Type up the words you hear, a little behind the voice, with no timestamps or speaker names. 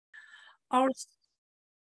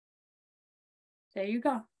there you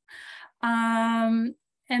go. And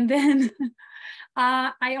then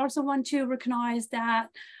I also want to recognize that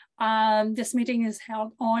this meeting is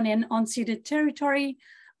held on an unceded territory.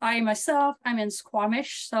 I'm in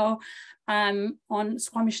Squamish, so I'm on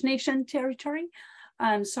Squamish Nation territory.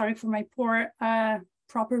 I'm sorry for my poor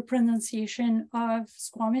proper pronunciation of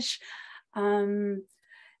Squamish. And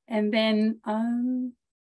then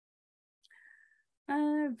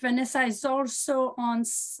Vanessa is also on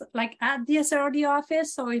at the SRD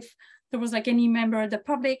office. So if there was any member of the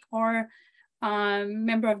public or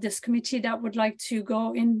member of this committee that would like to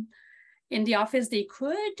go in the office, they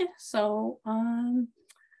could. So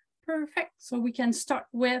perfect. So we can start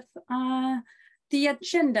with the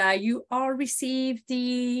agenda. You all received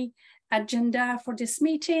the agenda for this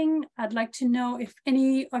meeting. I'd like to know if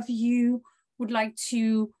any of you would like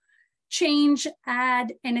to change,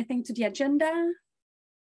 add anything to the agenda.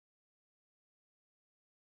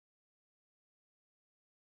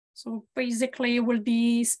 So basically we'll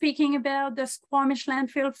be speaking about the Squamish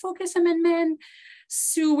Landfill Focus Amendment.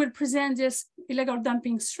 Sue will present this illegal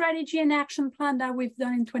dumping strategy and action plan that we've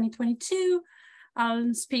done in 2022.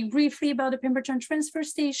 I'll speak briefly about the Pemberton transfer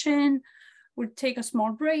station. We'll take a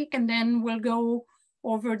small break and then we'll go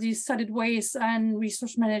over the solid waste and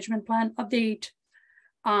resource management plan update.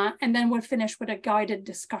 And then we'll finish with a guided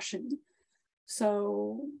discussion.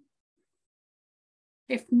 So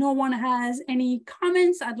if no one has any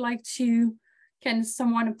comments, I'd like to, can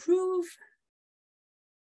someone approve?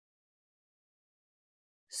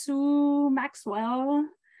 Sue Maxwell.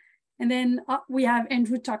 And then we have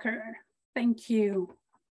Andrew Tucker. Thank you.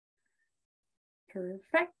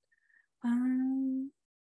 Perfect.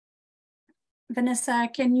 Vanessa,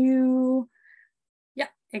 can you? Yeah,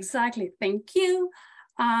 exactly. Thank you.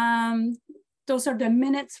 Those are the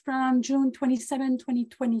minutes from June 27,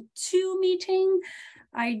 2022 meeting.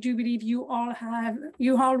 I do believe you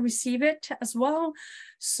all receive it as well.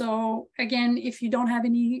 So again, if you don't have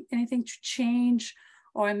anything to change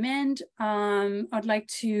or amend, I'd like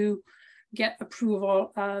to get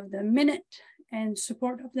approval of the minute and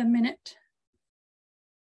support of the minute.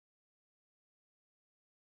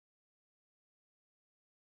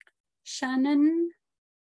 Shannon,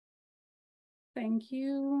 thank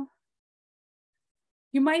you.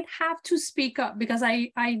 You might have to speak up because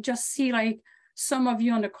I just see some of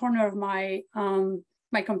you on the corner of my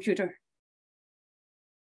my computer.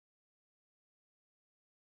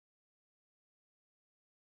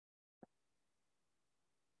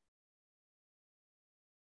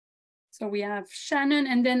 So we have Shannon,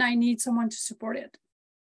 and then I need someone to support it.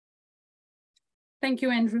 Thank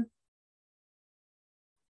you, Andrew.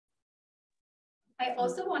 I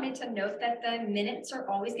also wanted to note that the minutes are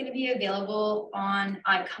always going to be available on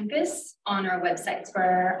iCompass on our websites,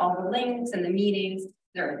 where all the links and the meetings,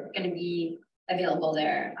 they're going to be available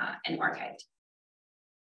there and archived.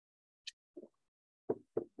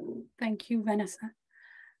 Thank you, Vanessa.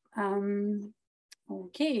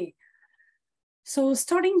 Okay. So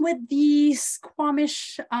starting with the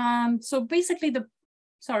Squamish, so basically the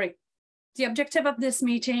objective of this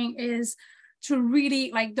meeting is to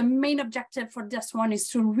really, the main objective for this one is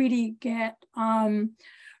to really get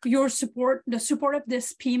your support, the support of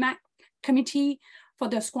this PMAC committee for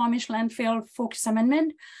the Squamish Landfill Focus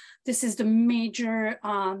Amendment. This is the major,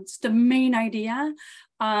 it's the main idea.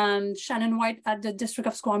 Shannon White at the District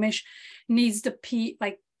of Squamish needs the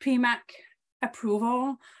PMAC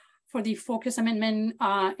approval for the Focus Amendment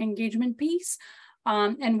engagement piece.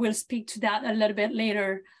 And we'll speak to that a little bit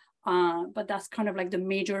later, but that's kind of the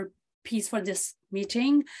major piece for this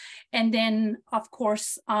meeting. And then of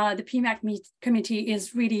course, the PMAC committee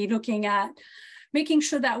is really looking at making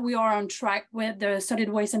sure that we are on track with the solid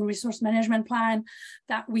waste and resource management plan,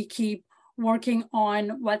 that we keep working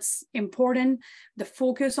on what's important, the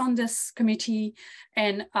focus on this committee,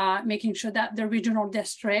 and making sure that the regional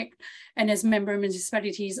district and its member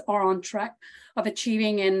municipalities are on track of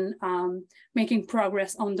achieving and making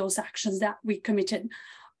progress on those actions that we committed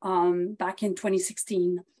back in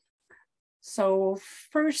 2016. So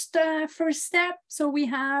first step, so we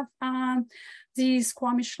have the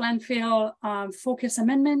Squamish Landfill Focus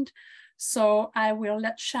Amendment. So I will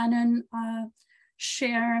let Shannon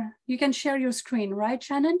share. You can share your screen, right,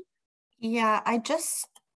 Shannon? Yeah, I just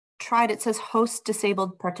tried. It says host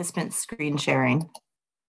disabled participant screen sharing.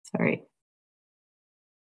 Sorry.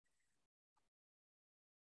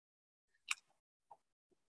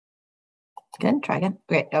 Good, try again.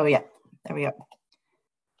 Great. Oh yeah, there we go.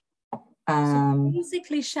 So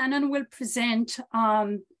basically, Shannon will present a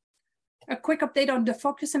quick update on the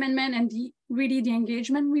Focus Amendment and really the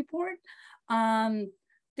engagement report.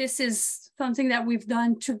 this is something that we've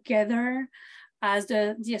done together, as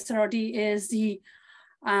the SLRD is the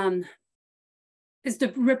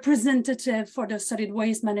representative for the solid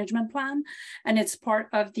waste management plan, and it's part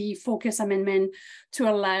of the focus amendment to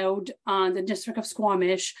allow the District of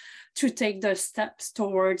Squamish to take the steps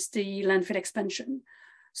towards the landfill expansion.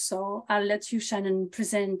 So I'll let you, Shannon,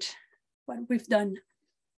 present what we've done.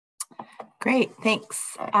 Great,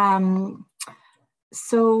 thanks.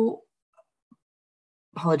 So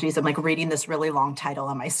apologies, I'm like reading this really long title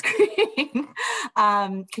on my screen.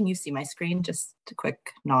 Can you see my screen? Just a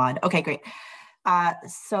quick nod. Okay, great. My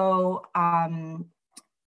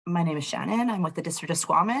name is Shannon. I'm with the District of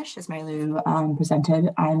Squamish, as Mary Lou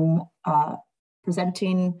presented. I'm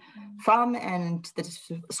presenting from, and the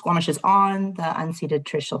District of Squamish is on, the unceded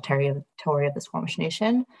traditional territory of the Squamish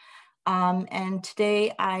Nation. And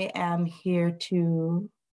today I am here to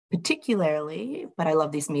particularly, but I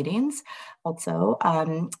love these meetings, also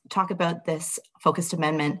talk about this focused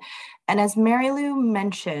amendment. And as Mary Lou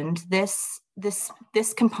mentioned, this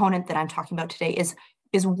component that I'm talking about today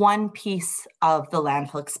is one piece of the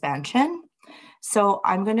landfill expansion. So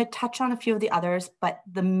I'm going to touch on a few of the others, but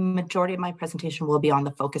the majority of my presentation will be on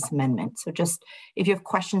the focus amendment. So just if you have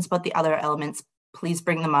questions about the other elements, please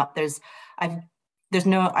bring them up. I've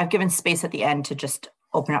given space at the end to just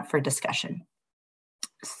open up for discussion.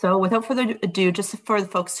 So without further ado, just for the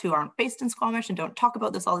folks who aren't based in Squamish and don't talk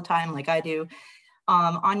about this all the time like I do,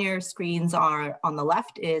 on your screens on the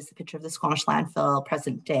left is the picture of the Squamish landfill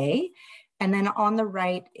present day. And then on the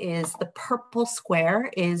right is the purple square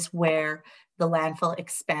is where the landfill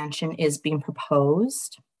expansion is being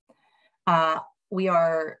proposed. The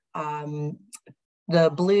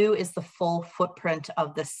blue is the full footprint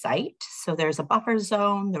of the site. So there's a buffer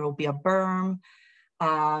zone, there will be a berm,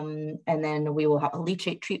 and then we will have a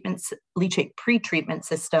leachate pre-treatment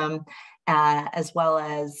system, as well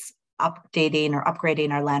as updating or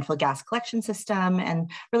upgrading our landfill gas collection system and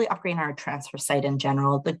really upgrading our transfer site in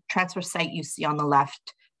general. The transfer site you see on the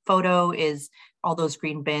left photo is all those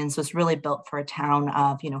green bins, was really built for a town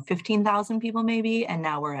of 15,000 people maybe, and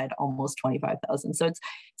now we're at almost 25,000. So it's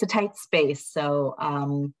a tight space. So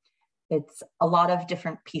it's a lot of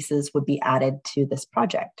different pieces would be added to this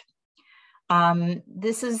project.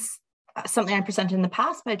 This is something I presented in the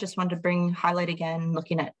past, but I just wanted to highlight again,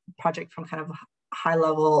 looking at the project from kind of high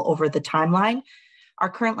level over the timeline. Our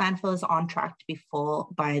current landfill is on track to be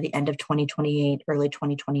full by the end of 2028, early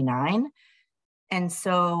 2029. And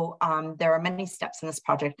so there are many steps in this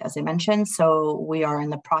project, as I mentioned. So we are in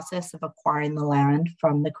the process of acquiring the land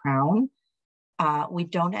from the Crown. We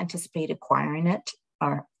don't anticipate acquiring it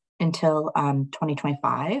until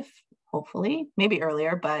 2025, hopefully, maybe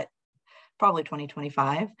earlier, but probably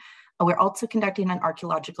 2025. We're also conducting an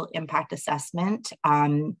archaeological impact assessment.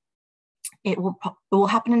 It will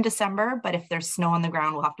happen in December, but if there's snow on the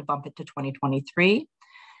ground, we'll have to bump it to 2023.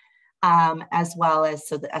 As well as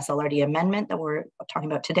the SLRD amendment that we're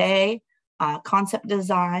talking about today, concept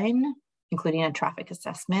design, including a traffic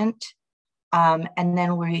assessment. And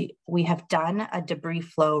then we have done a debris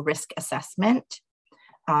flow risk assessment.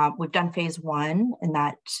 We've done phase 1, and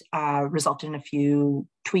that resulted in a few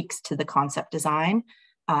tweaks to the concept design.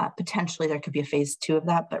 Potentially there could be a phase 2 of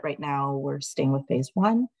that, but right now we're staying with phase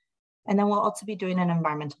 1. And then we'll also be doing an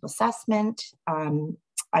environmental assessment.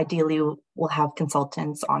 Ideally, we'll have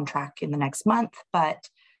consultants on track in the next month, but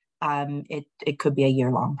it could be a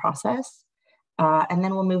year-long process. And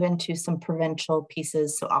then we'll move into some provincial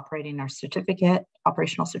pieces, so operational certificate,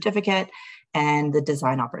 and the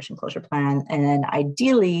design operation closure plan. And then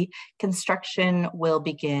ideally, construction will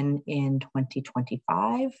begin in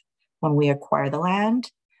 2025 when we acquire the land.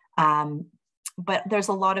 But there's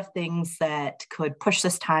a lot of things that could push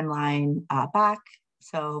this timeline back.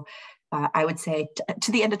 So I would say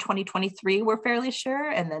to the end of 2023, we're fairly sure,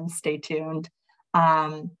 and then stay tuned.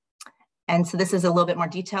 And so this is a little bit more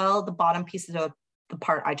detail. The bottom pieces of the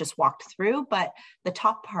part I just walked through, but the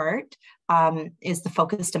top part is the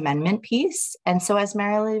focused amendment piece. And so as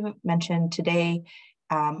Mary mentioned today,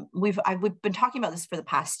 we've been talking about this for the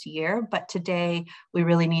past year, but today we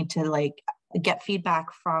really need to get feedback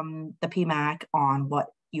from the PMAC on what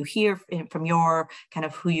you hear from your kind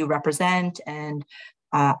of who you represent, and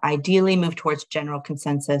ideally move towards general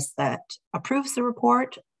consensus that approves the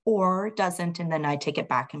report or doesn't, and then I take it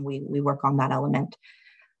back and we work on that element.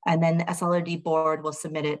 And then the SLRD board will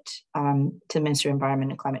submit it to the Ministry of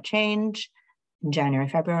Environment and Climate Change in January,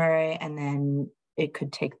 February, and then it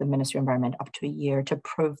could take the Ministry of Environment up to a year to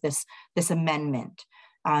approve this amendment.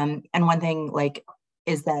 And one thing,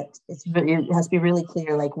 is that it has to be really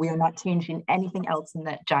clear, like we are not changing anything else in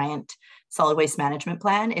that giant solid waste management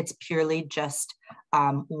plan. It's purely just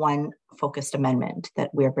one focused amendment that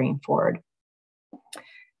we're bringing forward.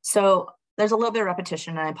 So there's a little bit of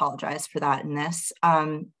repetition, and I apologize for that in this.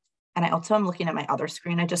 And I also am looking at my other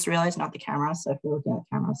screen, I just realized, not the camera. So if you're looking at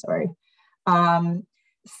the camera, sorry.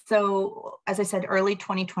 So as I said, early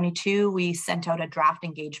 2022, we sent out a draft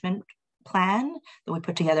engagement plan that we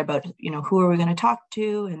put together about, who are we going to talk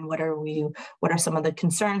to, and what are some of the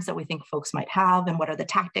concerns that we think folks might have, and what are the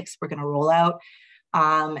tactics we're going to roll out.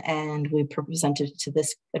 And we presented it to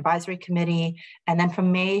this advisory committee. And then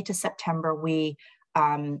from May to September, we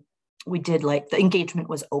did, like, the engagement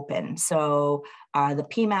was open. So the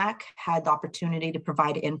PMAC had the opportunity to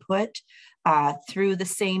provide input through the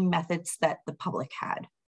same methods that the public had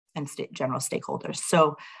and general stakeholders.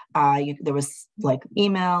 So there was like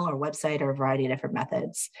email or website or a variety of different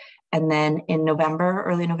methods. And then in November,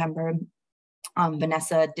 early November,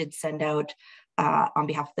 Vanessa did send out on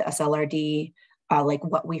behalf of the SLRD, like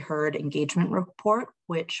what we heard engagement report,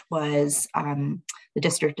 which was the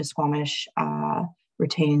District of Squamish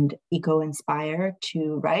retained Eco-Inspire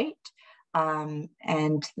to write.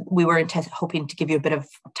 And we were hoping to give you a bit of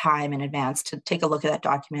time in advance to take a look at that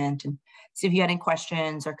document and see if you had any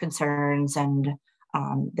questions or concerns, and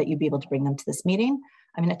that you'd be able to bring them to this meeting.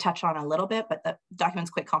 I'm going to touch on a little bit, but the document's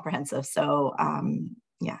quite comprehensive. So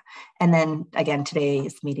yeah. And then again,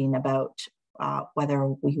 today's meeting about whether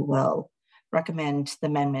we will recommend the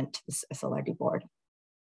amendment to the SLRD board.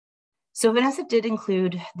 So Vanessa did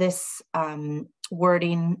include this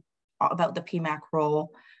wording about the PMAC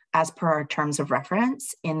role as per our terms of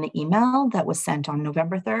reference in the email that was sent on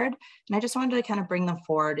November 3rd. And I just wanted to kind of bring them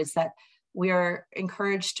forward, is that we are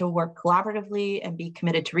encouraged to work collaboratively and be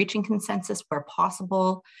committed to reaching consensus where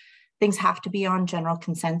possible. Things have to be on general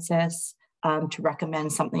consensus to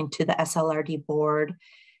recommend something to the SLRD board,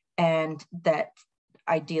 and that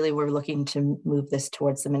ideally we're looking to move this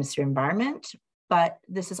towards the Ministry of Environment. But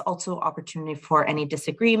this is also an opportunity for any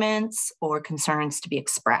disagreements or concerns to be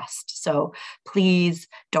expressed. So please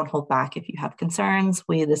don't hold back if you have concerns.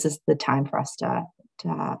 This is the time for us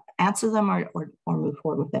to answer them or move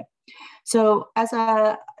forward with it. So as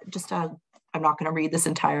I'm not going to read this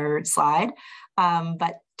entire slide,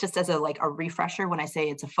 but just as a refresher, when I say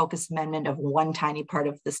it's a focused amendment of one tiny part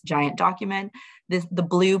of this giant document, the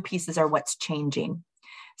blue pieces are what's changing.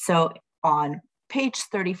 So on page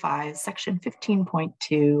 35, section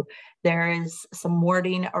 15.2, there is some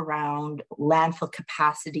wording around landfill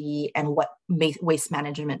capacity and what waste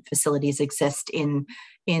management facilities exist in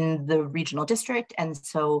the regional district. And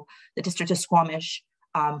so the District of Squamish,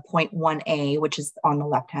 point 1A, which is on the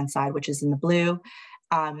left-hand side, which is in the blue,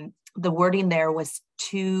 the wording there was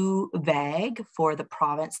too vague for the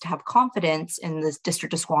province to have confidence in the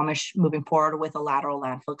District of Squamish moving forward with a lateral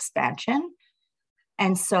landfill expansion.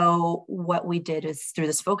 And so what we did is, through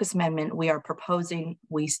this focus amendment, we are proposing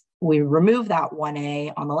we remove that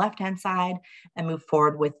 1A on the left-hand side and move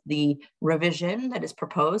forward with the revision that is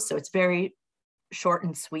proposed. So it's very short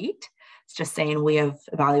and sweet. It's just saying we have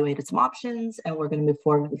evaluated some options and we're going to move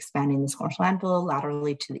forward with expanding the Squamish landfill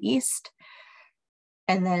laterally to the east.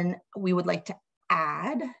 And then we would like to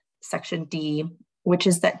add section D, which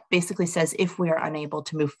is that basically says if we are unable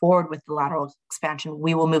to move forward with the lateral expansion,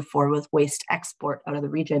 we will move forward with waste export out of the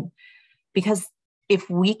region. Because if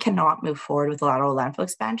we cannot move forward with the lateral landfill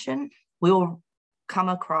expansion, we will come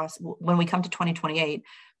across, when we come to 2028,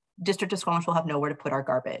 District of Squamish will have nowhere to put our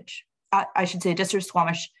garbage. I should say District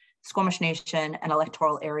of Squamish Nation and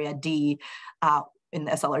electoral area D in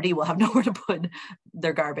the SLRD will have nowhere to put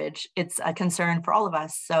their garbage. It's a concern for all of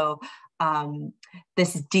us. So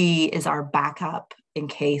this D is our backup in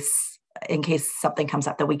case something comes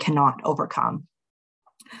up that we cannot overcome.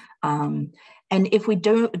 And if we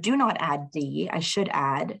do not add D, I should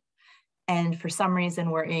add, and for some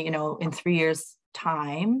reason we're in 3 years'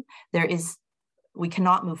 time, we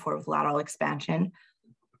cannot move forward with lateral expansion,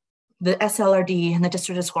 the SLRD and the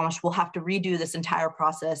District of Squamish will have to redo this entire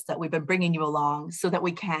process that we've been bringing you along so that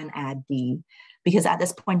we can add D. Because at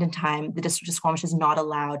this point in time, the District of Squamish is not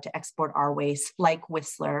allowed to export our waste like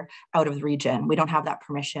Whistler out of the region. We don't have that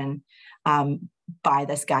permission by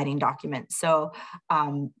this guiding document. So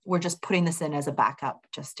we're just putting this in as a backup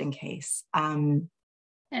just in case. And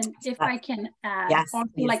if I can add, yes, also,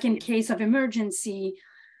 like in case of emergency,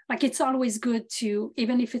 like it's always good to,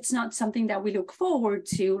 even if it's not something that we look forward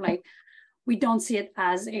to, like we don't see it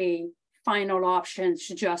as a final option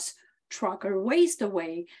to just truck our waste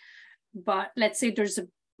away. But let's say there's an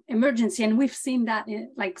emergency, and we've seen that in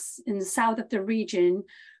the south of the region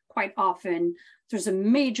quite often. there's a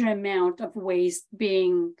major amount of waste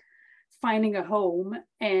finding a home.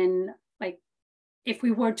 And like, if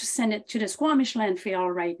we were to send it to the Squamish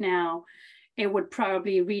landfill right now, it would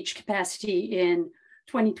probably reach capacity in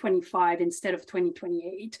 2025 instead of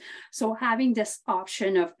 2028. So having this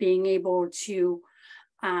option of being able to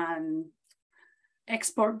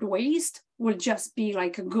export waste will just be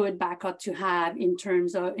like a good backup to have in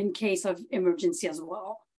case of emergency as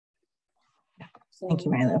well. So, thank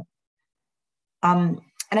you, Mary Lou.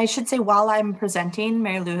 And I should say, while I'm presenting,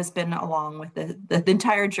 Mary Lou has been along with the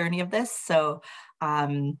entire journey of this. So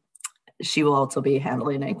she will also be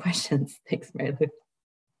handling any questions. Thanks, Mary Lou.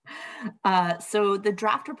 So the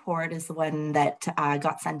draft report is the one that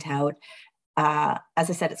got sent out. As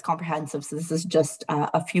I said, it's comprehensive. So this is just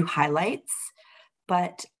a few highlights.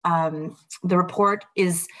 But the report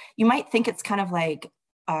is, you might think it's kind of like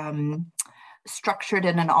structured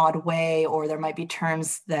in an odd way, or there might be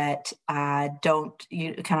terms that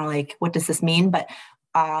you kind of like, what does this mean? But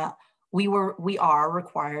we are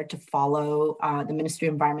required to follow the Ministry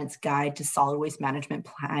of Environment's Guide to Solid Waste Management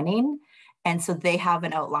Planning. And so they have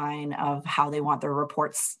an outline of how they want their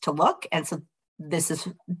reports to look. And so this is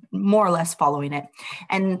more or less following it.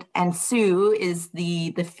 And Sue is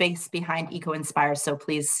the face behind Eco Inspire. So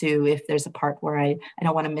please, Sue, if there's a part where I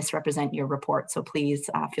don't want to misrepresent your report, so please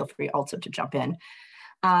feel free also to jump in.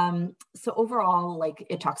 So overall, like,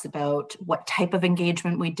 it talks about what type of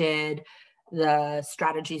engagement we did, the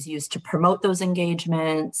strategies used to promote those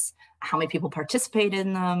engagements, how many people participated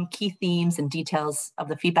in them, key themes and details of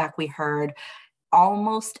the feedback we heard.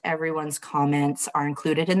 Almost everyone's comments are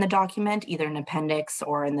included in the document, either in appendix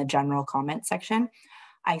or in the general comment section.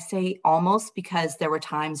 I say almost because there were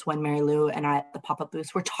times when Mary Lou and I at the pop-up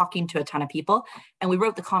booths were talking to a ton of people, and we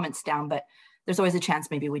wrote the comments down, but there's always a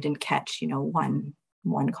chance maybe we didn't catch,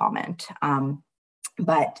 one comment.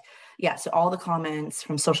 But yeah, so all the comments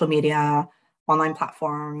from social media, online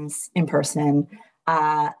platforms, in person,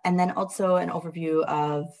 and then also an overview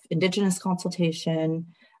of Indigenous consultation,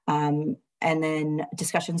 and then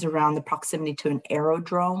discussions around the proximity to an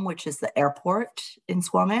aerodrome, which is the airport in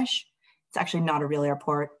Squamish. It's actually not a real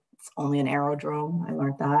airport, it's only an aerodrome, I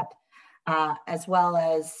learned that. As well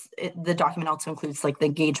as the document also includes like the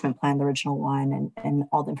engagement plan, the original one, and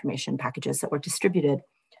all the information packages that were distributed.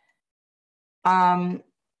 An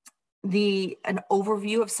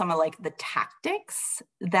overview of some of like the tactics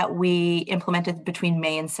that we implemented between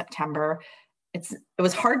May and September. It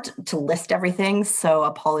was hard to list everything, so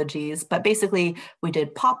apologies, but basically we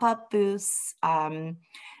did pop-up booths.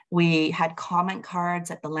 We had comment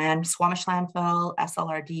cards at the Squamish landfill,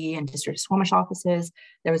 SLRD, and District of Squamish offices.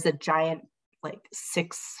 There was a giant, like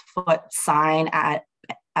 6-foot sign at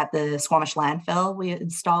the Squamish landfill we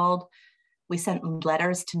installed. We sent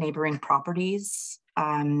letters to neighboring properties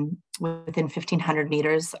within 1,500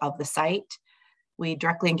 meters of the site. We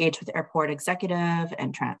directly engaged with the airport executive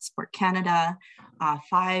and Transport Canada.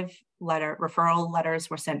 5 referral letters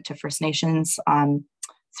were sent to First Nations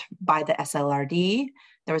by the SLRD.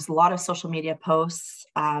 There was a lot of social media posts,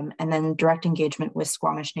 and then direct engagement with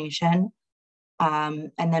Squamish Nation.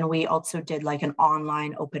 And then we also did like an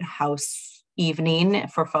online open house evening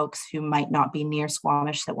for folks who might not be near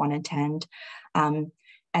Squamish that want to attend. And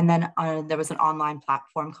then there was an online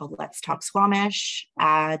platform called Let's Talk Squamish,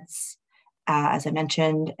 ads, as I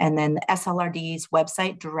mentioned, and then the SLRD's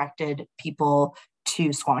website directed people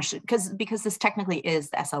to Squamish because this technically is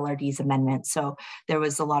the SLRD's amendment. So there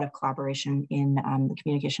was a lot of collaboration in the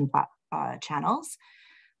communication channels.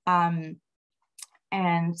 And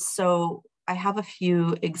so I have a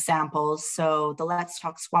few examples. So the Let's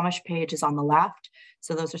Talk Squamish page is on the left.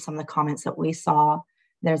 So those are some of the comments that we saw.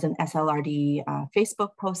 There's an SLRD Facebook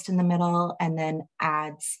post in the middle, and then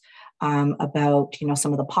ads about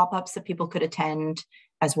some of the pop-ups that people could attend,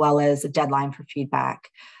 as well as a deadline for feedback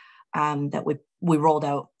that we rolled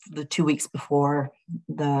out the 2 weeks before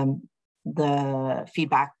the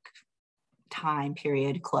feedback time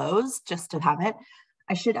period closed, just to have it.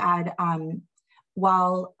 I should add,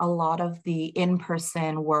 while a lot of the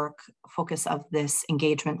in-person work focus of this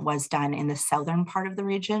engagement was done in the southern part of the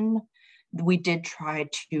region, we did try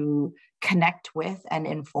to connect with and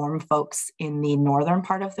inform folks in the northern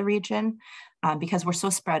part of the region because we're so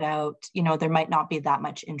spread out. There might not be that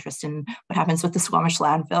much interest in what happens with the Squamish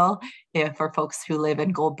landfill for folks who live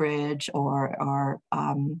in Goldbridge or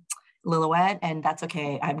Lillooet, and that's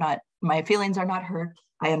okay. My feelings are not hurt.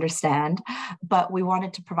 I understand, but we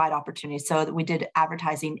wanted to provide opportunities, so that we did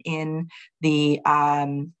advertising in the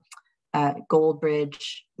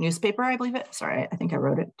Goldbridge newspaper, I believe it. Sorry, I think I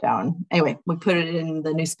wrote it down. Anyway, we put it in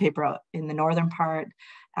the newspaper in the northern part,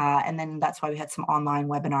 And then that's why we had some online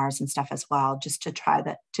webinars and stuff as well, just to try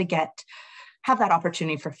that, have that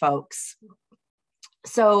opportunity for folks.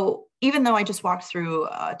 So even though I just walked through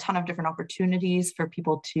a ton of different opportunities for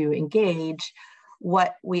people to engage,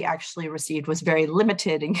 what we actually received was very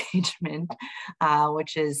limited engagement,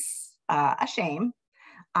 which is a shame.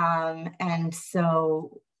 And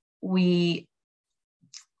so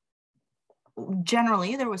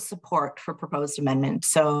generally there was support for proposed amendment.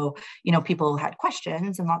 So, people had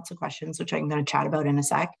questions and lots of questions, which I'm going to chat about in a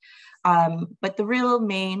sec. But the real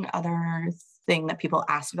main other thing that people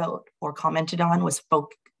asked about or commented on was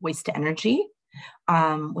waste to energy,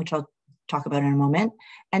 which I'll talk about in a moment.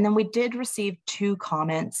 And then we did receive 2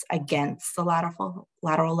 comments against the lateral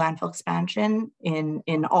landfill expansion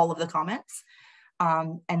in all of the comments.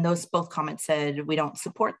 And those both comments said, we don't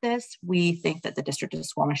support this. We think that the District of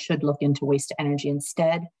Squamish should look into waste to energy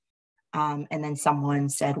instead. And then someone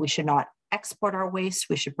said, we should not export our waste.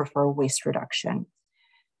 We should prefer waste reduction.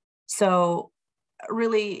 So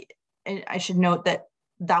really, I should note that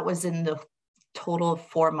that was in the total of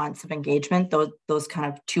 4 months of engagement. Those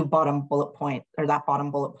kind of 2 bottom bullet point, or that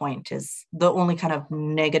bottom bullet point, is the only kind of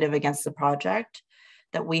negative against the project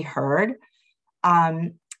that we heard.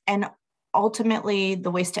 And ultimately, the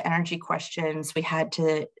waste to energy questions,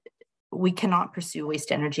 we cannot pursue waste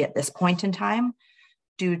to energy at this point in time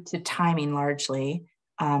due to timing largely,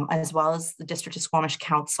 as well as the District of Squamish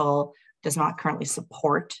Council does not currently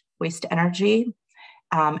support waste to energy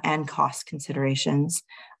and cost considerations.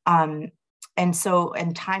 And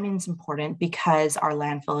timing is important because our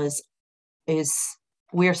landfill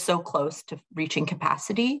we're so close to reaching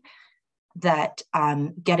capacity that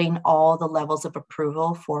getting all the levels of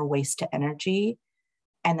approval for waste to energy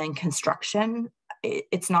and then construction,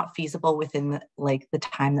 it's not feasible within the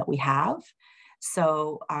time that we have.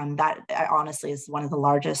 So that honestly is one of the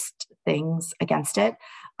largest things against it.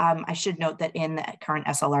 I should note that in the current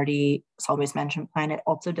SLRD, solid waste management plan, it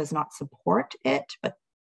also does not support it, but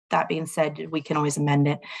that being said, we can always amend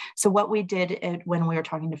it. So what we did when we were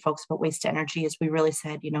talking to folks about waste to energy is we really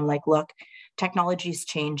said, look, technology is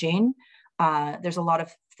changing. There's a lot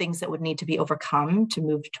of things that would need to be overcome to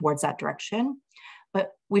move towards that direction,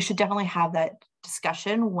 but we should definitely have that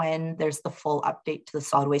discussion when there's the full update to the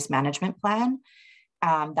solid waste management plan.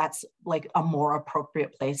 That's like a more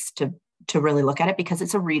appropriate place to really look at it, because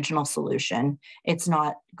it's a regional solution. It's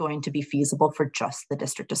not going to be feasible for just the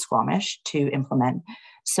District of Squamish to implement.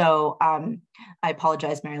 So I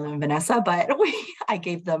apologize, Mary Lou and Vanessa, but I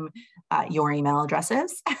gave them your email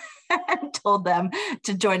addresses and told them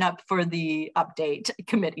to join up for the update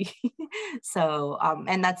committee. So,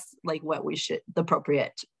 and that's like what the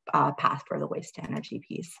appropriate path for the waste to energy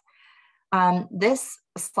piece. This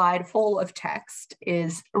slide full of text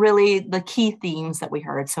is really the key themes that we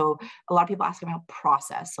heard. So a lot of people ask about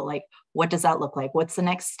process. So like, what does that look like? What's the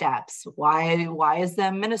next steps? Why is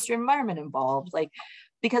the Ministry of Environment involved?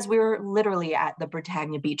 Because we were literally at the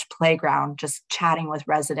Britannia Beach playground, just chatting with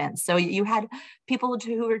residents. So you had people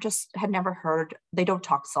who had never heard, they don't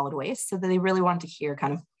talk solid waste. So they really wanted to hear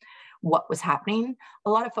kind of what was happening.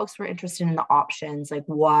 A lot of folks were interested in the options, like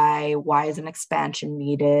why is an expansion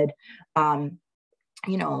needed?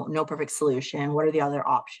 No perfect solution. What are the other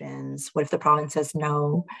options? What if the province says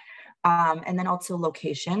no? And then also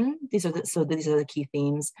location. These are the key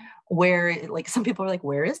themes. Where, like, some people are like,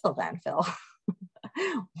 where is the landfill?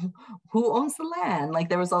 Who owns the land? Like,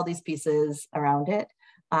 there was all these pieces around it,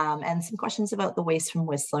 and some questions about the waste from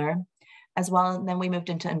Whistler as well. And then we moved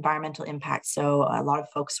into environmental impact. So a lot of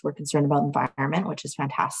folks were concerned about environment, which is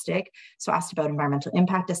fantastic. So asked about environmental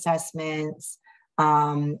impact assessments,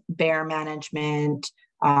 bear management.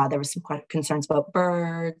 There were some concerns about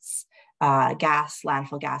birds,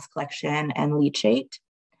 landfill gas collection, and leachate.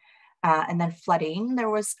 And then flooding. There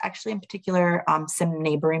was actually in particular some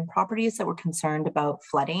neighboring properties that were concerned about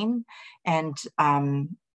flooding. And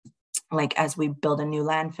like, as we build a new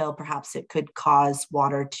landfill, perhaps it could cause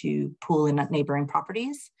water to pool in neighboring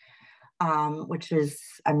properties, I'm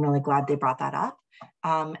really glad they brought that up.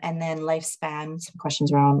 And then lifespan, some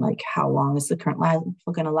questions around like, how long is the current landfill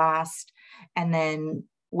going to last? And then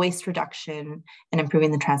waste reduction and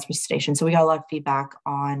improving the transfer station. So we got a lot of feedback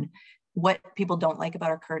on what people don't like about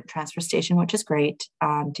our current transfer station, which is great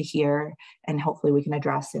to hear, and hopefully we can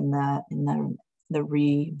address in the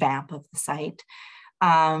revamp of the site.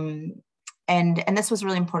 And this was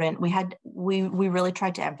really important. We really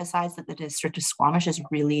tried to emphasize that the District of Squamish is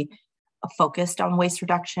really focused on waste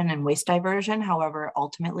reduction and waste diversion. However,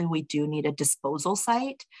 ultimately we do need a disposal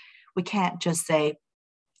site. We can't just say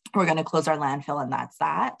we're going to close our landfill and that's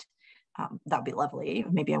that. That'd be lovely.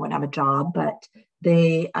 Maybe I wouldn't have a job, but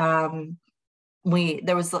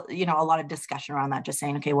there was, you know, a lot of discussion around that, just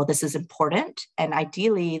saying, okay, well, this is important. And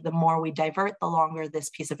ideally, the more we divert, the longer this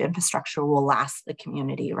piece of infrastructure will last the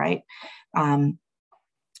community, right?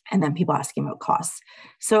 And then people asking about costs.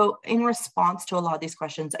 So in response to a lot of these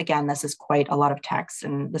questions, again, this is quite a lot of text,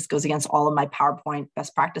 and this goes against all of my PowerPoint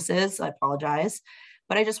best practices. I apologize.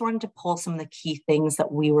 But I just wanted to pull some of the key things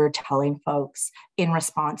that we were telling folks in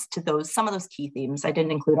response to some of those key themes. I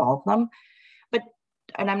didn't include all of them,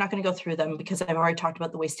 and I'm not going to go through them because I've already talked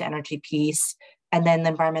about the waste to energy piece and then the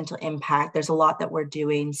environmental impact. There's a lot that we're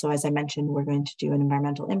doing. So as I mentioned, we're going to do an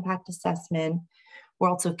environmental impact assessment. We're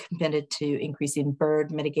also committed to increasing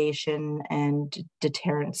bird mitigation and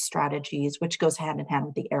deterrent strategies, which goes hand in hand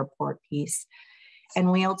with the airport piece.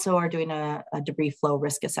 And we also are doing a debris flow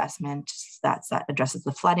risk assessment that addresses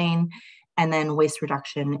the flooding. And then waste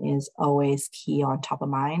reduction is always key on top of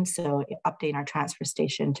mind. So updating our transfer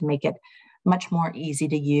station to make it much more easy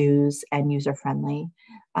to use and user-friendly.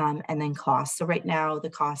 And then cost. So right now the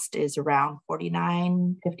cost is around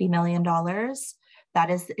 $50 million. That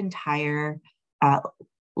is the entire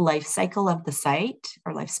life cycle of the site,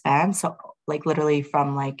 or lifespan. So like literally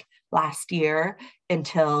from like last year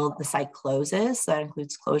until the site closes. So that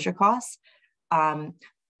includes closure costs.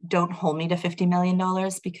 Don't hold me to $50 million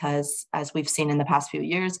because as we've seen in the past few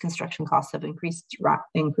years, construction costs have increased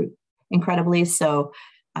incredibly. So,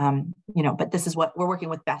 you know, but this is what we're working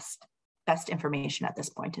with best information at this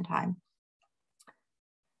point in time.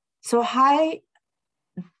 So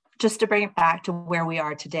just to bring it back to where we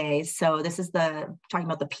are today. So this is talking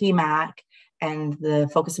about the PMAC and the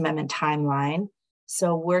focus amendment timeline.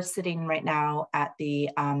 So we're sitting right now at the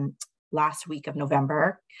last week of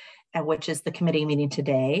November, which is the committee meeting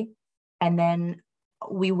today. And then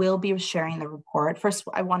we will be sharing the report. First,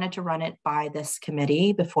 I wanted to run it by this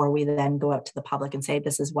committee before we then go out to the public and say,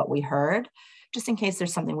 this is what we heard, just in case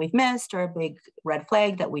there's something we've missed or a big red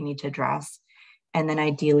flag that we need to address. And then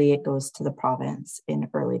ideally it goes to the province in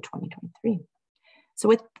early 2023. So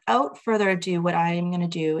without further ado, what I'm going to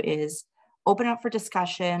do is open up for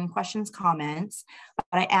discussion, questions, comments,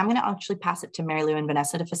 but I am going to actually pass it to Mary Lou and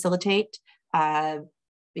Vanessa to facilitate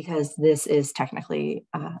because this is technically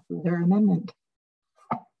their amendment.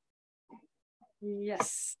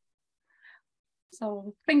 Yes.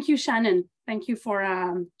 So thank you, Shannon. Thank you for,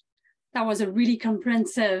 that was a really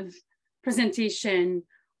comprehensive presentation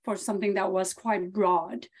for something that was quite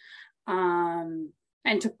broad and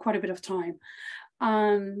took quite a bit of time.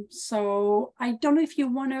 So I don't know if you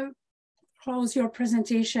want to close your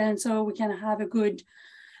presentation so we can have a good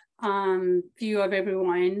view of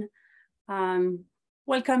everyone.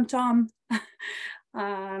 Welcome, Tom.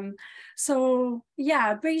 So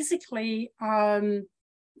yeah, basically,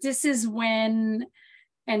 this is when,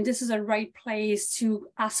 and this is a right place to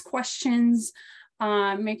ask questions,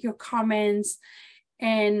 make your comments,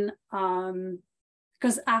 and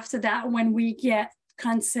because after that, when we get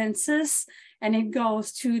consensus and it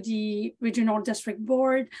goes to the regional district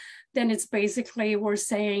board, then it's basically we're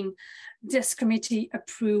saying this committee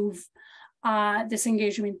approve this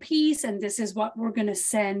engagement piece, and this is what we're going to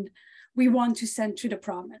send. We want to send to the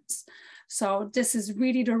province. So this is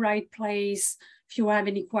really the right place. If you have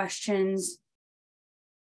any questions,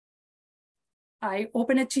 I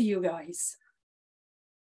open it to you guys.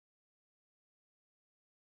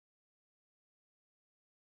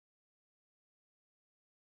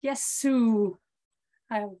 Yes, Sue.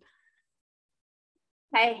 Hi,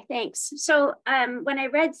 thanks. So when I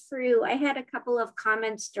read through, I had a couple of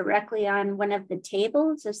comments directly on one of the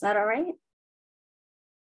tables. Is that all right?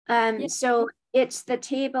 Yes. So it's the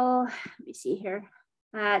table, let me see here,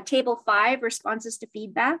 table 5, responses to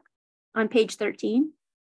feedback on page 13.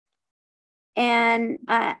 And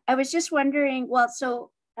I was just wondering, well, so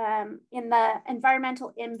in the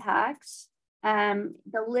environmental impacts,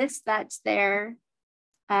 the list that's there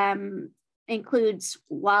includes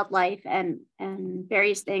wildlife and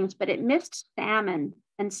various things, but it missed salmon,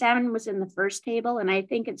 and salmon was in the first table. And I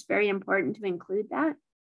think it's very important to include that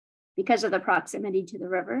because of the proximity to the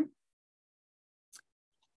river.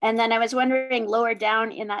 And then I was wondering lower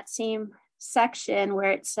down in that same section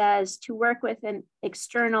where it says to work with an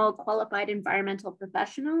external qualified environmental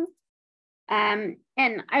professional. And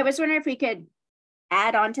I was wondering if we could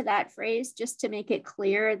add on to that phrase just to make it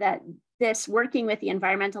clear that this working with the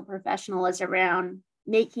environmental professional is around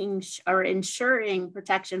making or ensuring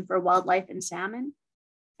protection for wildlife and salmon.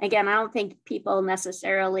 Again, I don't think people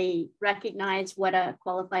necessarily recognize what a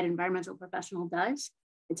qualified environmental professional does.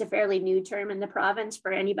 It's a fairly new term in the province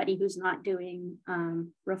for anybody who's not doing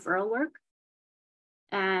referral work.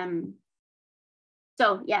 So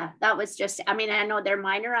So yeah, that was just, I mean, I know they're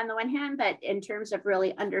minor on the one hand, but in terms of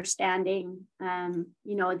really understanding,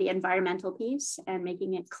 you know, the environmental piece and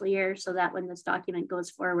making it clear so that when this document goes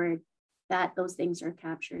forward, that those things are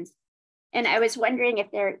captured. And I was wondering if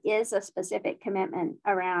there is a specific commitment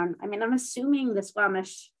around, I mean, I'm assuming the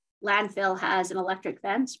Squamish landfill has an electric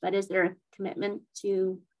fence, but is there a commitment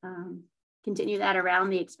to continue that around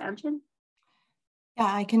the expansion? Yeah,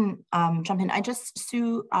 I can jump in. I just,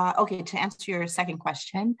 Sue, okay, to answer your second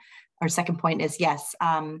question, or second point is yes,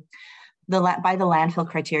 by the landfill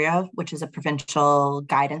criteria, which is a provincial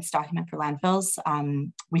guidance document for landfills,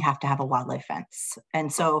 we have to have a wildlife fence. And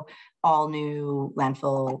so all new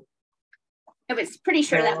landfill. I was pretty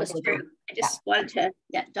sure that was true. I just wanted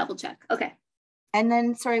to double check. Okay. And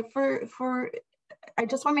then, sorry, I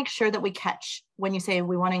just want to make sure that we catch when you say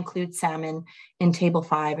we want to include salmon in table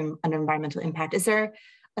 5 and an environmental impact. Is there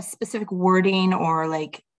a specific wording or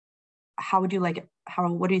like, what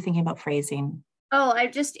are you thinking about phrasing? Oh,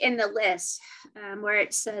 I'm just in the list where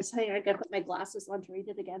it says, hey, I gotta put my glasses on to read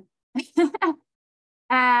it again.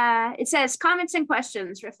 It says comments and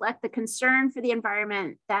questions reflect the concern for the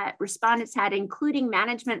environment that respondents had, including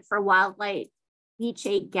management for wildlife,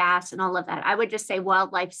 leachate gas, and all of that. I would just say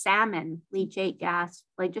wildlife salmon, leachate gas,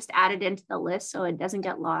 like just add it into the list so it doesn't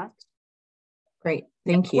get lost. Great,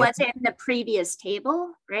 thank you. It was in the previous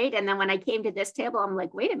table, right? And then when I came to this table, I'm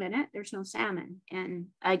like, wait a minute, there's no salmon. And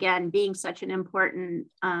again, being such an important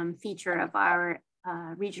feature of our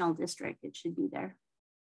regional district, it should be there.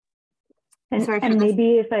 And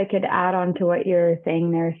maybe if I could add on to what you're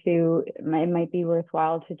saying there, Sue, it might be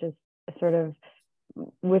worthwhile to just sort of,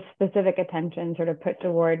 with specific attention, sort of put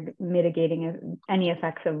toward mitigating any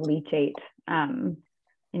effects of leachate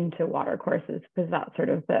into water courses, because that's sort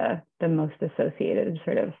of the most associated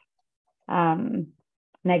sort of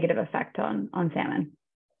negative effect on salmon.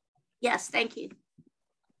 Yes, thank you.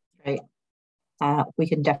 Right. We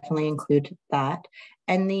can definitely include that.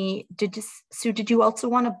 And Sue, did you also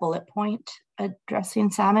want a bullet point addressing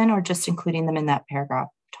salmon, or just including them in that paragraph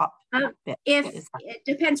top bit? It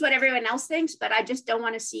depends what everyone else thinks, but I just don't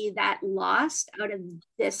want to see that lost out of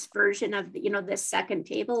this version of this second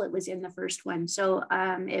table. It was in the first one. So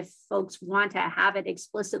if folks want to have it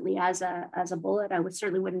explicitly as a bullet, I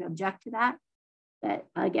certainly wouldn't object to that. But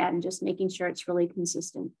again, just making sure it's really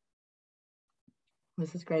consistent.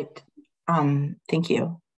 This is great. Thank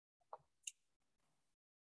you.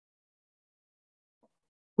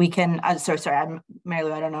 We can, sorry, Mary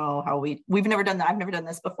Lou, I don't know how we've never done that. I've never done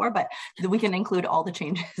this before, but we can include all the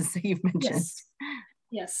changes that you've mentioned.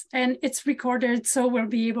 Yes, and it's recorded, so we'll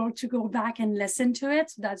be able to go back and listen to it.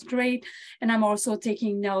 So that's great. And I'm also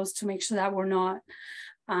taking notes to make sure that we're not,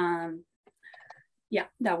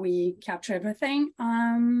 that we capture everything.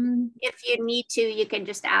 If you need to, you can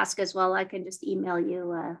just ask as well. I can just email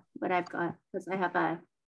you what I've got, because I have a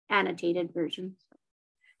annotated version.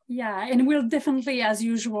 Yeah, and we'll definitely, as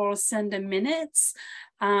usual, send the minutes.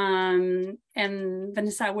 And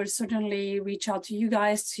Vanessa will certainly reach out to you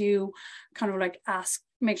guys to kind of like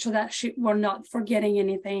make sure that we're not forgetting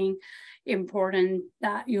anything important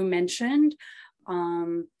that you mentioned.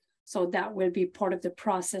 So that will be part of the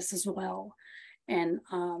process as well. And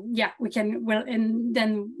and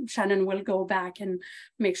then Shannon will go back and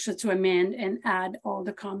make sure to amend and add all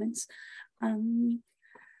the comments.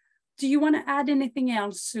 Do you want to add anything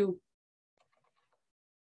else, Sue?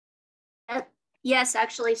 Yes,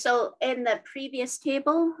 actually. So in the previous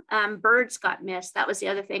table, birds got missed. That was the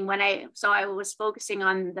other thing. I was focusing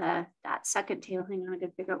on that second table. Hang on, I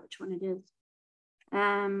gotta figure out which one it is.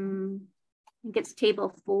 I think it's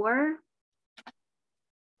table 4.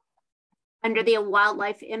 Under the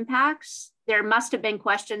wildlife impacts, there must have been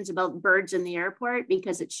questions about birds in the airport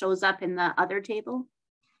because it shows up in the other table.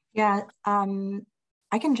 Yeah,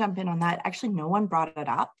 I can jump in on that. Actually, no one brought it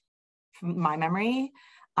up from my memory.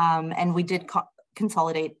 And we did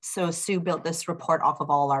consolidate. So Sue built this report off of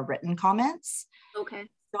all our written comments. Okay.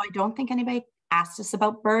 So I don't think anybody asked us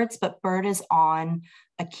about birds, but bird is on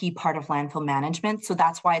a key part of landfill management. So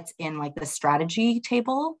that's why it's in like the strategy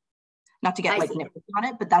table. Not to get like nitpicky on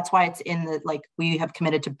it, but that's why it's in the, like, we have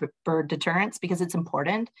committed to bird deterrence because it's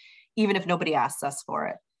important, even if nobody asks us for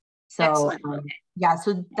it. So yeah,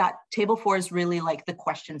 so that table 4 is really like the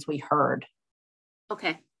questions we heard.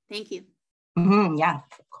 Okay, thank you. Yeah,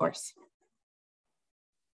 of course.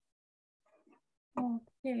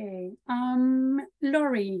 Okay,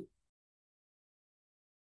 Lori.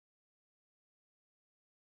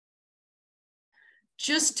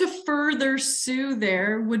 Just to further Sue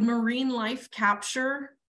there, would marine life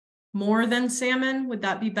capture more than salmon? Would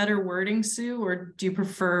that be better wording, Sue, or do you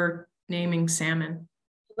prefer naming salmon?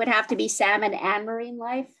 would have to be salmon and marine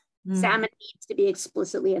life. Salmon needs to be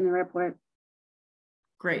explicitly in the report.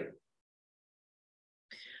 Great.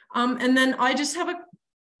 And then I just have a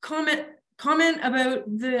comment about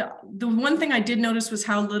the one thing I did notice was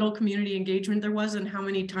how little community engagement there was and how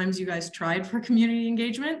many times you guys tried for community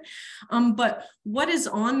engagement. But what is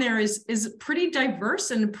on there is pretty diverse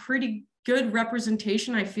and pretty good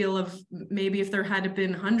representation, I feel, of maybe if there had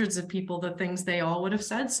been hundreds of people, the things they all would have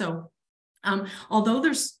said. So although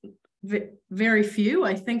there's very few,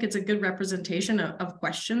 I think it's a good representation of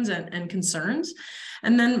questions and concerns.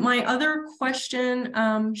 And then my other question,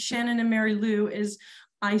 Shannon and Mary Lou, is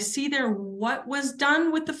I see there what was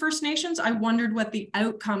done with the First Nations. I wondered what the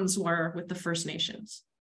outcomes were with the First Nations.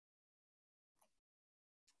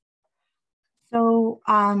 So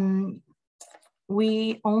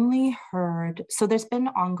we only heard, so there's been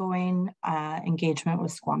ongoing engagement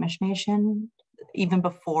with Squamish Nation even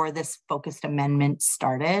before this focused amendment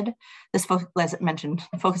started. This, as I mentioned,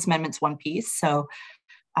 focused amendment's one piece. So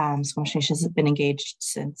Squamish Nation has been engaged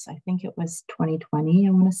since, I think it was 2020,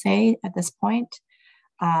 I want to say at this point.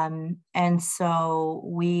 And so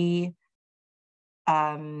we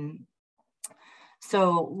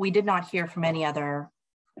did not hear from any other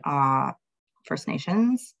First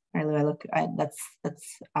Nations. So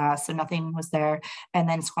nothing was there. And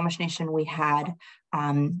then Squamish Nation, we had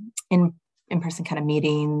in-person kind of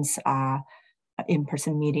meetings,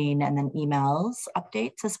 in-person meeting, and then emails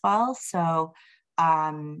updates as well. So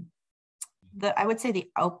I would say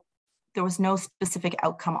there was no specific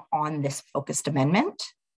outcome on this focused amendment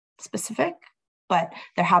specific, but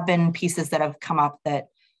there have been pieces that have come up that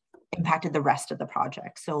impacted the rest of the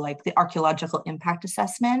project. So like the archaeological impact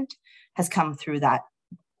assessment has come through that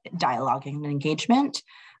dialoguing and engagement,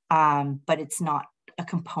 but it's not a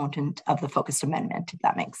component of the focused amendment, if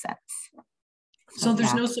that makes sense. So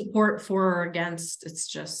there's no support for or against, it's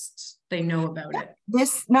just they know about it.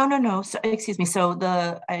 No. So excuse me. So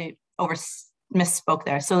I misspoke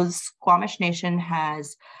there. So Squamish Nation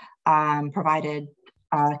has provided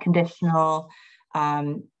conditional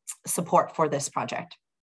support for this project.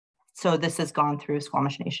 So this has gone through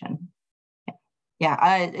Squamish Nation.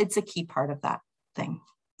 Yeah, it's a key part of that thing,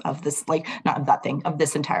 of this, like, not of that thing, of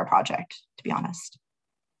this entire project, to be honest.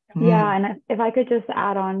 Yeah, and if I could just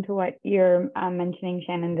add on to what you're mentioning,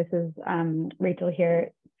 Shannon, this is Rachel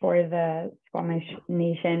here for the Squamish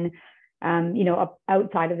Nation.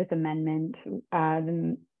 Outside of this amendment,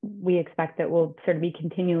 we expect that we'll sort of be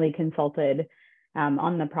continually consulted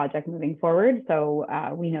on the project moving forward. So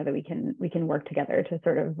we know that we can work together to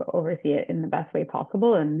sort of oversee it in the best way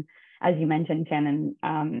possible. And as you mentioned, Shannon,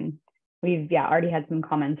 we've already had some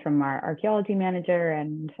comments from our archaeology manager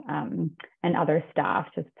and other staff,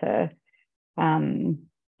 just to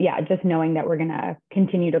just knowing that we're going to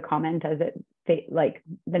continue to comment as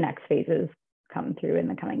the next phases come through in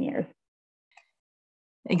the coming years.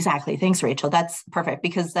 Exactly. Thanks, Rachel. That's perfect,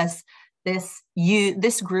 because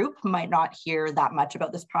this group might not hear that much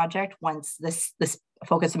about this project once this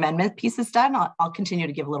focus amendment piece is done. I'll continue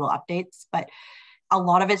to give little updates, but a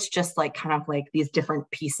lot of it's just like kind of like these different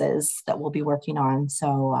pieces that we'll be working on.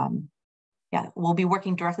 So we'll be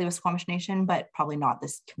working directly with Squamish Nation, but probably not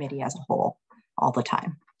this committee as a whole all the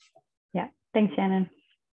time. Yeah, thanks, Shannon.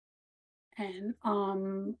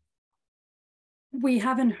 And we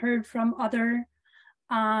haven't heard from other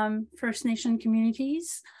First Nation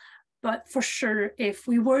communities, but for sure, if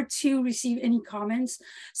we were to receive any comments,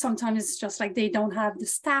 sometimes it's just like they don't have the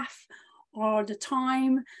staff or the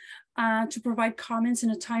time to provide comments in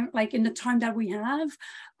the time that we have,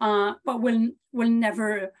 but we'll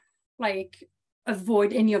never like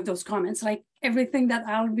avoid any of those comments. Like everything that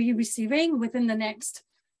I'll be receiving within the next,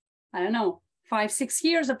 5-6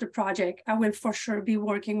 years of the project, I will for sure be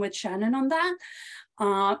working with Shannon on that.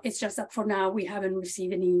 It's just that for now we haven't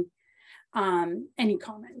received any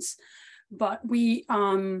comments. But we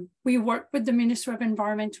worked with the Minister of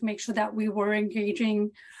Environment to make sure that we were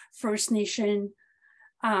engaging First Nation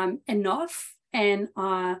enough, and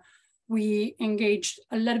we engaged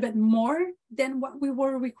a little bit more than what we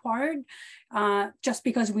were required, just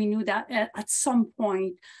because we knew that at some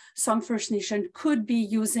point, some First Nation could be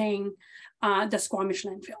using the Squamish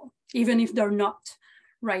landfill, even if they're not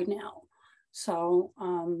right now. So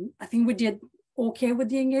I think we did okay with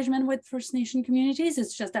the engagement with First Nation communities.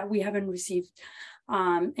 It's just that we haven't received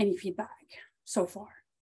any feedback so far.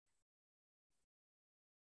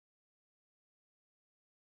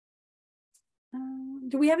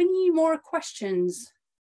 Do we have any more questions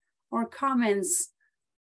or comments?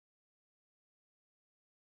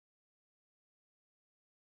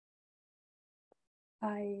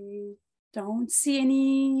 I don't see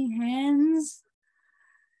any hands.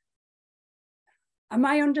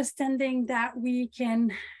 my understanding that we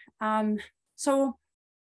can, so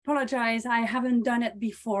apologize, I haven't done it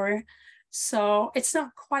before. So it's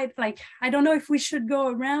not quite like, I don't know if we should go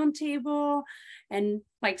a round table and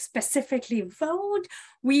like specifically vote.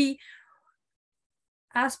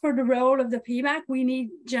 As per the role of the PMAC, we need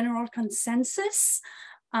general consensus.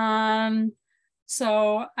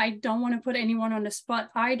 So I don't want to put anyone on the spot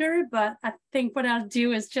either, but I think what I'll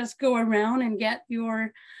do is just go around and get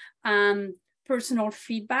your personal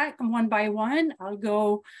feedback one by one.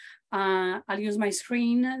 I'll use my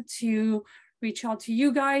screen to reach out to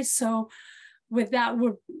you guys. So with that,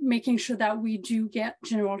 we're making sure that we do get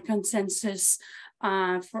general consensus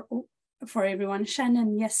for everyone.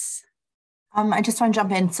 Shannon, yes. I just want to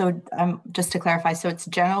jump in. So just to clarify, so it's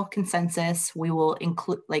general consensus. We will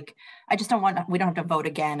include, like, we don't have to vote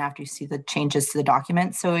again after you see the changes to the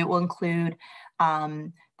document. So it will include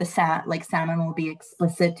salmon will be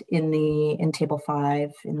explicit in table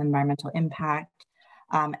 5 in the environmental impact.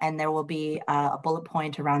 And there will be a bullet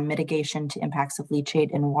point around mitigation to impacts of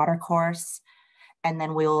leachate in watercourse. And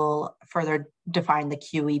then we'll further define the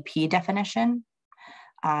QEP definition.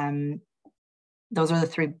 Those are the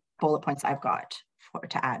 3 bullet points I've got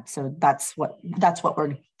to add. So that's what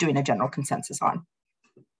we're doing a general consensus on.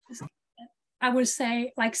 I would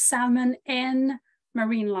say like salmon and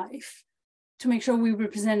marine life to make sure we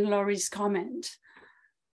represent Laurie's comment.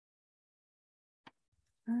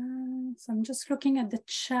 So I'm just looking at the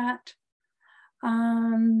chat.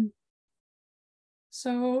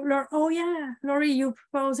 So, oh yeah, Laurie, you're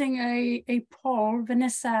proposing a poll.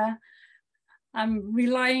 Vanessa, I'm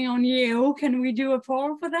relying on you. Can we do a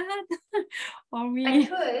poll for that? I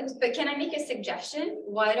could, but can I make a suggestion?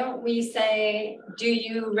 Why don't we say, do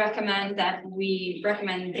you recommend that we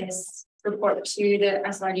recommend this report to the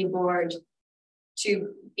SRD board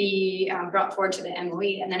to be brought forward to the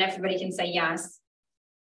MOE, and then everybody can say yes,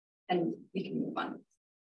 and we can move on.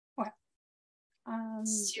 Okay.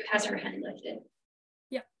 Sue has her hand lifted.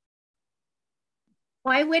 Yeah.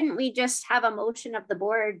 Why wouldn't we just have a motion of the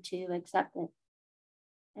board to accept it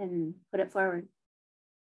and put it forward?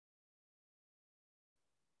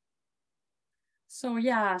 So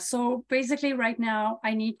yeah, so basically right now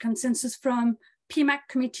I need consensus from PMAC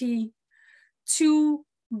committee to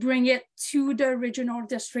bring it to the regional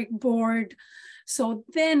district board. So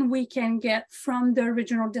then we can get from the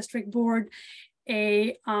regional district board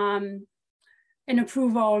an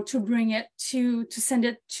approval to bring it to send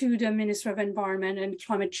it to the Minister of Environment and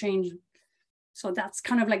Climate Change. So that's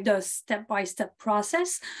kind of like the step-by-step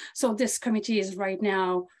process. So this committee is right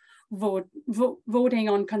now voting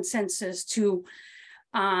on consensus to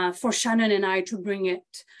for Shannon and I to bring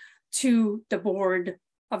it to the board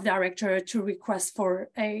of director to request for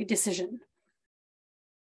a decision.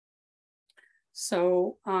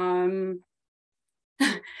 So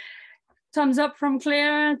thumbs up from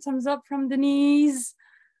Claire, thumbs up from Denise.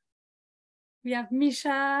 We have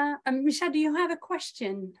Misha. Misha, do you have a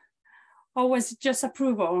question? Or was it just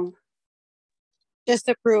approval? Just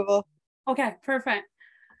approval. Okay, perfect.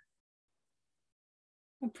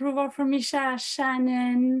 Approval from Misha,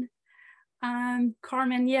 Shannon,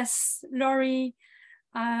 Carmen, yes, Laurie.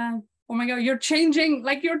 Oh my God, you're changing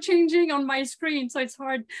on my screen, so it's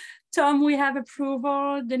hard. Tom, we have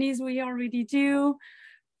approval. Denise, we already do.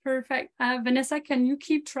 Perfect. Vanessa, can you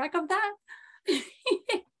keep track of that? It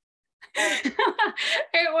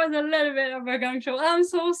was a little bit of a gong show. I'm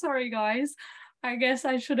so sorry, guys. I guess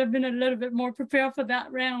I should have been a little bit more prepared for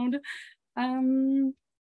that round. So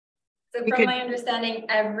from my understanding,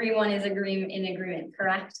 everyone is in agreement,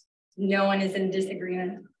 correct? No one is in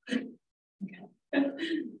disagreement. Okay.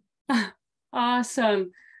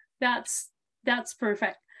 Awesome. That's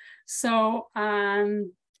perfect. So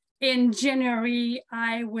in January,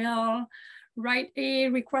 I will write a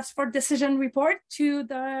request for decision report to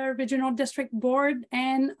the regional district board,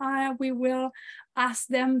 and we will ask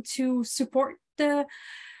them to support the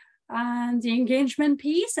engagement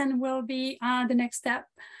piece, and will be the next step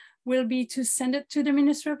will be to send it to the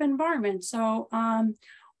Minister of Environment. So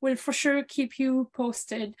we'll for sure keep you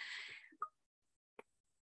posted.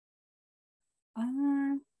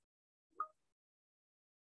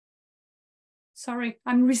 Sorry,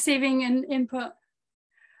 I'm receiving an input.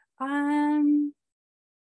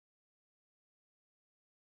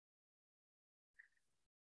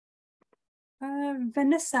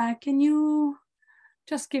 Vanessa, can you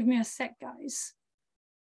just give me a sec, guys?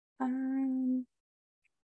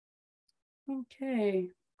 Okay.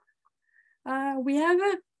 We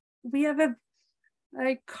have a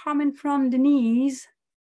comment from Denise.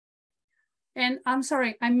 And I'm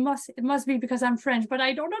sorry, it must be because I'm French, but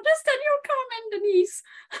I don't understand your comment, Denise.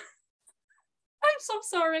 I'm so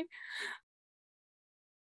sorry.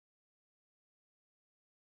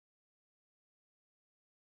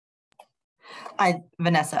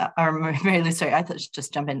 Vanessa, or Mary Lou, sorry, I thought she'd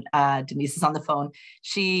just jump in. Denise is on the phone.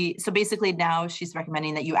 So basically now she's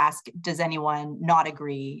recommending that you ask, does anyone not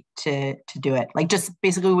agree to do it? Like just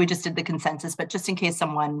basically we just did the consensus, but just in case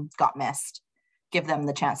someone got missed, give them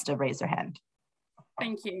the chance to raise their hand.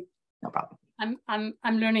 Thank you. No problem.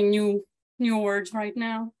 I'm learning new words right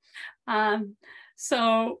now. Do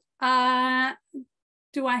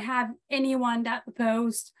I have anyone that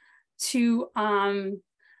opposed to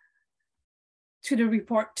the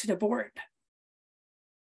report to the board?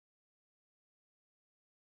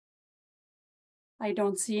 I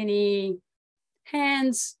don't see any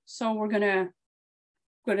hands, so we're gonna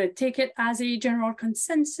take it as a general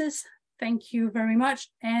consensus. Thank you very much,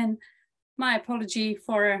 and my apology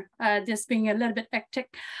for this being a little bit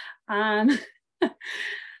hectic. Thank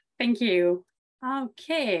you.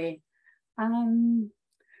 Okay.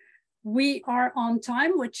 We are on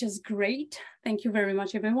time, which is great. Thank you very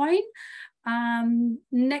much, everyone.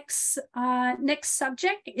 Next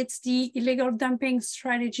subject, it's the illegal dumping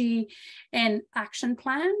strategy and action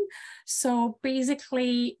plan. So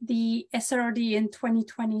basically the SLRD in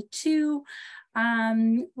 2022,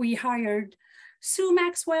 we hired Sue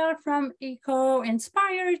Maxwell from Eco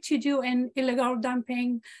Inspire to do an illegal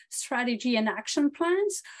dumping strategy and action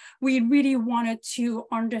plans. We really wanted to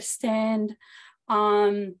understand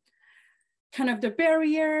kind of the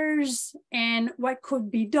barriers and what could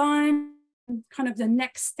be done, kind of the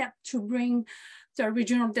next step to bring the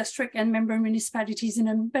regional district and member municipalities in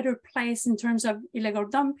a better place in terms of illegal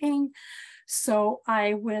dumping. So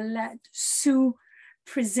I will let Sue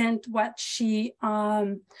present what she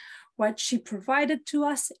provided to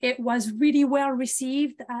us. It was really well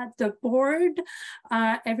received at the board.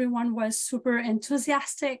 Everyone was super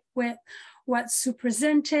enthusiastic with what Sue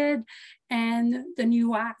presented and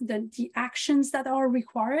the actions that are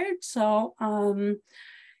required. So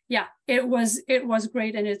yeah, it was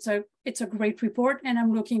great, and it's a great report, and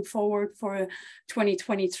I'm looking forward for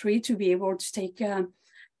 2023 to be able to take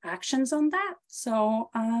actions on that. So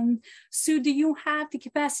Sue, do you have the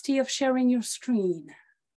capacity of sharing your screen?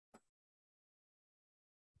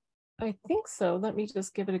 I think so. Let me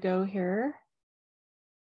just give it a go here.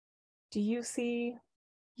 Do you see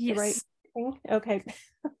the right thing? Okay.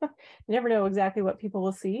 Never know exactly what people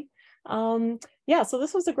will see. Yeah, so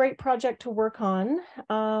this was a great project to work on.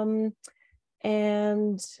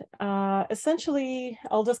 Essentially,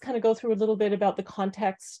 I'll just kind of go through a little bit about the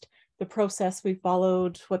context, the process we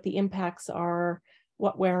followed, what the impacts are,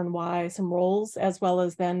 what, where, and why, some roles, as well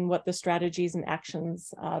as then what the strategies and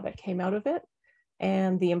actions that came out of it,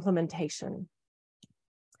 and the implementation.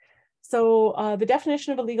 So the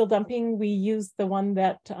definition of illegal dumping, we use the one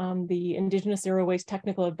that the Indigenous Zero Waste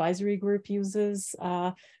Technical Advisory Group uses,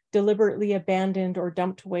 deliberately abandoned or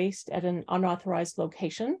dumped waste at an unauthorized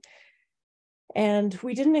location. And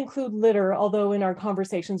we didn't include litter, although in our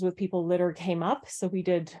conversations with people, litter came up. So we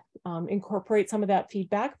did incorporate some of that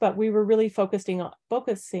feedback, but we were really focusing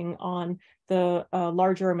on the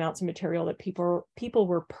larger amounts of material that people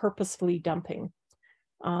were purposefully dumping.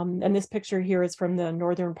 And this picture here is from the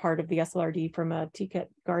northern part of the SLRD from a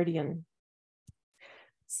Ticket Guardian.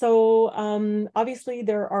 So obviously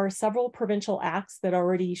there are several provincial acts that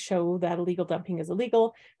already show that illegal dumping is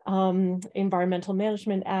illegal. Environmental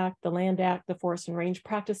Management Act, the Land Act, the Forest and Range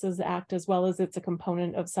Practices Act, as well as it's a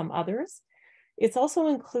component of some others. It's also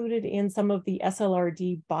included in some of the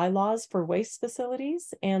SLRD bylaws for waste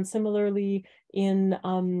facilities, and similarly in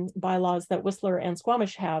bylaws that Whistler and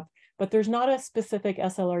Squamish have, but there's not a specific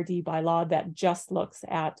SLRD bylaw that just looks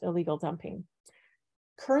at illegal dumping.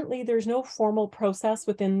 Currently, there's no formal process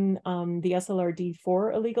within the SLRD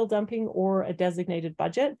for illegal dumping or a designated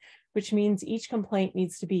budget, which means each complaint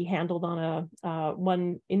needs to be handled on a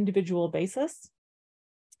one individual basis.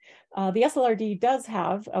 The SLRD does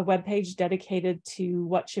have a webpage dedicated to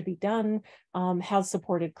what should be done, has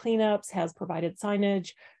supported cleanups, has provided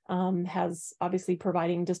signage, has obviously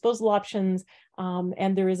providing disposal options,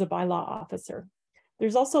 and there is a bylaw officer.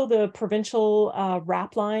 There's also the provincial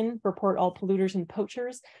RAP line, Report All Polluters and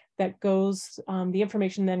Poachers, that goes, the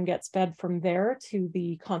information then gets fed from there to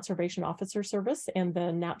the Conservation Officer Service and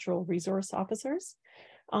the Natural Resource Officers.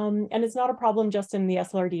 And it's not a problem just in the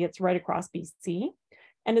SLRD, it's right across BC.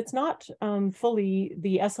 And it's not fully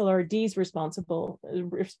the SLRD's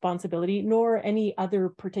responsibility, nor any other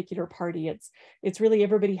particular party. It's really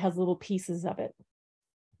everybody has little pieces of it.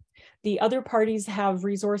 The other parties have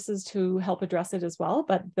resources to help address it as well,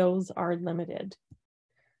 but those are limited.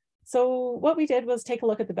 So what we did was take a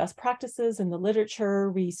look at the best practices in the literature.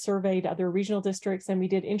 We surveyed other regional districts and we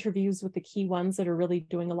did interviews with the key ones that are really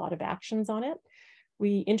doing a lot of actions on it.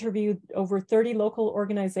 We interviewed over 30 local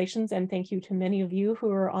organizations, and thank you to many of you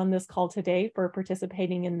who are on this call today for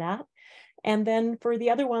participating in that. And then for the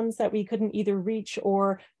other ones that we couldn't either reach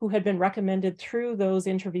or who had been recommended through those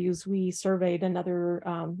interviews, we surveyed another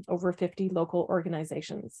over 50 local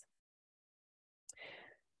organizations.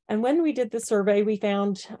 And when we did the survey, we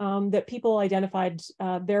found that people identified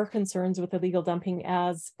their concerns with illegal dumping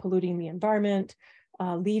as polluting the environment,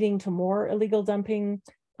 leading to more illegal dumping,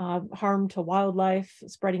 harm to wildlife,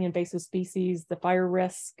 spreading invasive species, the fire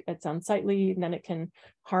risk, it's unsightly, and then it can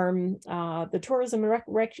harm the tourism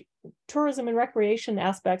and recreation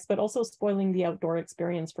aspects, but also spoiling the outdoor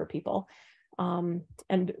experience for people.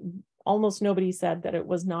 And almost nobody said that it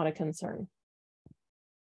was not a concern.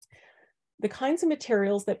 The kinds of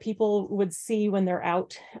materials that people would see when they're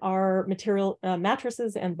out are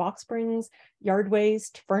mattresses and box springs, yard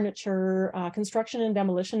waste, furniture, construction and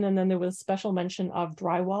demolition, and then there was special mention of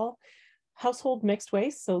drywall, household mixed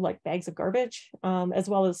waste, so like bags of garbage, as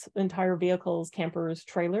well as entire vehicles, campers,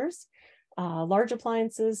 trailers, large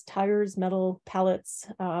appliances, tires, metal, pallets,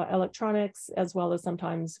 electronics, as well as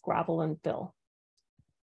sometimes gravel and fill.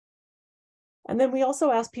 And then we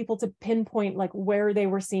also asked people to pinpoint like where they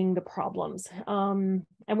were seeing the problems. And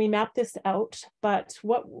we mapped this out, but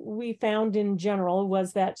what we found in general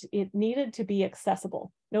was that it needed to be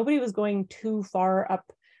accessible. Nobody was going too far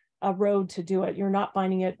up a road to do it. You're not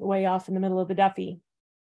finding it way off in the middle of the Duffy.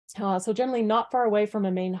 So generally not far away from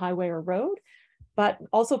a main highway or road, but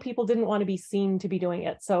also people didn't want to be seen to be doing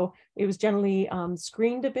it. So it was generally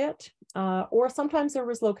screened a bit, or sometimes there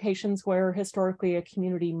was locations where historically a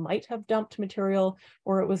community might have dumped material,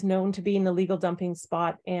 or it was known to be an illegal dumping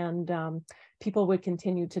spot, and people would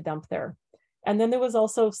continue to dump there. And then there was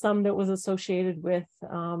also some that was associated with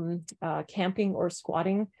camping or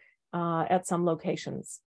squatting at some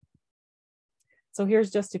locations. So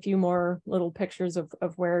here's just a few more little pictures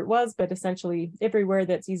of where it was, but essentially everywhere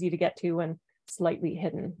that's easy to get to and slightly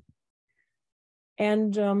hidden.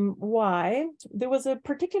 And why? There was a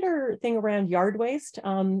particular thing around yard waste.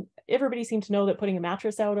 Everybody seemed to know that putting a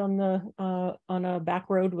mattress out on a back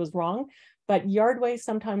road was wrong, but yard waste,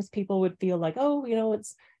 sometimes people would feel like, oh,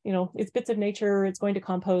 it's bits of nature, it's going to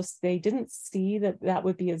compost. They didn't see that that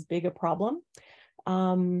would be as big a problem.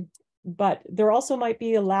 But there also might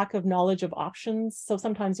be a lack of knowledge of options. So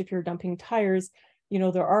sometimes if you're dumping tires,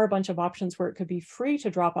 there are a bunch of options where it could be free to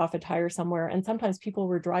drop off a tire somewhere. And sometimes people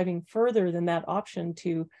were driving further than that option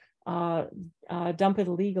to dump it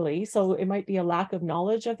illegally. So it might be a lack of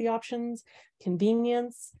knowledge of the options,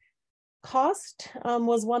 convenience. Cost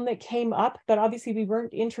was one that came up, but obviously we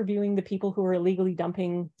weren't interviewing the people who were illegally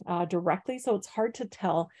dumping directly. So it's hard to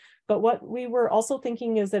tell. But what we were also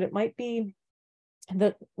thinking is that it might be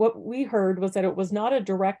that what we heard was that it was not a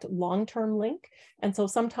direct long-term link. And so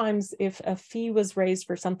sometimes if a fee was raised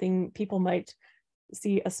for something, people might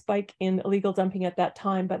see a spike in illegal dumping at that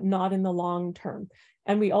time, but not in the long term.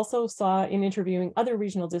 And we also saw in interviewing other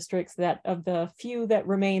regional districts that of the few that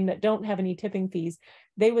remain that don't have any tipping fees,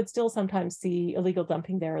 they would still sometimes see illegal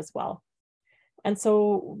dumping there as well. And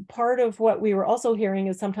so part of what we were also hearing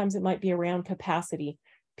is sometimes it might be around capacity.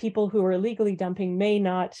 People who are illegally dumping may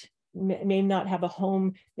not have a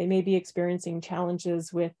home. They may be experiencing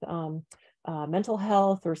challenges with mental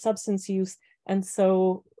health or substance use. And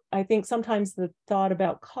so I think sometimes the thought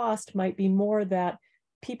about cost might be more that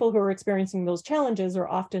people who are experiencing those challenges are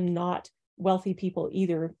often not wealthy people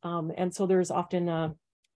either. And so there's often a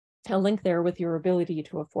link there with your ability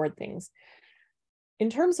to afford things. In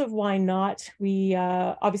terms of why not, we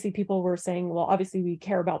obviously people were saying, well, obviously we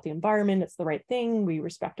care about the environment, it's the right thing, we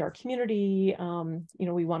respect our community,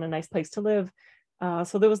 we want a nice place to live.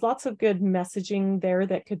 So there was lots of good messaging there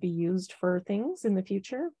that could be used for things in the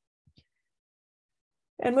future.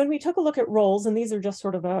 And when we took a look at roles, and these are just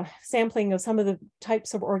sort of a sampling of some of the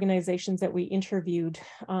types of organizations that we interviewed,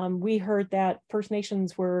 we heard that First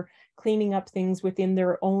Nations were cleaning up things within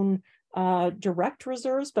their own direct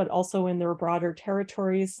reserves, but also in their broader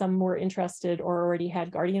territories. Some were interested or already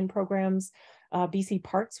had guardian programs. BC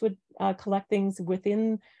Parks would collect things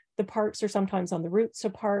within the parks or sometimes on the routes to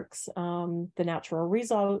parks. The natural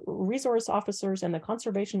resource officers and the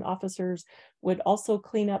conservation officers would also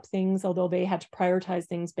clean up things, although they had to prioritize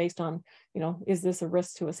things based on, is this a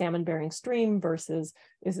risk to a salmon bearing stream versus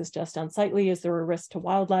is this just unsightly? Is there a risk to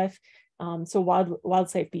wildlife? So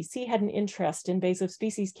Wildlife BC had an interest, invasive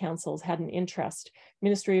species councils had an interest,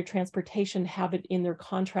 Ministry of Transportation have it in their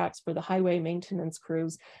contracts for the highway maintenance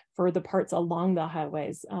crews for the parts along the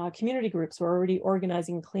highways. Community groups were already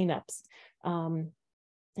organizing cleanups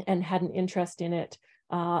and had an interest in it.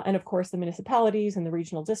 And of course, the municipalities and the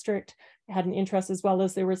regional district had an interest, as well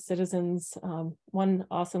as there were citizens. One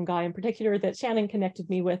awesome guy in particular that Shannon connected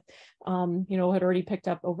me with, you know, had already picked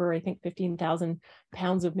up over, I think, 15,000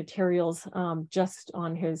 pounds of materials just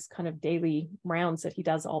on his kind of daily rounds that he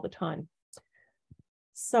does all the time.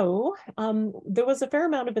 So there was a fair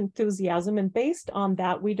amount of enthusiasm, and based on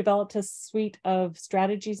that, we developed a suite of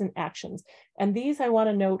strategies and actions. And these, I want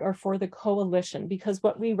to note, are for the coalition, because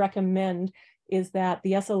what we recommend is that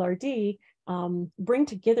the SLRD bring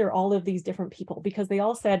together all of these different people, because they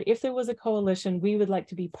all said, if there was a coalition, we would like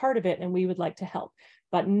to be part of it and we would like to help.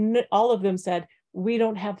 But all of them said, we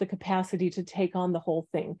don't have the capacity to take on the whole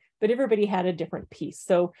thing, but everybody had a different piece.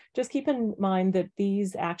 So just keep in mind that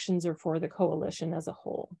these actions are for the coalition as a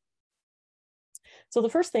whole. So the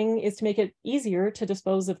first thing is to make it easier to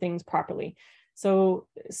dispose of things properly. So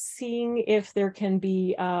seeing if there can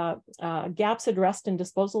be gaps addressed in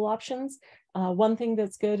disposal options. One thing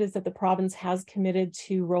that's good is that the province has committed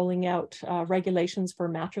to rolling out regulations for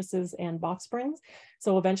mattresses and box springs.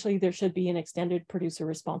 So eventually there should be an extended producer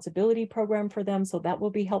responsibility program for them. So that will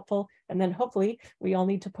be helpful. And then hopefully we all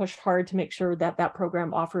need to push hard to make sure that that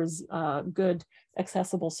program offers good,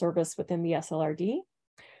 accessible service within the SLRD.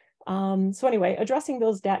 So anyway, addressing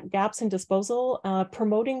those gaps in disposal,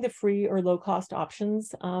 promoting the free or low cost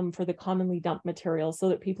options for the commonly dumped materials, so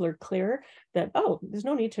that people are clear that, oh, there's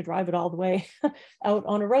no need to drive it all the way out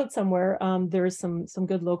on a road somewhere. There's some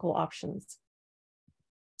good local options.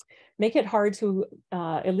 Make it hard to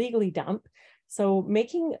illegally dump. So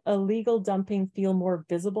making illegal dumping feel more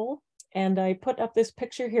visible. And I put up this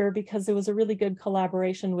picture here because there was a really good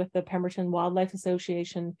collaboration with the Pemberton Wildlife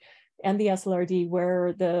Association and the SLRD,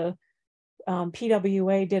 where the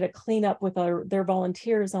PWA did a cleanup with their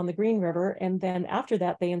volunteers on the Green River. And then after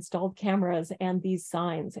that, they installed cameras and these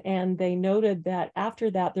signs. And they noted that after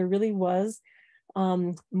that, there really was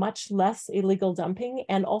much less illegal dumping.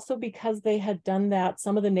 And also because they had done that,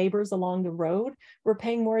 some of the neighbors along the road were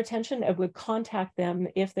paying more attention and would contact them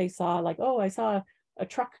if they saw, like, oh, I saw a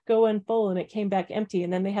truck going full and it came back empty.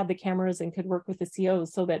 And then they had the cameras and could work with the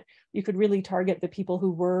COs so that you could really target the people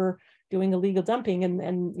who were doing illegal dumping.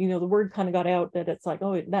 And you know, the word kind of got out that it's like,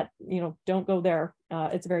 oh, that, you know, don't go there.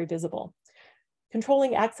 It's very visible.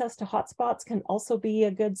 Controlling access to hotspots can also be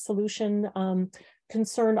a good solution.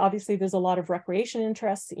 Concern, obviously, there's a lot of recreation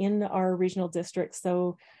interests in our regional districts.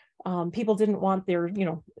 So people didn't want their, you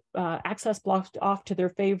know, access blocked off to their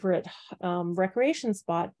favorite recreation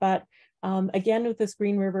spot. But again, with this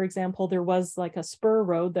Green River example, there was like a spur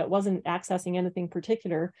road that wasn't accessing anything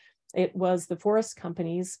particular. It was the forest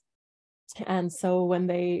companies. And so when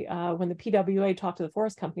the PWA talked to the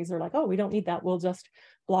forest companies, they're like, oh, we don't need that. We'll just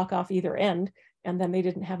block off either end. And then they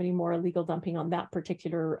didn't have any more illegal dumping on that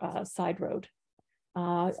particular side road.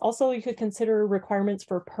 Also, you could consider requirements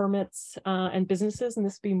for permits and businesses, and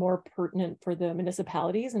this would be more pertinent for the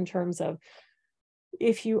municipalities in terms of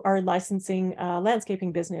if you are licensing a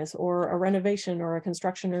landscaping business or a renovation or a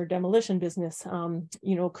construction or demolition business,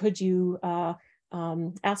 you know, could you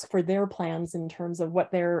ask for their plans in terms of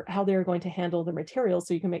how they're going to handle the materials,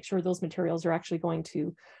 so you can make sure those materials are actually going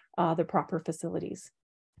to the proper facilities.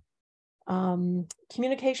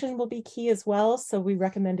 Communication will be key as well. So we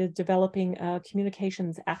recommended developing a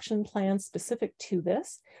communications action plan specific to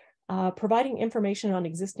this, providing information on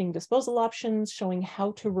existing disposal options, showing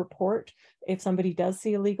how to report if somebody does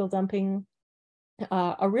see illegal dumping,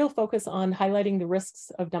 a real focus on highlighting the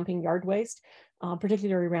risks of dumping yard waste,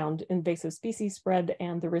 particularly around invasive species spread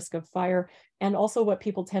and the risk of fire. And also what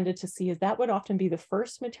people tended to see is that would often be the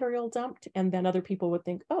first material dumped, and then other people would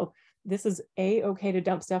think, oh, this is A, okay to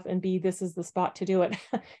dump stuff, and B, this is the spot to do it.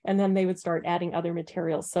 And then they would start adding other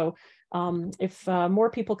materials. So if more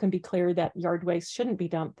people can be clear that yard waste shouldn't be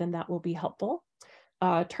dumped, then that will be helpful.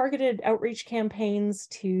 Targeted outreach campaigns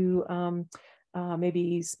to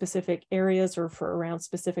maybe specific areas or for around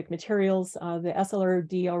specific materials. The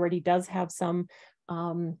SLRD already does have some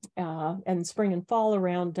and spring and fall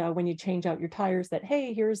around when you change out your tires, that,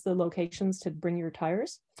 hey, here's the locations to bring your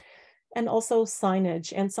tires. And also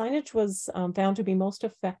signage. And signage was found to be most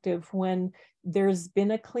effective when there's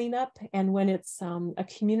been a cleanup and when it's a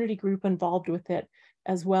community group involved with it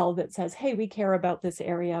as well that says, hey, we care about this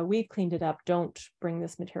area, we've cleaned it up, don't bring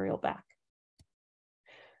this material back.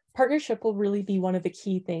 Partnership will really be one of the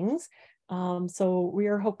key things. So we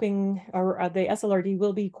are hoping, or the SLRD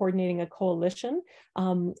will be coordinating a coalition.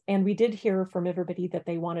 And we did hear from everybody that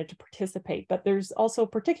they wanted to participate, but there's also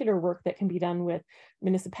particular work that can be done with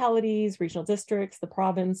municipalities, regional districts, the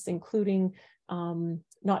province, including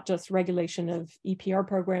not just regulation of EPR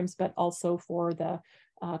programs, but also for the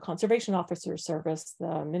Conservation Officer Service,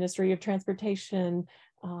 the Ministry of Transportation,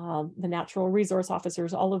 the Natural Resource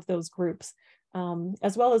Officers, all of those groups.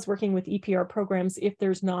 As well as working with EPR programs. If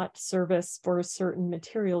there's not service for certain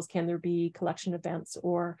materials, can there be collection events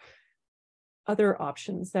or other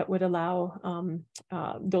options that would allow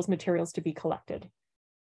those materials to be collected?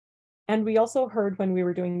 And we also heard when we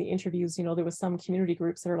were doing the interviews, there was some community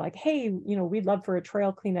groups that are like, hey, we'd love for a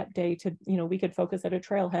trail cleanup day to, we could focus at a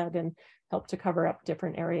trailhead and help to cover up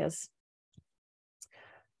different areas.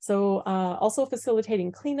 So also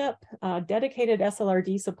facilitating cleanup, dedicated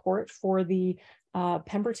SLRD support for the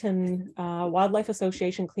Pemberton Wildlife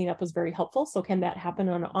Association cleanup was very helpful. So can that happen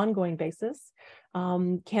on an ongoing basis?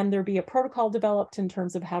 Can there be a protocol developed in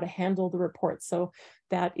terms of how to handle the reports so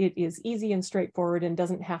that it is easy and straightforward and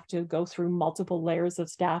doesn't have to go through multiple layers of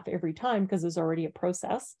staff every time because there's already a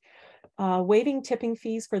process? Waiving tipping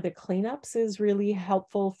fees for the cleanups is really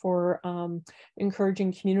helpful for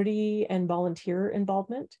encouraging community and volunteer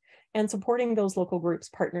involvement, and supporting those local groups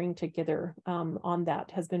partnering together on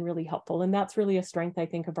that has been really helpful. And that's really a strength, I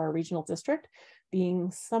think, of our regional district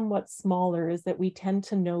being somewhat smaller, is that we tend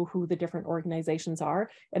to know who the different organizations are,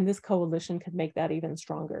 and this coalition could make that even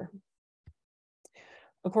stronger.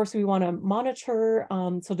 Of course, we want to monitor,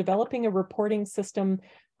 so developing a reporting system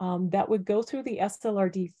that would go through the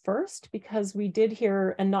SLRD first, because we did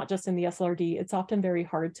hear, and not just in the SLRD, it's often very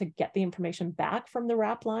hard to get the information back from the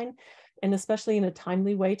RAP line, and especially in a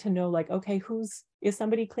timely way to know, like, okay, is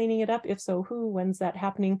somebody cleaning it up? If so, who, when's that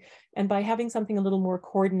happening? And by having something a little more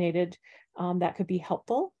coordinated, that could be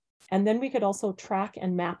helpful. And then we could also track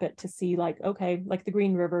and map it to see, like, okay, like the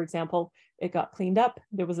Green River example, it got cleaned up.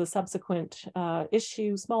 There was a subsequent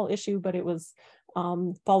issue, small issue, but it was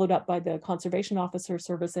followed up by the Conservation Officer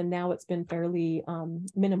Service, and now it's been fairly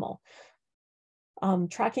minimal.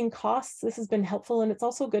 Tracking costs, this has been helpful, and it's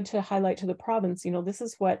also good to highlight to the province, this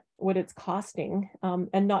is what it's costing,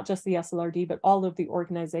 and not just the SLRD, but all of the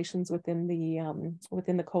organizations within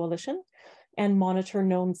the coalition, and monitor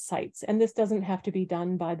known sites. And this doesn't have to be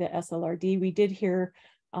done by the SLRD. We did hear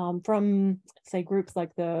from, say, groups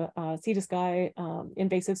like the Sea to Sky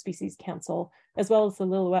Invasive Species Council, as well as the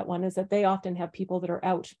Lillooet one, is that they often have people that are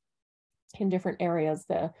out in different areas.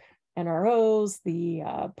 The NROs, the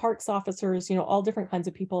parks officers, all different kinds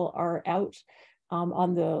of people are out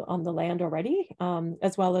on the land already,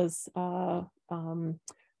 as well as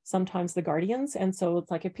sometimes the guardians. And so it's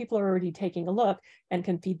like, if people are already taking a look and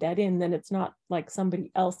can feed that in, then it's not like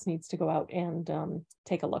somebody else needs to go out and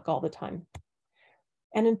take a look all the time.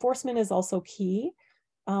 And enforcement is also key.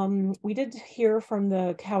 We did hear from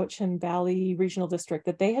the Cowichan Valley Regional District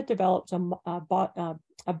that they had developed a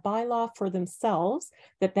bylaw for themselves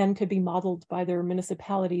that then could be modeled by their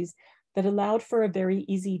municipalities, that allowed for a very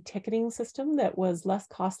easy ticketing system that was less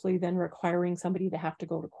costly than requiring somebody to have to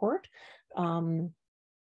go to court.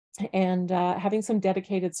 And having some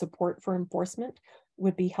dedicated support for enforcement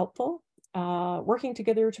would be helpful. Working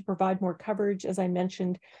together to provide more coverage, as I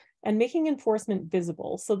mentioned, and making enforcement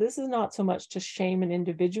visible. So this is not so much to shame an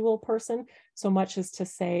individual person, so much as to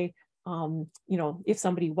say, if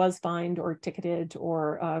somebody was fined or ticketed,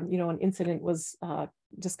 or, an incident was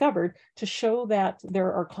discovered, to show that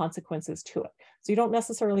there are consequences to it. So you don't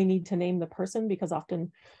necessarily need to name the person, because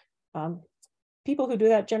often people who do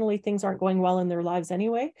that, generally things aren't going well in their lives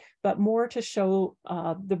anyway, but more to show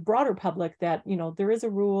the broader public that, there is a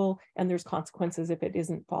rule and there's consequences if it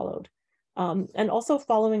isn't followed. And also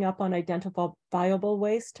following up on identifiable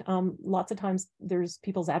waste. Lots of times there's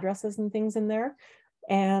people's addresses and things in there.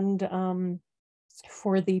 And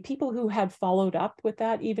for the people who had followed up with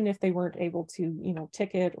that, even if they weren't able to,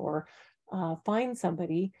 ticket or fine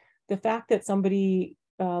somebody, the fact that somebody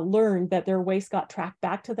learned that their waste got tracked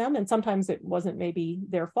back to them, and sometimes it wasn't maybe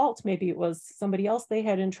their fault, maybe it was somebody else they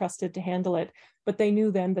had entrusted to handle it, but they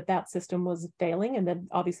knew then that that system was failing, and then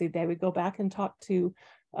obviously they would go back and talk to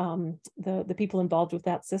the people involved with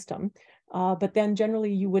that system. But then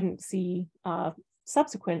generally you wouldn't see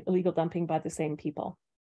subsequent illegal dumping by the same people.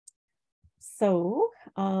 So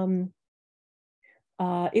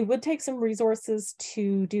it would take some resources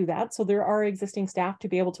to do that. So there are existing staff to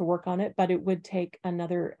be able to work on it, but it would take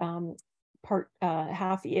another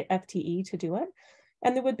half FTE to do it.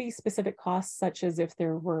 And there would be specific costs, such as if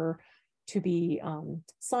there were to be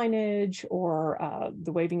signage or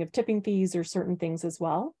the waiving of tipping fees or certain things as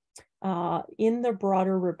well. In the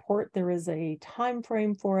broader report, there is a time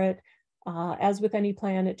frame for it. As with any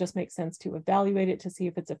plan, it just makes sense to evaluate it to see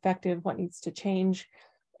if it's effective, what needs to change,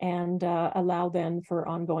 and allow then for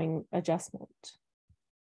ongoing adjustment.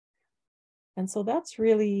 And so that's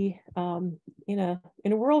really, in a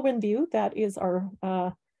whirlwind view, that is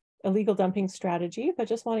our illegal dumping strategy, but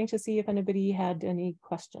just wanting to see if anybody had any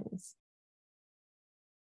questions.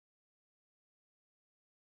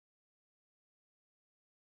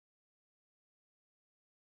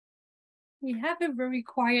 We have a very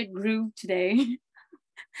quiet group today.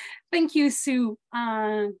 Thank you, Sue.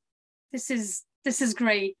 This is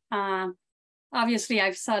great. Obviously,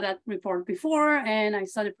 I've saw that report before, and I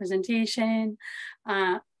saw the presentation.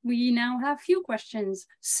 We now have a few questions.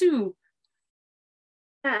 Sue.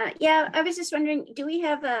 Yeah, I was just wondering, do we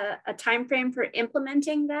have a time frame for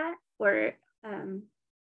implementing that, or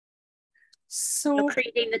so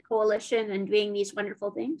creating the coalition and doing these wonderful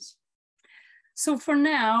things? So for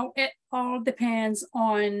now, it all depends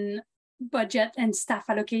on budget and staff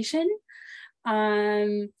allocation.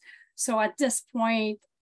 So at this point,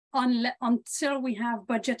 until we have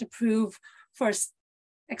budget approved for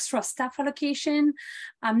extra staff allocation,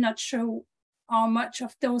 I'm not sure how much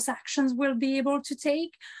of those actions we'll be able to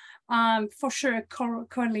take. For sure,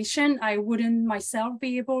 coalition, I wouldn't myself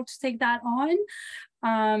be able to take that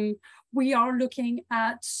on. We are looking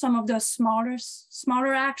at some of the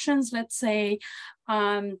smaller actions, let's say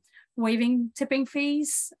waiving tipping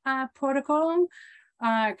fees protocol.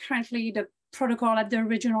 Currently, the protocol at the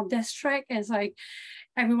regional district is like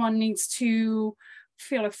everyone needs to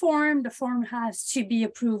fill a form. The form has to be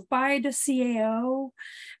approved by the CAO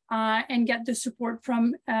and get the support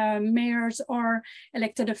from mayors or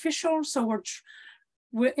elected officials. So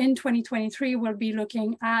we're in 2023, we'll be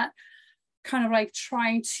looking at kind of like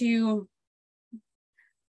trying to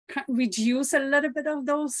reduce a little bit of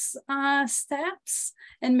those steps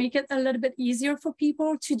and make it a little bit easier for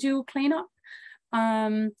people to do cleanup.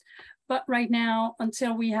 But right now,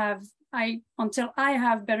 until I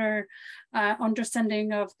have better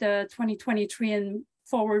understanding of the 2023 and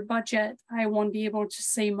forward budget, I won't be able to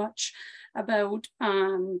say much about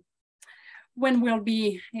when we'll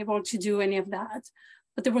be able to do any of that.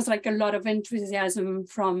 But there was like a lot of enthusiasm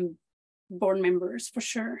from board members for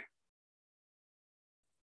sure.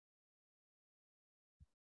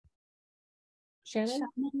 Shannon,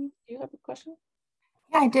 do you have a question?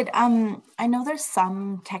 Yeah, I did. I know there's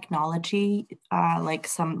some technology, like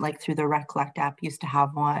through the Recollect app used to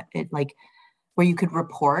have one, where you could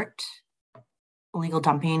report illegal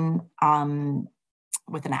dumping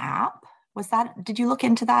with an app. Did you look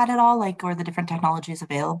into that at all? Or the different technologies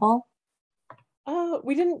available?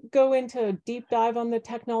 We didn't go into a deep dive on the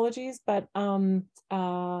technologies, but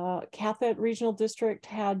Cathet Regional District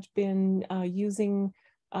had been using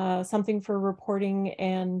something for reporting,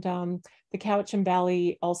 and the Cowichan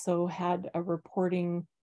Valley also had a reporting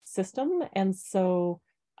system. And so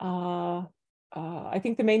I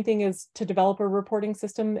think the main thing is to develop a reporting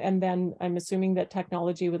system, and then I'm assuming that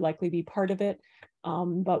technology would likely be part of it.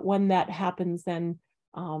 But when that happens, then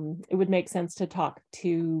it would make sense to talk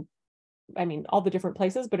to, all the different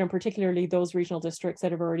places, but in particularly those regional districts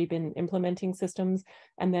that have already been implementing systems,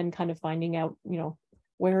 and then kind of finding out,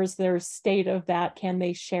 where's their state of that? Can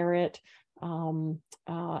they share it? And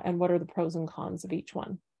what are the pros and cons of each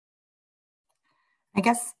one? I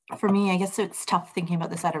guess for me, it's tough thinking about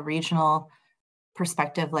this at a regional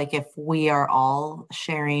perspective. Like if we are all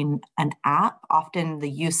sharing an app, often the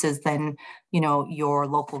use is then, your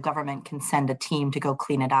local government can send a team to go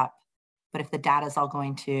clean it up. But if the data is all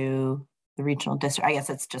going to the regional district, I guess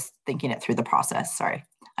it's just thinking it through the process. Sorry,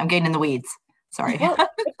 I'm getting in the weeds. Sorry. Well,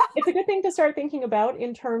 it's a good thing to start thinking about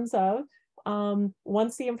in terms of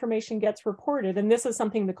once the information gets reported, and this is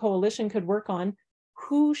something the coalition could work on,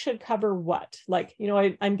 who should cover what?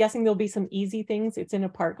 I'm guessing there'll be some easy things. It's in a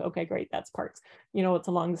park. Okay, great, that's parks. It's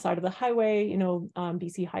along the side of the highway,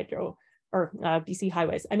 BC Hydro or BC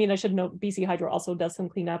Highways. I should note BC Hydro also does some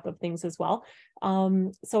cleanup of things as well.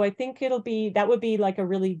 So I think that would be like a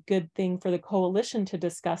really good thing for the coalition to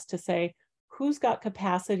discuss, to say who's got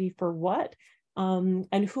capacity for what.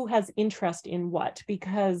 And who has interest in what,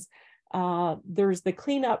 because there's the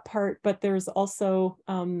cleanup part, but there's also,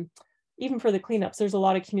 even for the cleanups, there's a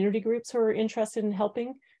lot of community groups who are interested in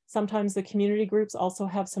helping. Sometimes the community groups also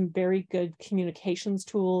have some very good communications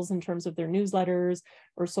tools in terms of their newsletters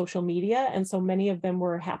or social media. And so many of them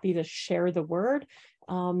were happy to share the word.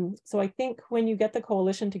 So I think when you get the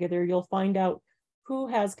coalition together, you'll find out who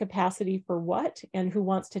has capacity for what and who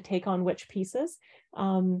wants to take on which pieces.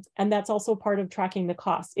 And that's also part of tracking the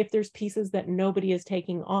costs. If there's pieces that nobody is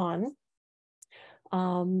taking on,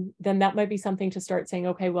 then that might be something to start saying,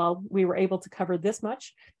 okay, well, we were able to cover this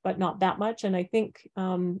much, but not that much. And I think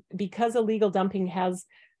because illegal dumping has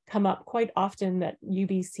come up quite often, that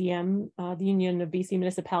UBCM, the Union of BC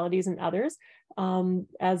Municipalities and others,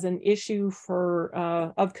 as an issue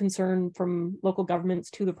of concern from local governments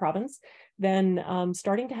to the province, then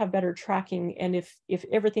starting to have better tracking. And if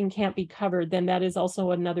everything can't be covered, then that is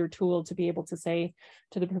also another tool to be able to say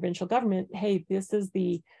to the provincial government, hey, this is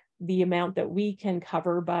the amount that we can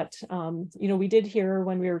cover. But you know, we did hear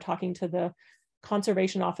when we were talking to the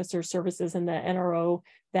conservation officer services and the NRO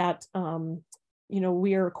that you know,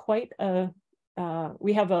 we are quite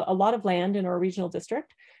we have a lot of land in our regional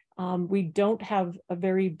district. We don't have a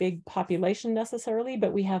very big population necessarily,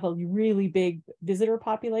 but we have a really big visitor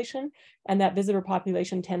population, and that visitor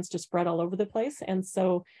population tends to spread all over the place. And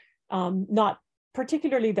so not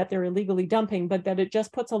particularly that they're illegally dumping, but that it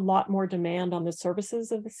just puts a lot more demand on the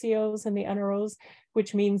services of the COs and the NROs,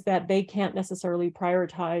 which means that they can't necessarily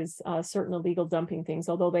prioritize certain illegal dumping things,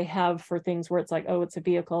 although they have for things where it's like, oh, it's a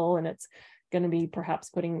vehicle and it's going to be perhaps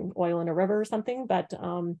putting oil in a river or something. But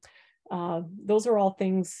those are all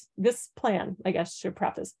things. This plan, I guess, should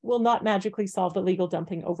preface, will not magically solve illegal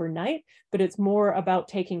dumping overnight, but it's more about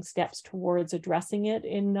taking steps towards addressing it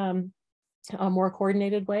in a more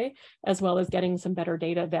coordinated way, as well as getting some better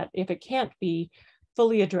data that if it can't be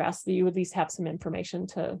fully addressed, that you at least have some information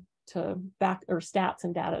to back, or stats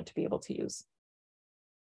and data to be able to use.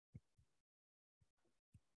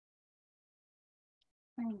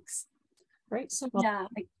 Thanks. Right. So well, yeah,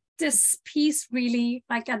 like this piece really,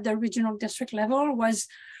 like at the regional district level, was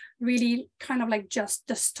really kind of like just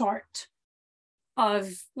the start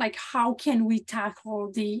of like, how can we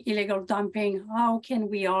tackle the illegal dumping? How can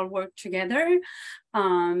we all work together?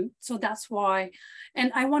 So that's why,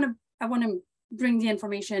 and I want to bring the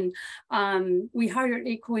information. We hired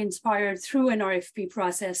Eco-Inspired through an RFP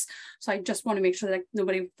process. So I just want to make sure that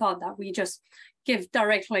nobody thought that we just give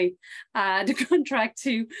directly the contract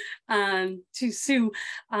to Sue.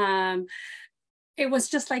 It was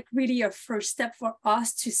just like really a first step for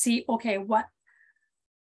us to see, okay, what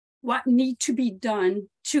need to be done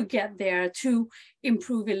to get there to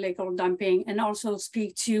improve illegal dumping, and also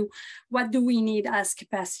speak to what do we need as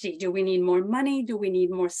capacity? Do we need more money? Do we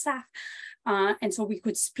need more staff? And so we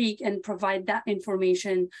could speak and provide that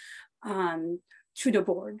information to the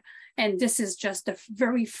board. And this is just the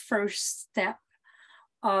very first step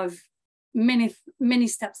of many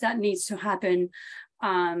steps that needs to happen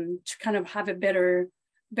to kind of have a better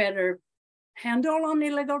handle on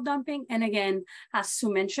illegal dumping. And again, as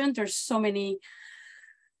Sue mentioned, there's so many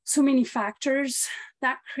factors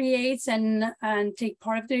that creates and take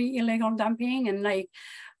part of the illegal dumping, and like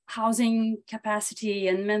housing capacity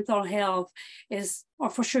and mental health are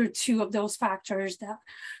for sure two of those factors that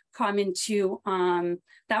come into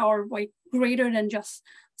that are like greater than just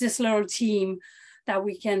this little team that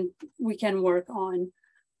we can work on.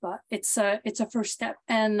 But it's a first step,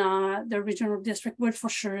 and the regional district will for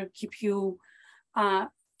sure keep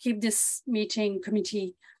this meeting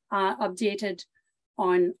committee updated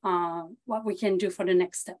on what we can do for the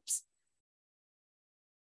next steps.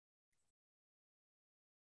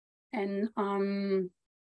 And I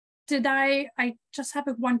just have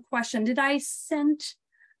one question.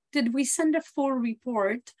 Did we send a full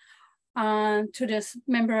report to this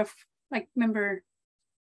member, like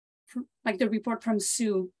the report from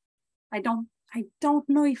Sue? I don't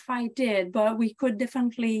know if I did, but we could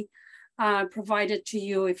definitely provide it to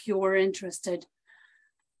you if you were interested.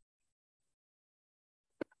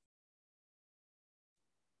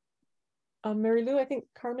 Mary Lou, I think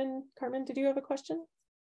Carmen, did you have a question?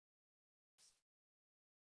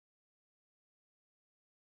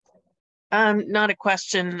 Not a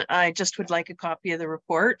question. I just would like a copy of the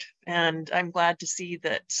report, and I'm glad to see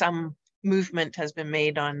that some movement has been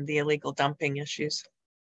made on the illegal dumping issues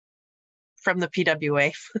from the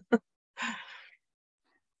PWA.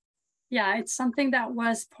 Yeah, it's something that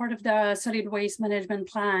was part of the solid waste management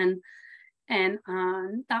plan, and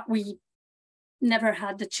that we never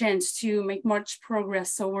had the chance to make much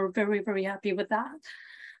progress. So we're very, very happy with that.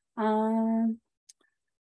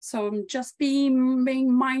 So just being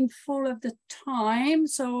mindful of the time.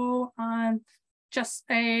 So just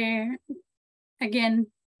again,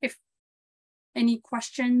 if any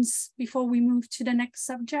questions before we move to the next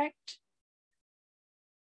subject.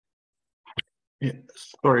 Yeah,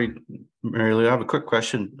 sorry, Mary Lou, I have a quick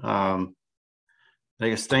question. I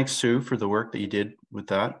guess thanks, Sue, for the work that you did with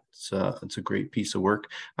that. It's a great piece of work.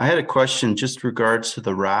 I had a question just regards to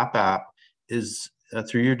the RAP app. Is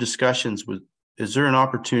through your discussions with, is there an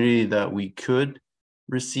opportunity that we could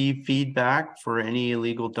receive feedback for any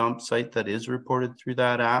illegal dump site that is reported through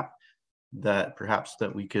that app, that perhaps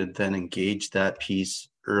that we could then engage that piece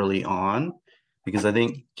early on, because I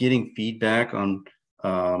think getting feedback on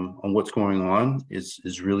what's going on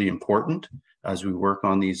is really important as we work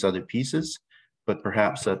on these other pieces. But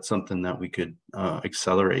perhaps that's something that we could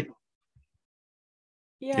accelerate.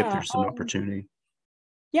 Yeah, if there's an opportunity.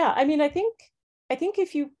 Yeah, I mean, I think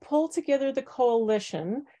if you pull together the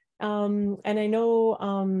coalition, and I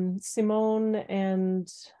know Simone and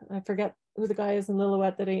I forget who the guy is in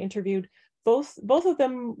Lillooet that I interviewed, both of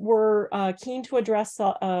them were keen to address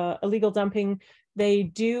illegal dumping. They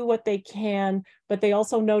do what they can, but they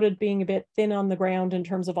also noted being a bit thin on the ground in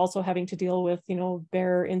terms of also having to deal with, you know,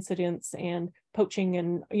 bear incidents and poaching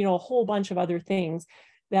and, you know, a whole bunch of other things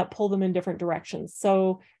that pull them in different directions.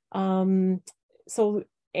 So,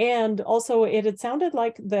 and also it had sounded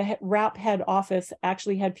like the RAP head office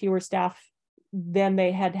actually had fewer staff than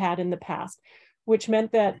they had in the past, which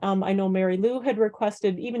meant that I know Mary Lou had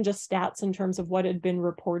requested even just stats in terms of what had been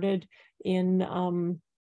reported in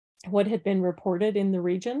the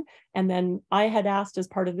region. And then I had asked as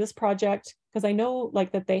part of this project, because I know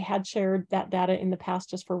like that they had shared that data in the past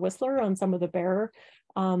just for Whistler on some of the bear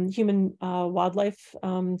human wildlife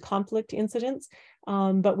conflict incidents,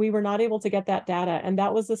 but we were not able to get that data. And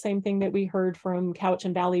that was the same thing that we heard from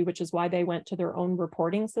Cowichan Valley, which is why they went to their own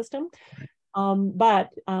reporting system. But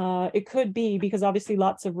it could be because obviously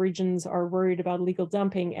lots of regions are worried about illegal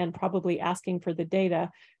dumping and probably asking for the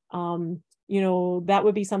data. You know, that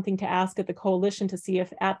would be something to ask at the coalition to see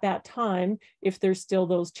if at that time, if there's still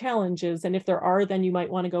those challenges. And if there are, then you might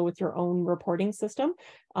want to go with your own reporting system.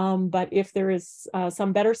 But if there is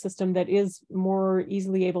some better system that is more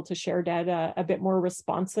easily able to share data, a bit more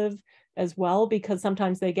responsive as well, because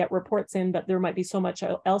sometimes they get reports in, but there might be so much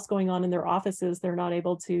else going on in their offices, they're not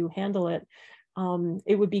able to handle it.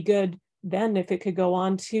 It would be good then if it could go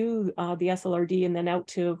on to the SLRD and then out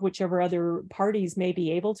to whichever other parties may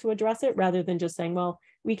be able to address it, rather than just saying, well,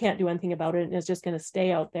 we can't do anything about it and it's just going to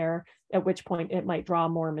stay out there, at which point it might draw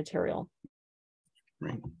more material.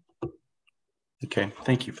 Right. Okay,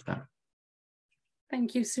 thank you for that.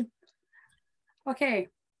 Thank you, Sue. Okay,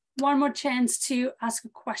 one more chance to ask a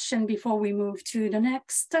question before we move to the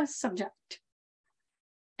next subject.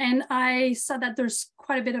 And I saw that there's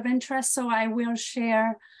quite a bit of interest, so I will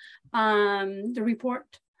share the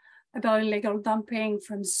report about illegal dumping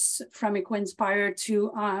from Eco-Inspire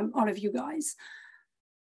to all of you guys.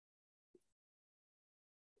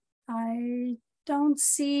 I don't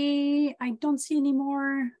see any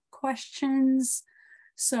more questions,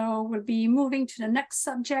 so we'll be moving to the next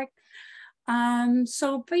subject.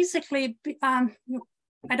 So basically, I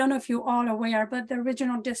don't know if you all are aware, but the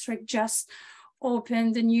regional district just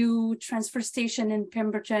opened a new transfer station in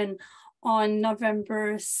Pemberton on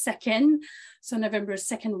November 2nd. So November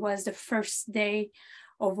 2nd was the first day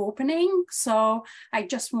of opening. So I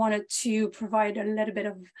just wanted to provide a little bit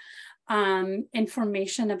of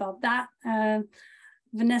information about that.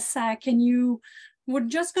 Vanessa, we're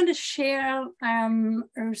just going to share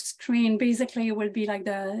our screen. Basically, it will be like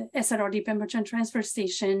the SLRD Pemberton Transfer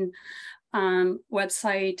Station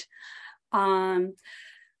website.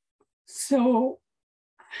 So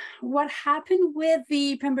what happened with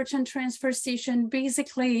the Pemberton Transfer Station,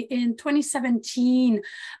 basically in 2017,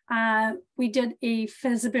 we did a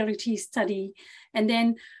feasibility study, and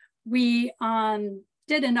then we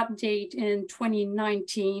did an update in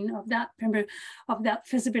 2019 of that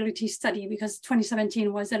feasibility study, because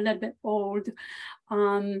 2017 was a little bit old.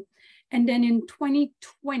 And then in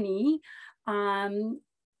 2020,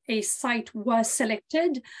 a site was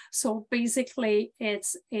selected. So basically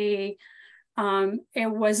it's it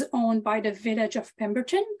was owned by the village of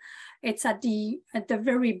Pemberton. It's at the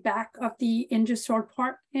very back of the industrial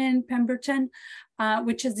park in Pemberton,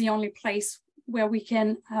 which is the only place where we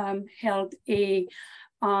can hold a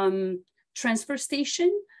transfer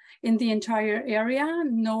station in the entire area.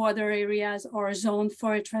 No other areas are zoned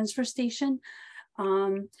for a transfer station.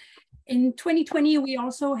 In 2020, we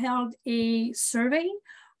also held a survey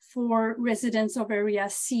for residents of Area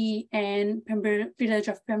C and Village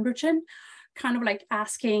of Pemberton, kind of like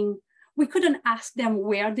asking, we couldn't ask them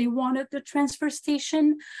where they wanted the transfer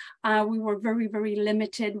station. We were very, very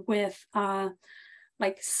limited with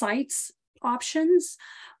like sites options.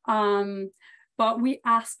 But we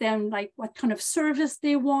asked them like what kind of service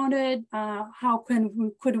they wanted, how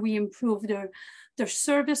could we improve their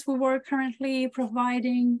service we were currently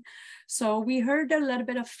providing. So we heard a little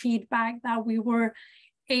bit of feedback that we were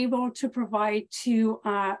able to provide to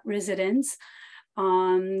residents.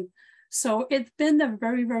 So it's been a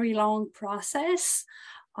very, very long process.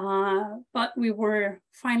 but we were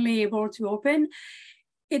finally able to open.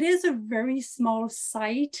 It is a very small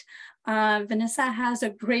site. Vanessa has a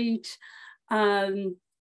great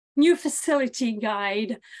new facility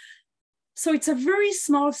guide. So it's a very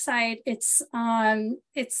small site. It's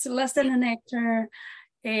less than an hectare.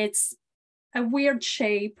 It's a weird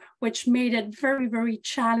shape, which made it very, very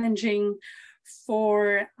challenging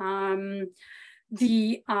for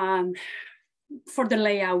the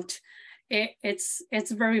layout.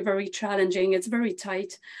 It's very, very challenging. It's very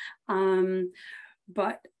tight,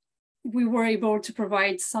 but we were able to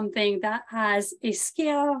provide something that has a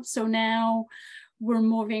scale. So now we're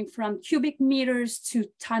moving from cubic meters to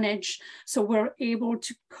tonnage. So we're able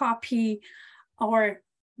to copy or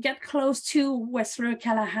get close to Whistler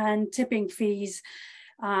Callahan tipping fees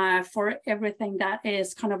for everything that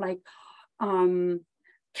is kind of like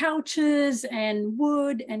couches and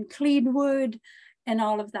wood and clean wood and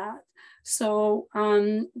all of that. So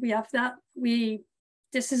we have that.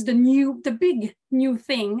 This is the big new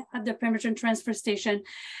thing at the Pemberton transfer station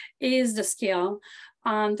is the scale.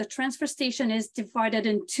 The transfer station is divided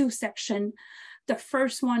in two sections. The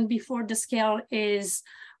first one before the scale is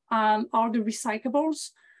all the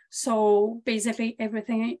recyclables. So basically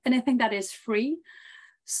anything that is free.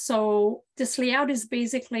 So this layout is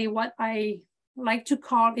basically what I like to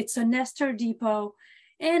call, it's a Nestor depot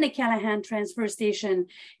and a Callahan transfer station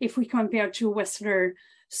if we compare to Whistler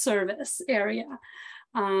service area.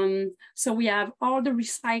 So we have all the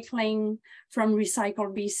recycling from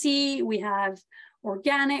Recycle BC. We have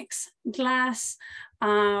organics, glass.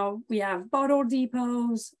 We have bottle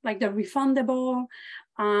depots like the refundable.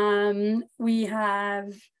 We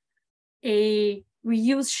have a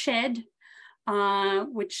reuse shed,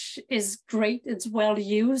 which is great. It's well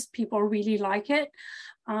used. People really like it.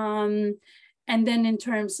 And then in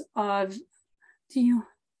terms of,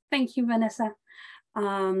 thank you, Vanessa.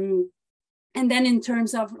 And then in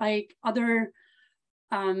terms of like other,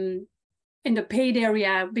 in the paid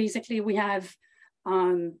area, basically we have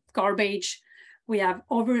garbage. We have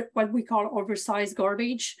what we call oversized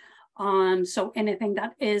garbage. So anything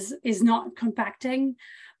that is not compacting,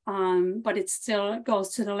 but it still goes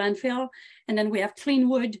to the landfill. And then we have clean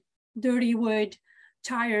wood, dirty wood,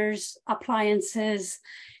 tires, appliances.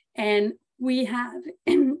 And we have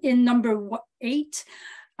in number 8,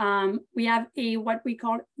 we have what we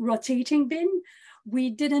call rotating bin. We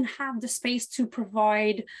didn't have the space to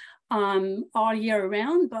provide all year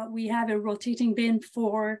round, but we have a rotating bin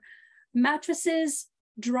for mattresses,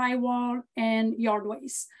 drywall, and yard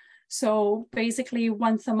waste. So basically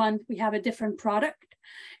once a month, we have a different product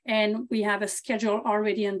and we have a schedule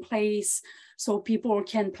already in place so people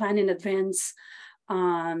can plan in advance.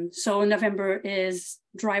 So November is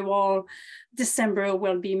drywall, December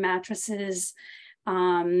will be mattresses,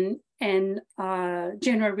 and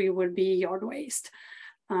January will be yard waste.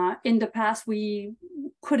 In the past, we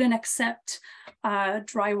couldn't accept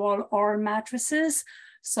drywall or mattresses.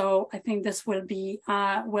 So I think this will be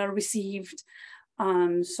well received.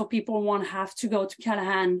 So people won't have to go to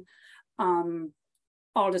Callahan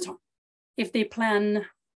all the time. If they plan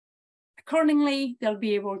accordingly, they'll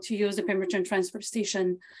be able to use the Pemberton transfer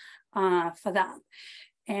station for that.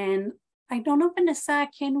 And I don't know, Vanessa,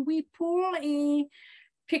 can we pull a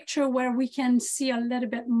picture where we can see a little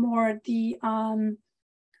bit more the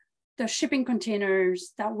shipping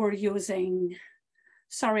containers that we're using?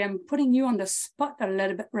 Sorry, I'm putting you on the spot a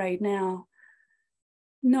little bit right now.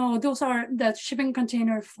 No, those are the shipping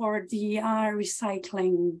container for the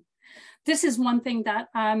recycling. This is one thing that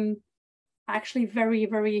I'm actually very,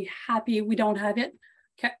 very happy we don't have it.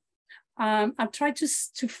 Okay, I'll try to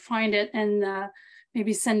find it and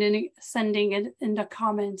maybe sending it in the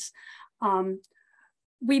comments.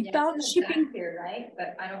 We bought shipping here, right?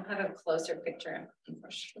 But I don't have a closer picture,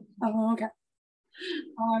 unfortunately. Oh, okay.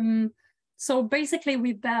 So basically,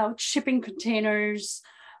 we bought shipping containers,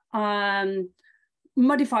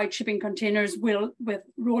 modified shipping containers with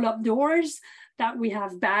roll-up doors that we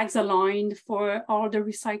have bags aligned for all the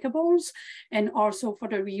recyclables and also for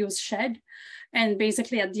the reuse shed. And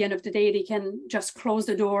basically at the end of the day, they can just close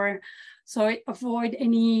the door. So it avoid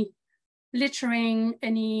any littering,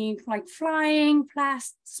 any like flying,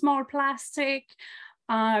 small plastic,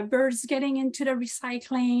 birds getting into the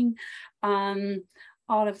recycling,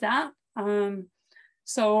 all of that.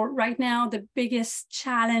 So right now, the biggest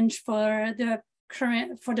challenge for the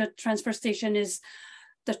transfer station is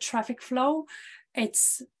the traffic flow.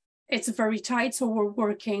 It's very tight, so we're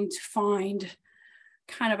working to find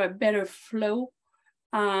kind of a better flow.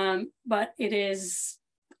 But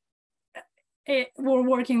we're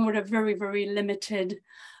working with a very, very limited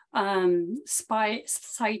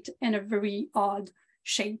site in a very odd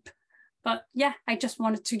shape. But yeah, I just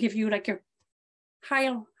wanted to give you like a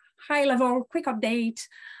high level quick update,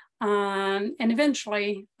 and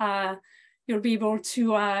eventually you'll be able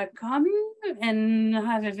to come and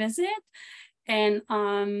have a visit. And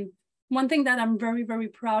one thing that I'm very, very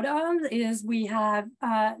proud of is we have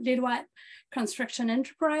Lillooet Construction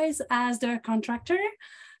Enterprise as the contractor.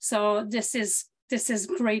 So this is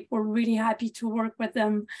great. We're really happy to work with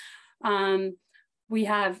them. We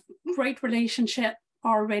have great relationship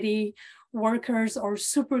already. Workers are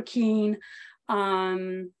super keen.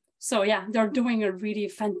 So yeah, they're doing a really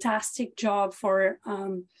fantastic job for,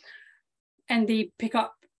 and they pick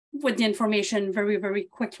up with the information very, very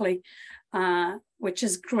quickly, which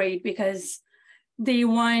is great because day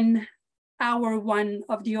one, hour one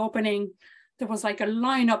of the opening, there was like a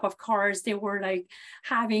lineup of cars. They were like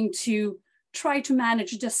having to try to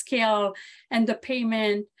manage the scale and the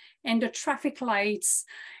payment and the traffic lights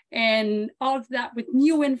and all of that with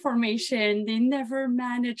new information. They never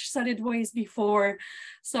managed solid waste before.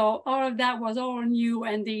 So all of that was all new,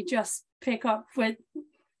 and they just pick up with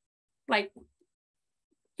like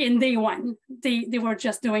in day one, they were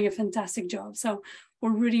just doing a fantastic job. So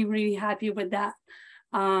we're really, really happy with that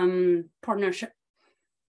partnership.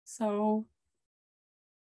 So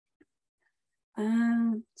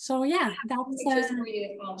yeah, that's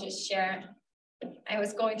I'll just share. I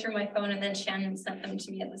was going through my phone and then Shannon sent them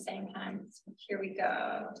to me at the same time. So here we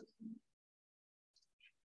go.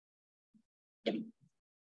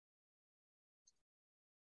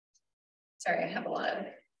 Sorry, I have a lot of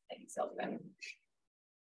things open.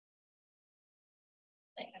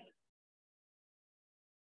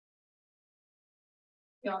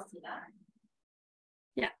 You all see that?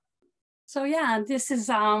 Yeah. So yeah, this is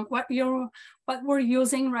what we're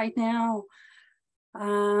using right now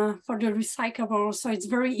for the recyclables. So it's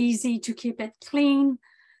very easy to keep it clean.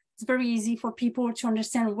 It's very easy for people to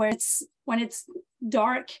understand where when it's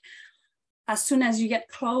dark. As soon as you get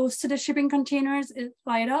close to the shipping containers, it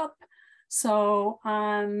light up. So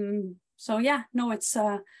so yeah, no, it's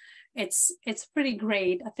pretty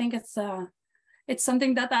great. I think it's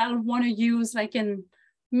something that I'll want to use like in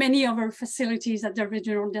many of our facilities at the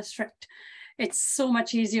regional district. It's so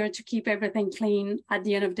much easier to keep everything clean at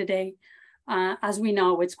the end of the day. As we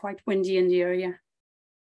know, it's quite windy in the area.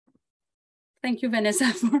 Thank you,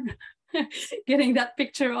 Vanessa, for getting that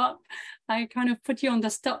picture up. I kind of put you on the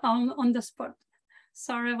spot.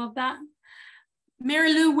 Sorry about that.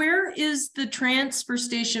 Mary Lou, where is the transfer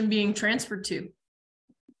station being transferred to?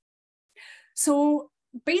 So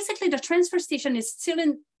basically the transfer station is still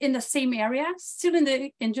in the same area, still in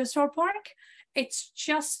the industrial park. It's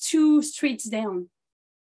just 2 streets down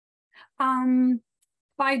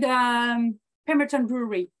by the Pemberton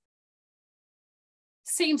Brewery.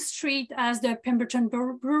 Same street as the Pemberton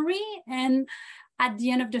Brewery, and at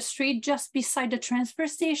the end of the street, just beside the transfer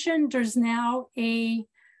station, there's now a,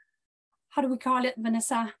 how do we call it,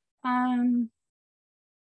 Vanessa?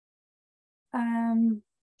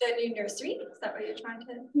 The new nursery, is that what you're trying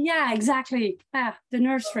to? Yeah, exactly. The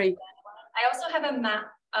nursery. I also have a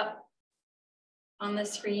map up on the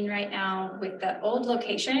screen right now with the old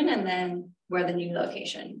location and then where the new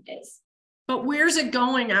location is. But where's it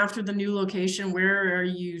going after the new location? Where are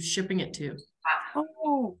you shipping it to?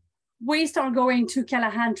 Oh, waste are going to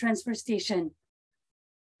Callahan transfer station.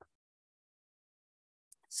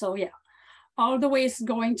 So yeah, all the waste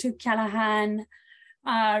going to Callahan.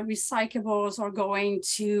 Recyclables are going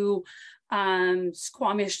to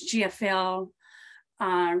Squamish GFL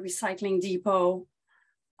recycling depot.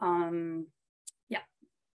 Yeah.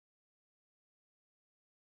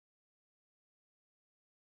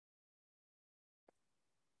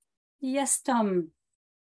 Yes, Tom.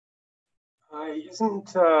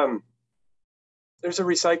 Isn't there's a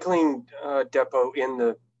recycling depot in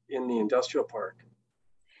the industrial park?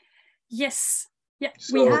 Yes. Yeah,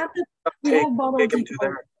 so we have bottle depot.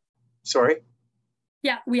 There. Sorry?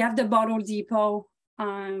 Yeah, we have the bottle depot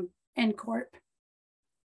and Corp.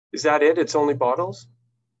 Is that it? It's only bottles?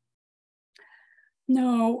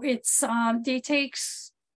 No, it's they take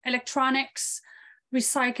electronics,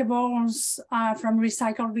 recyclables from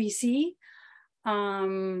Recycle BC.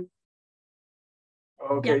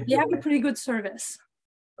 Okay. Yeah, they have a pretty good service.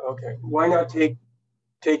 Okay. Why not take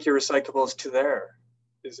your recyclables to there?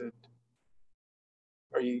 Is it?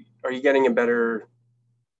 Are you getting a better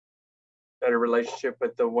relationship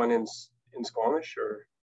with the one in Squamish, or?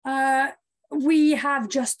 We have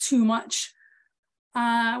just too much.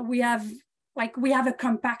 We have a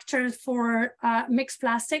compactor for mixed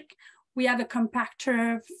plastic. We have a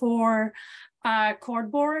compactor for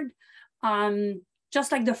cardboard.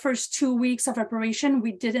 just like the first 2 weeks of operation,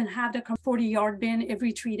 we didn't have the 40-yard bin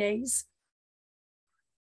every 3 days.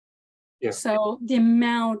 Yeah. So the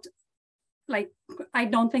amount, like, I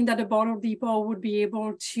don't think that the bottle depot would be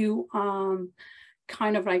able to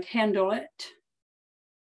kind of like handle it.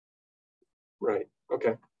 Right.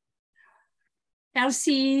 Okay.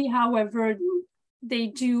 LC, however, they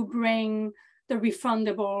do bring the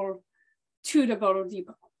refundable to the bottle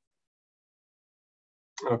depot.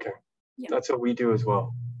 Okay. Yeah. That's what we do as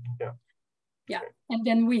well. Yeah. Yeah. Okay. And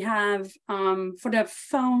then we have for the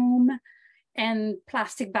foam and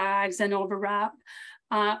plastic bags and overwrap,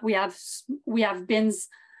 we have bins,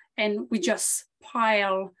 and we just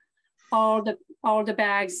pile all the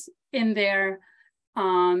bags in there.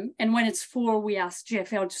 And when it's full, we ask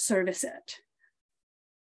GFL to service it,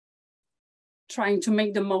 trying to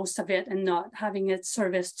make the most of it and not having it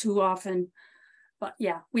serviced too often. But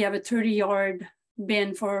yeah, we have a 30-yard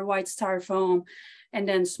bin for white styrofoam, and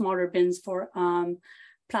then smaller bins for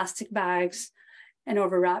plastic bags and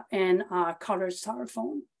overwrap and colored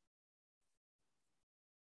styrofoam.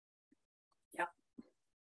 Yeah.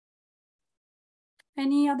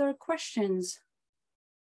 Any other questions?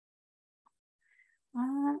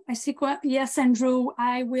 I see. Yes, Andrew,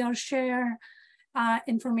 I will share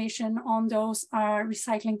information on those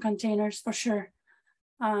recycling containers for sure.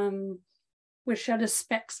 We'll share the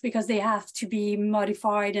specs because they have to be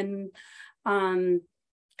modified and kind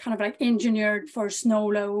of like engineered for snow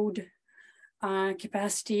load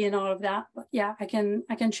capacity and all of that. But yeah, I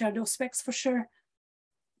can share those specs for sure.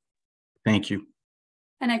 Thank you.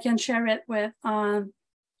 And I can share it with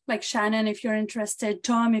like Shannon if you're interested,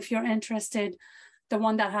 Tom if you're interested, the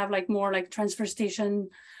one that have like more like transfer station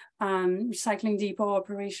recycling depot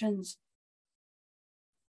operations.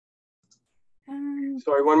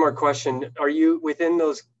 Sorry, one more question. Are you within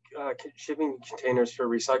those shipping containers for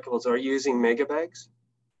recyclables? Are you using mega bags?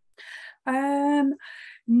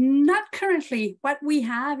 Not currently. What we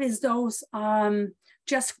have is those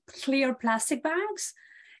just clear plastic bags,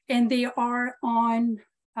 and they are on,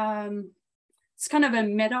 it's kind of a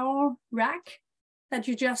metal rack that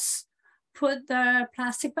you just put the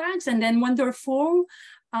plastic bags, and then when they're full,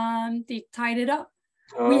 they tied it up.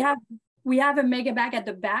 We have a mega bag at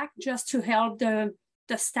the back just to help the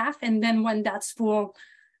staff, and then when that's full,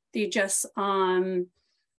 they just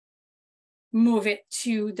move it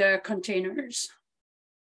to the containers.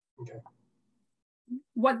 Okay.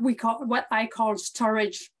 What I call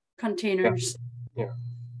storage containers. Yeah.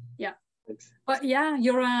 Yeah. Thanks. But yeah,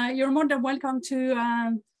 you're more than welcome to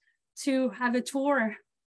have a tour.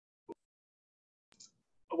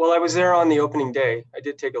 Well, I was there on the opening day. I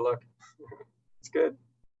did take a look. It's good.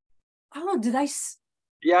 Oh, did I?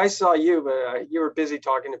 Yeah, I saw you, but you were busy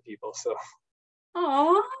talking to people, so.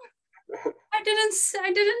 Oh, I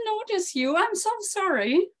didn't notice you. I'm so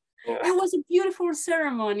sorry. Yeah. It was a beautiful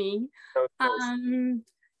ceremony.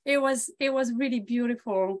 It was really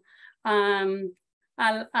beautiful.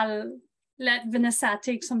 I'll let Vanessa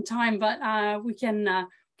take some time, but we can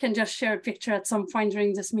just share a picture at some point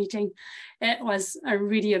during this meeting. It was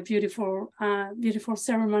really a beautiful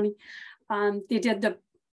ceremony. They did the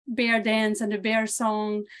bear dance and the bear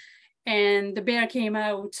song, and the bear came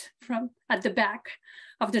out from at the back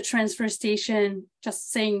of the transfer station,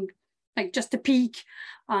 just saying, like, just a peek.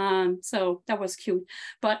 So that was cute,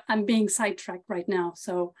 but I'm being sidetracked right now.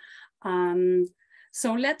 So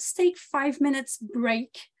let's take 5 minutes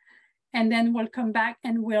break, and then we'll come back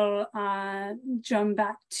and we'll jump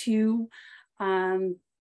back to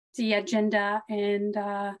the agenda and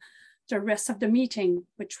the rest of the meeting,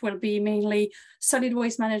 which will be mainly solid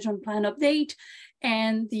waste management plan update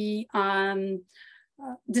and the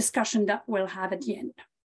discussion that we'll have at the end.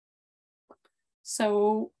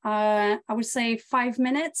 So I would say 5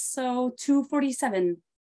 minutes, so 2:47.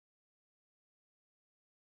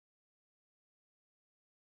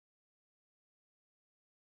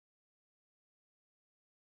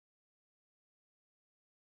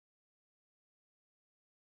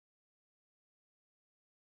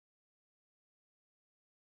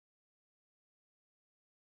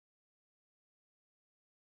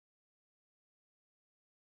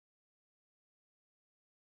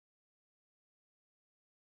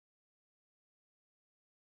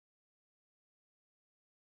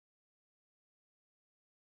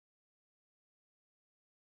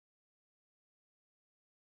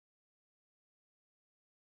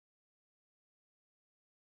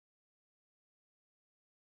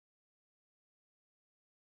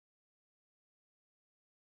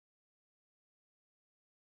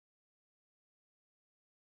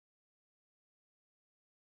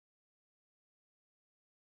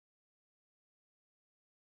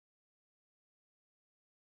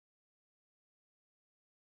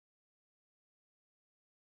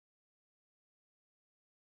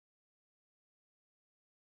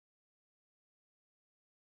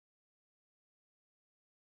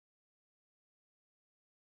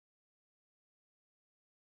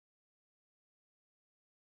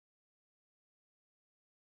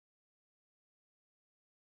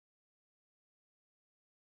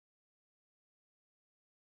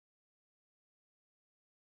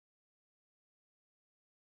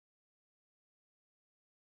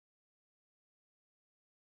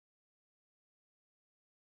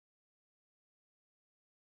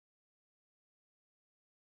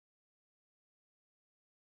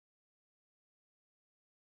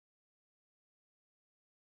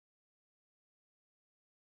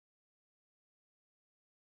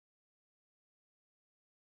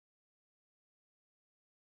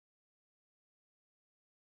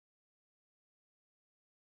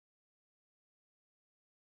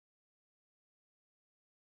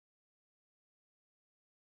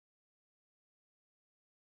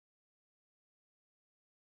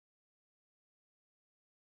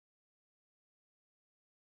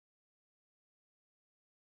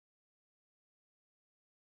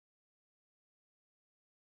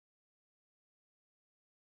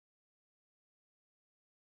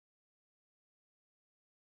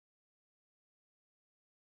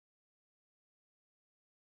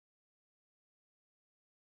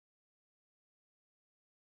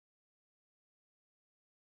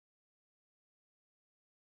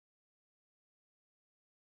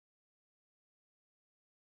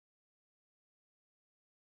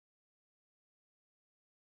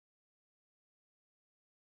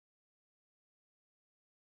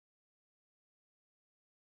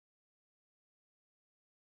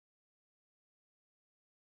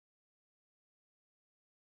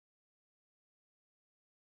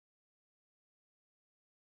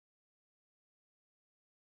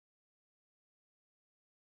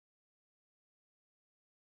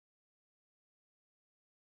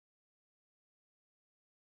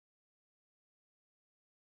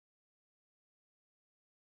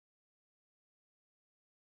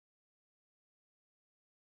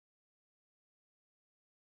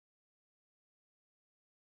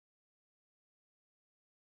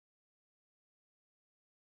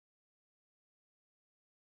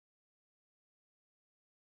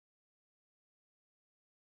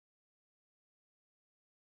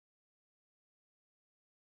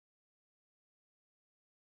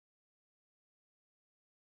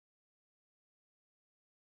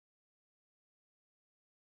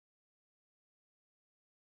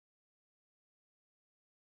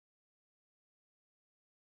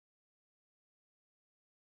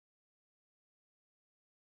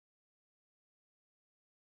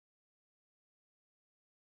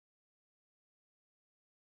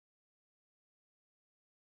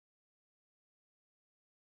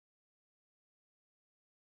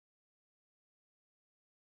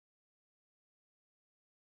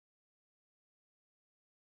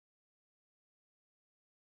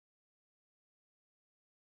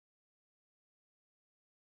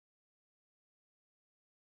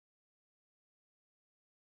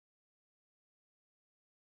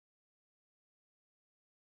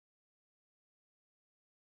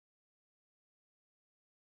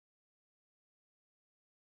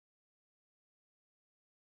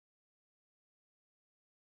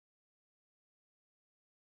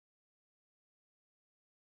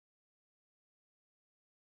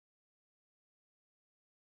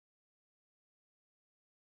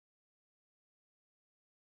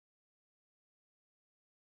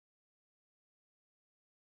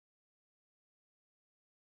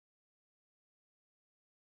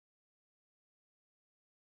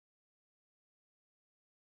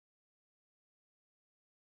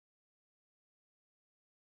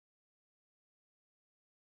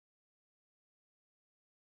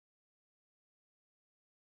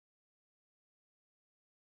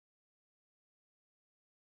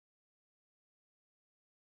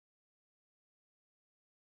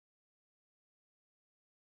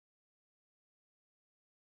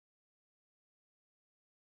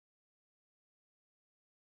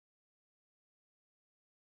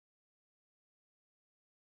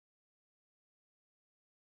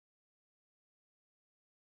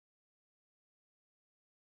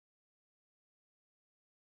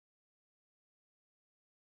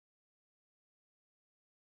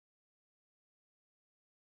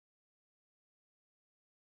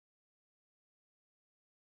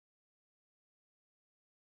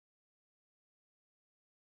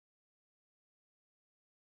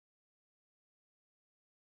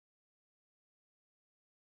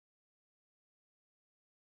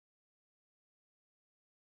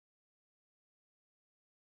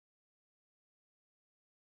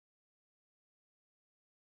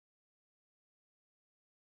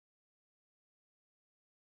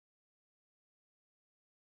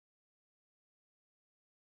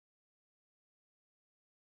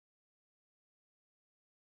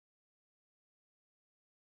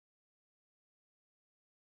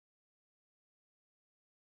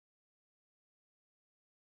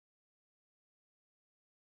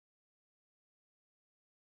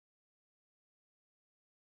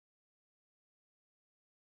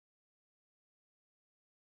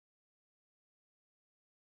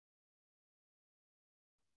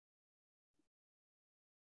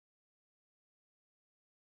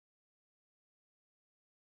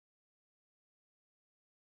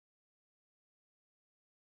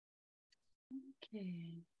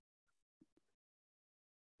 Okay.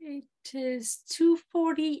 It is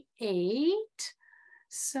 2:48.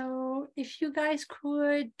 So if you guys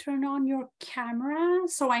could turn on your camera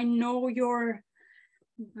so I know you're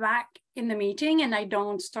back in the meeting and I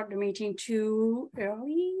don't start the meeting too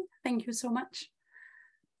early. Thank you so much.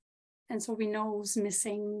 And so we know who's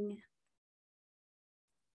missing.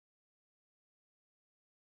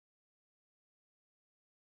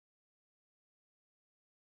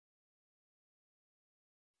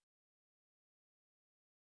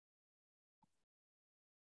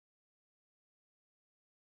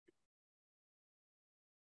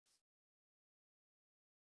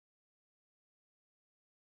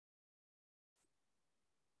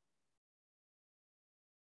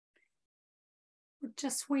 We're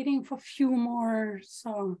just waiting for a few more,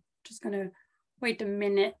 so just gonna wait a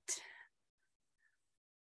minute.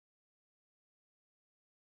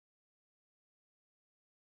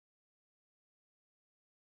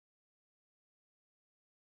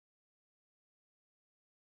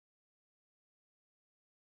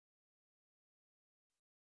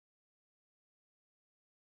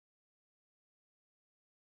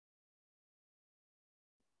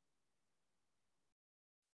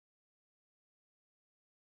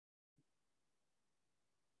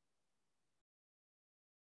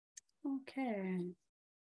 Okay.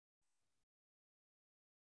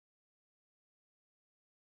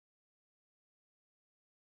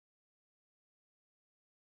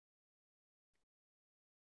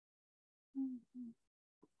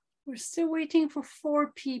 We're still waiting for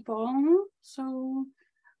 4 people. So,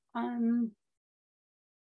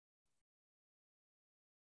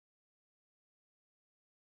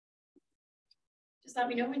 just let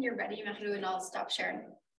me know when you're ready, Mahlu, and I'll stop sharing.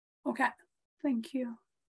 Okay, thank you.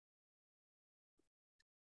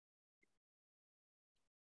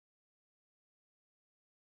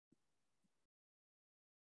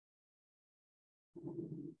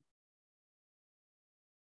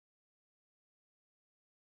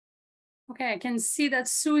 Okay, I can see that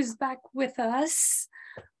Sue is back with us.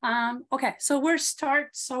 Okay, so we'll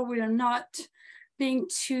start so we're not being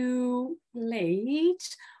too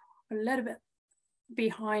late, a little bit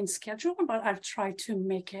behind schedule, but I've tried to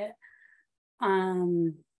make it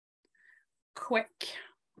quick.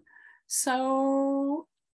 So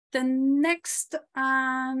the next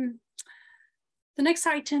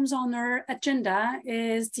items on our agenda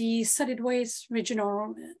is the solid waste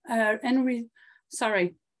regional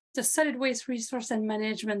the solid waste resource and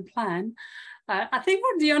management plan. I think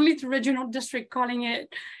we're the only regional district calling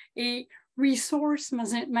it a resource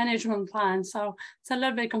management plan. So it's a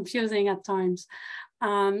little bit confusing at times.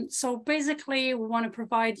 So basically we want to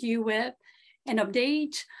provide you with an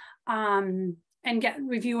update and get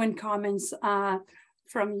review and comments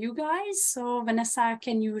from you guys. So Vanessa,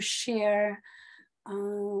 can you share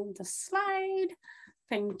the slide?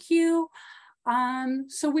 Thank you.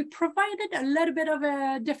 So we provided a little bit of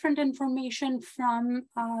a different information from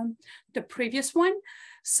the previous one.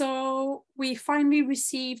 So we finally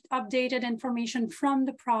received updated information from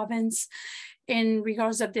the province in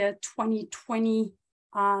regards of the 2020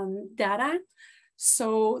 data.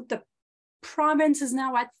 So the province is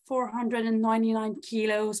now at 499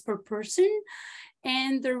 kilos per person,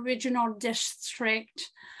 and the regional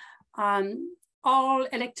district, all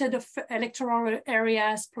electoral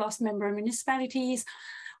areas plus member municipalities,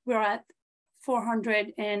 we're at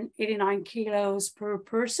 489 kilos per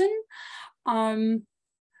person.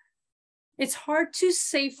 It's hard to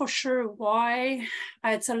say for sure why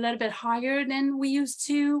it's a little bit higher than we used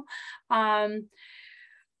to.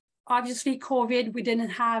 Obviously COVID, we didn't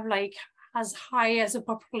have like as high as a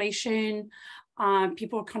population.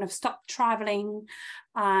 People kind of stopped traveling,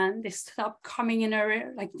 they stopped coming in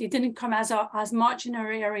our, like they didn't come as much in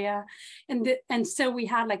our area, and still we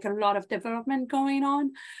had like a lot of development going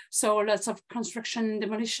on, so lots of construction and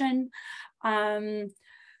demolition.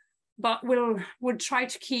 But we'll try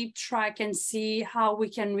to keep track and see how we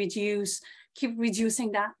can keep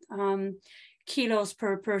reducing that kilos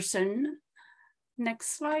per person.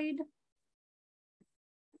 Next slide.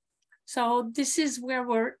 So this is where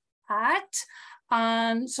we're at.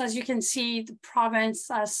 So as you can see, the province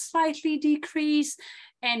has slightly decreased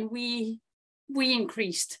and we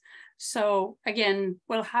increased. So again,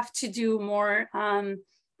 we'll have to do more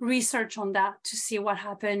research on that to see what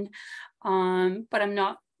happened. But I'm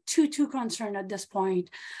not too concerned at this point.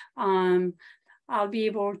 I'll be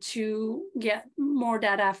able to get more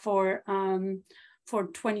data for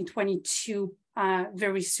 2022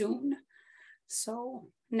 very soon. So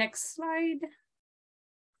next slide.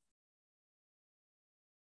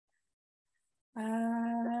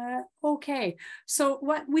 Okay, so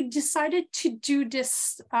what we decided to do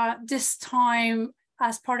this time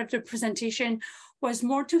as part of the presentation was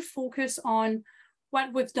more to focus on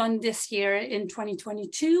what we've done this year in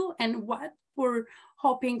 2022 and what we're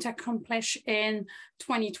hoping to accomplish in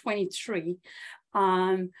 2023.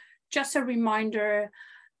 Just a reminder,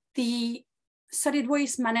 the solid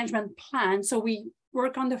waste management plan, so we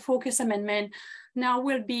work on the focus amendment, now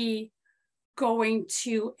we'll be going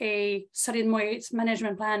to a solid waste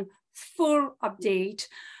management plan full update.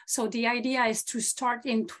 So the idea is to start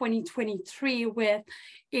in 2023 with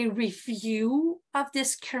a review of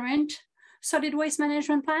this current solid waste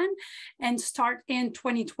management plan and start in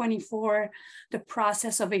 2024 the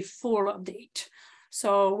process of a full update.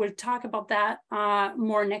 So we'll talk about that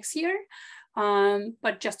more next year.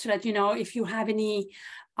 But just to let you know, if you have any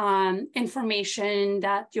information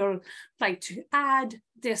that you'd like to add,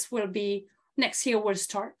 this will be next year. We'll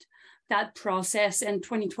start that process, and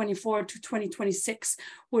 2024 to 2026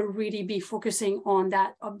 will really be focusing on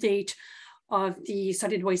that update of the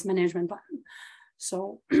solid waste management plan.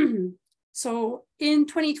 So, so in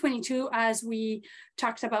 2022, as we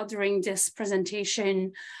talked about during this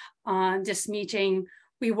presentation, this meeting,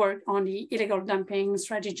 we worked on the illegal dumping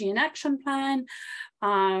strategy and action plan.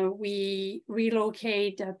 We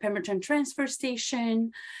relocate the Pemberton transfer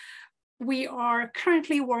station. We are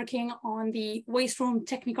currently working on the waste room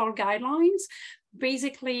technical guidelines.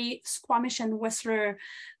 Basically, Squamish and Whistler,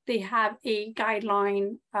 they have a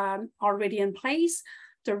guideline already in place.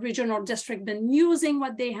 The regional district been using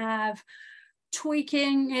what they have,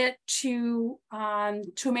 tweaking it to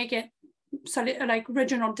make it like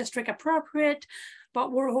regional district appropriate.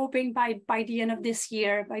 But we're hoping by the end of this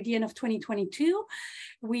year, by the end of 2022,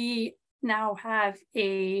 we now have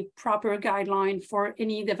a proper guideline for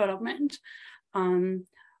any development.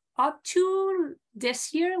 Up to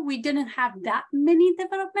this year, we didn't have that many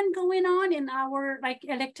development going on in our like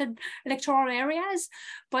electoral areas,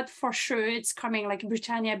 but for sure it's coming, like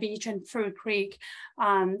Britannia Beach and Fur Creek.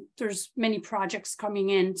 There's many projects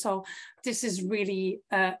coming in. So this is really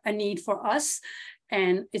a need for us,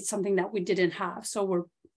 and it's something that we didn't have. So we're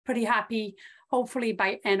pretty happy. Hopefully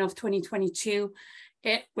by end of 2022,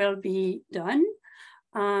 it will be done.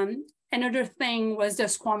 Another thing was the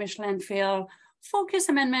Squamish landfill focus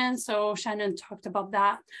amendment. So Shannon talked about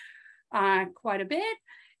that quite a bit.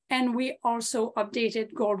 And we also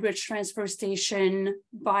updated Goldrich Transfer Station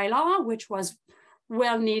bylaw, which was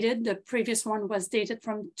well needed. The previous one was dated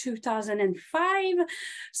from 2005.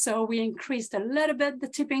 So we increased a little bit the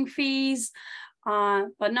tipping fees,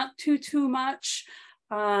 but not too much.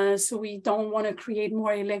 So we don't want to create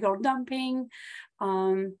more illegal dumping.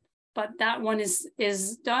 But that one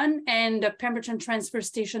is done. And the Pemberton Transfer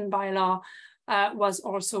Station bylaw was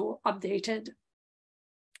also updated.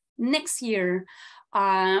 Next year,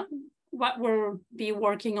 what we'll be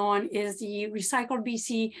working on is the Recycle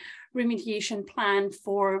BC remediation plan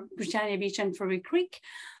for Britannia Beach and Furry Creek.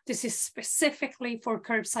 This is specifically for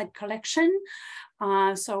curbside collection.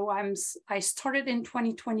 So I started in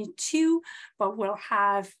 2022, but we'll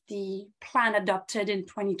have the plan adopted in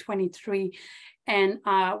 2023, and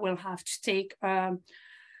we'll have to take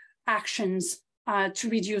actions to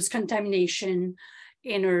reduce contamination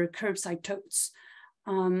in our curbside totes.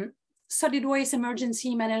 Solid waste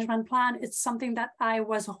emergency management plan, it's something that I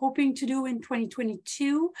was hoping to do in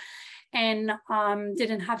 2022 and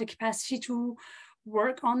didn't have the capacity to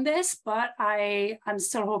work on this, but I'm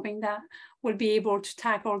still hoping that we'll be able to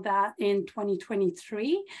tackle that in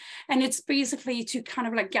 2023. And it's basically to kind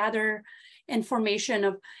of like gather information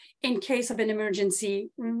of, in case of an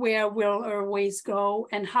emergency, where will our waste go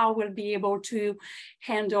and how we'll be able to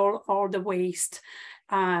handle all the waste.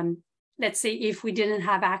 Let's say if we didn't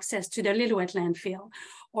have access to the Lillooet landfill,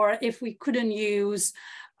 or if we couldn't use,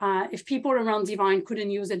 if people around Devine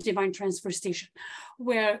couldn't use a Devine transfer station,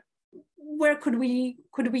 where could we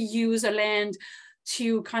use a land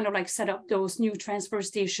to kind of like set up those new transfer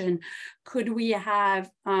station? Could we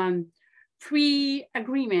have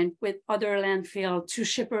pre-agreement with other landfill to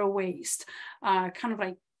ship our waste, kind of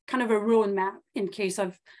a roadmap in case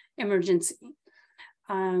of emergency.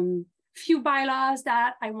 Few bylaws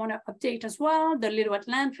that I want to update as well. The Lillooet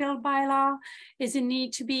landfill bylaw is in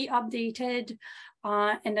need to be updated,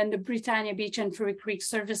 and then the Britannia Beach and Furry Creek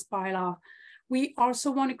service bylaw. We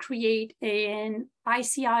also want to create an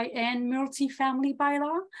ICIN multifamily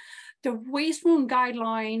bylaw. The waste room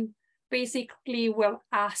guideline basically will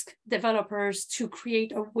ask developers to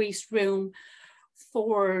create a waste room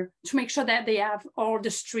to make sure that they have all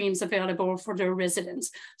the streams available for their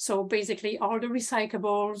residents. So basically all the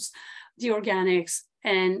recyclables, the organics,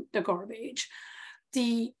 and the garbage.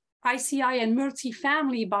 The ICI and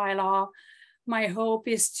multifamily bylaw, my hope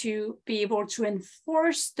is to be able to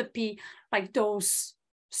enforce those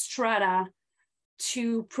strata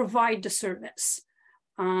to provide the service.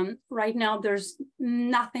 Right now, there's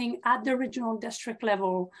nothing at the regional district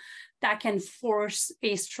level that can force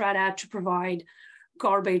a strata to provide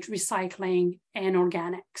garbage, recycling, and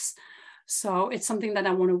organics. So it's something that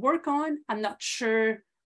I want to work on. I'm not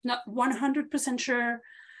 100% sure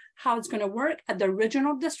how it's going to work at the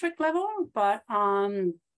regional district level, but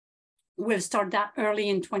we'll start that early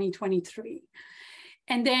in 2023.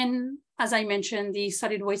 And then, as I mentioned, the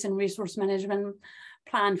solid waste and resource management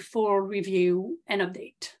plan for review and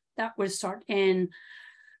update. That will start in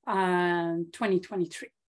 2023.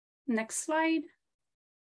 Next slide.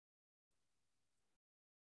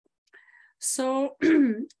 So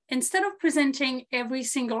instead of presenting every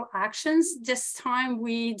single actions, this time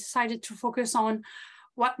we decided to focus on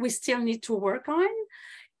what we still need to work on.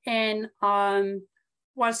 And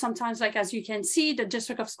while sometimes, like as you can see, the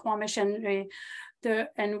District of Squamish and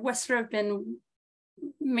Whistler have been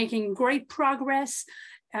making great progress.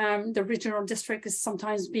 The regional district is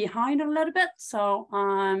sometimes behind a little bit. So,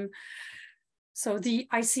 so the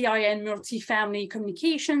ICI and multifamily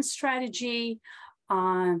communication strategy,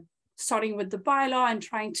 starting with the bylaw and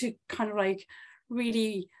trying to kind of like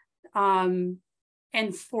really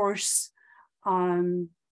enforce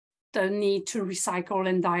the need to recycle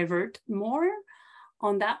and divert more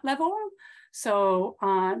on that level. So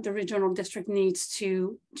the regional district needs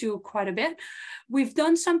to do quite a bit. We've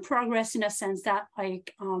done some progress in a sense that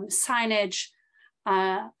like signage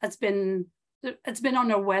it's been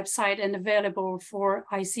on our website and available for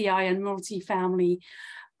ICI and multifamily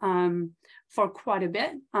for quite a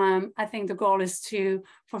bit. I think the goal is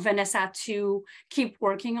for Vanessa to keep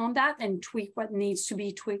working on that and tweak what needs to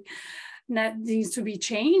be tweaked, that needs to be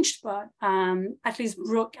changed, but at least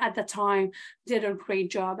Brooke at the time did a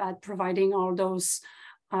great job at providing all those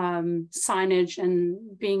signage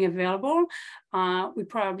and being available. We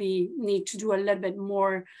probably need to do a little bit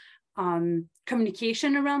more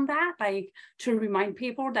communication around that, like to remind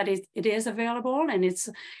people that it is available and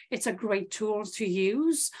it's a great tool to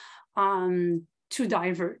use to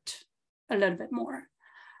divert a little bit more.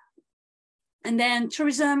 And then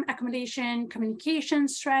tourism, accommodation, communication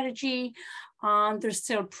strategy. There's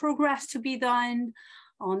still progress to be done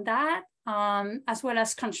on that, as well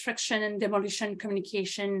as construction and demolition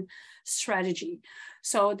communication strategy.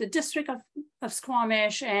 So the District of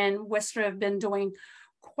Squamish and Whistler have been doing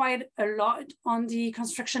quite a lot on the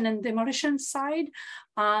construction and demolition side.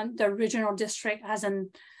 The regional district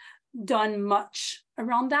hasn't done much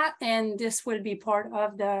around that, and this will be part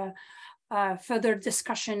of the further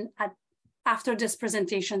discussion after this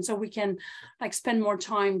presentation, so we can like spend more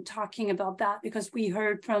time talking about that, because we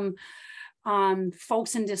heard from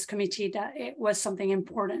folks in this committee that it was something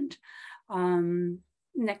important.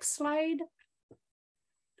 Next slide.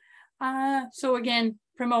 So again,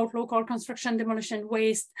 promote local construction, demolition,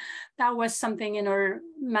 waste. That was something in our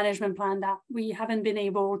management plan that we haven't been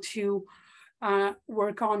able to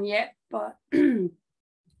work on yet, but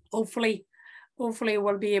hopefully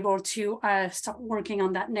we'll be able to start working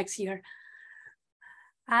on that next year.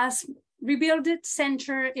 As Rebuild It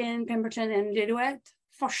Center in Pemberton and Lillooet,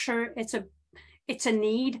 for sure, it's a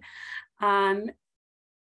need.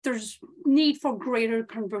 There's need for greater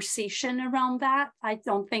conversation around that. I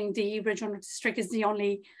don't think the regional district is the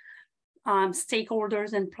only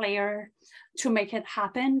stakeholders and player to make it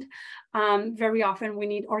happen. Very often we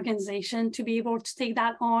need organization to be able to take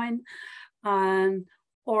that on,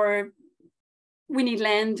 or we need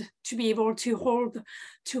land to be able to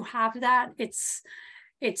have that. It's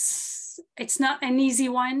not an easy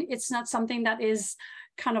one. It's not something that is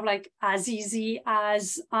kind of like as easy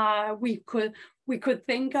as we could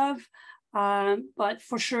think of, but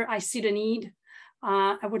for sure I see the need.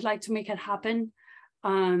 I would like to make it happen.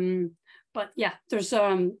 But yeah, there's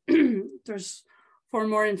for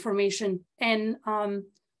more information. And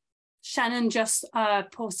Shannon just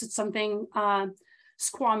posted something.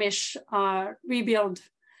 Squamish Rebuild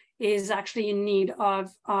is actually in need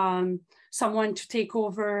of someone to take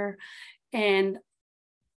over, and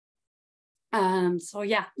so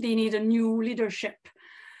yeah, they need a new leadership.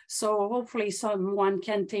 So hopefully someone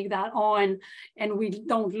can take that on and we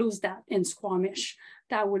don't lose that in Squamish.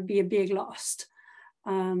 That would be a big loss.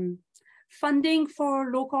 Funding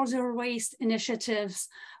for local zero waste initiatives.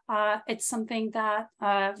 It's something that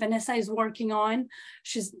Vanessa is working on.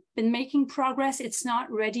 She's been making progress. It's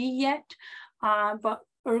not ready yet, but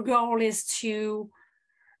her goal is to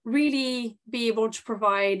really be able to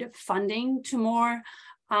provide funding to more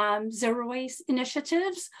zero waste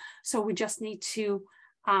initiatives. So we just need to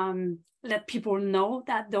let people know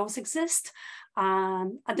that those exist.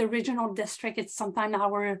 At the regional district, it's sometimes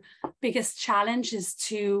our biggest challenge is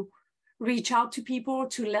to reach out to people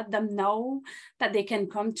to let them know that they can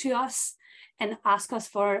come to us and ask us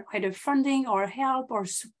for either funding or help or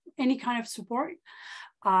any kind of support.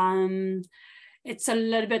 It's a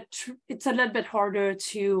little bit harder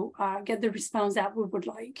to get the response that we would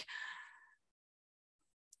like.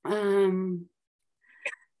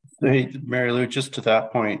 Hey, Mary Lou, just to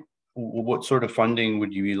that point, what sort of funding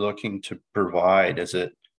would you be looking to provide? Is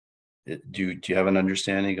it, do you have an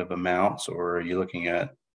understanding of amounts, or are you looking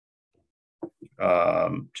at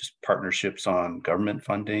just partnerships on government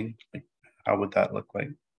funding? Like, how would that look like?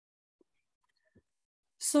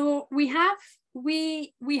 So we have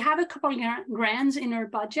a couple of grants in our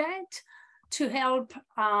budget to help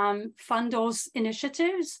fund those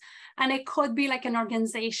initiatives, and it could be like an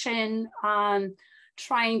organization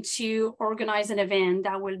trying to organize an event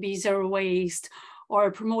that will be zero waste or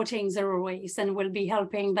promoting zero waste, and will be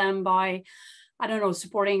helping them by, I don't know,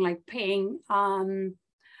 supporting, like paying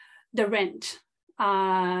the rent,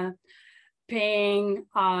 paying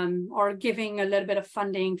or giving a little bit of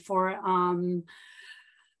funding for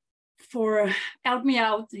help me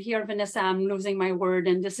out here, Vanessa, I'm losing my word,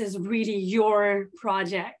 and this is really your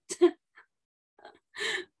project.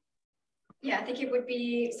 Yeah, I think it would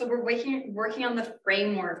be, so we're working on the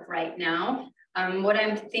framework right now. What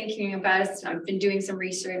I'm thinking about is I've been doing some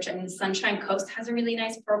research, and Sunshine Coast has a really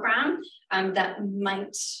nice program that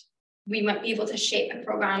we might be able to shape a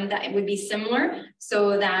program that it would be similar,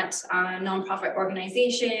 so that nonprofit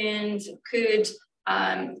organizations could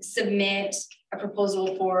submit a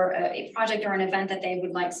proposal for a project or an event that they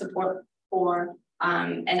would like support for.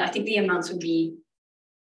 And I think the amounts would be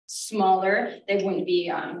smaller. They wouldn't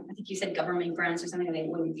be, I think you said government grants or something, they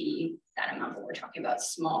wouldn't be that amount, but we're talking about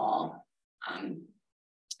small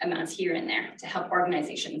amounts here and there to help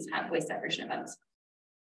organizations have waste diversion events.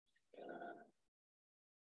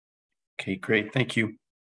 Okay, great, thank you.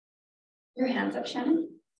 Your hand's up, Shannon.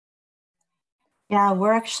 Yeah,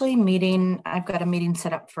 we're actually meeting. I've got a meeting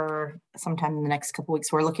set up for sometime in the next couple of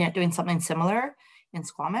weeks. We're looking at doing something similar in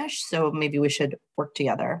Squamish, so maybe we should work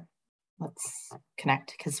together. Let's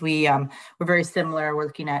connect, because we're very similar. We're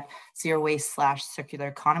looking at zero waste / circular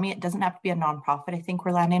economy. It doesn't have to be a nonprofit. I think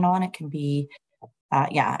we're landing on. It can be,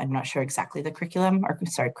 yeah, I'm not sure exactly the curriculum or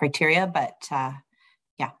criteria, but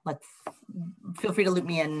yeah, let's feel free to loop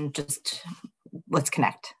me in. Just let's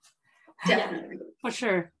connect. Definitely, for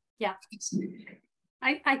sure. Yeah.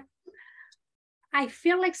 I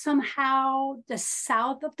feel like somehow the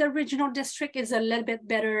south of the regional district is a little bit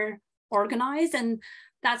better organized, and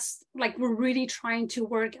that's like, we're really trying to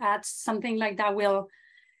work at something like that will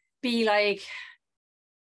be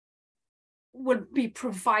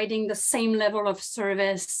providing the same level of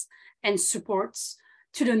service and supports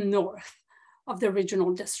to the north of the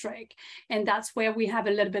regional district. And that's where we have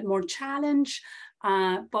a little bit more challenge,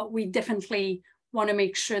 but we definitely want to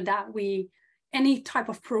make sure that any type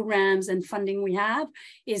of programs and funding we have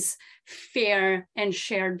is fair and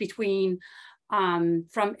shared between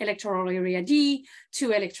from electoral area D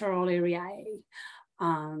to electoral area A.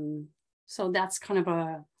 So that's kind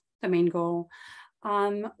of the main goal.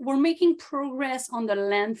 We're making progress on the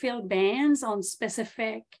landfill bans on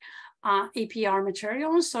specific APR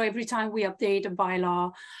materials. So every time we update a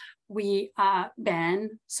bylaw, we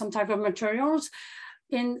ban some type of materials.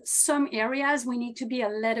 In some areas, we need to be a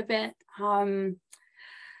little bit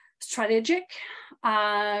strategic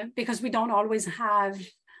because we don't always have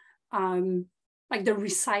like the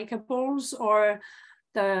recyclables or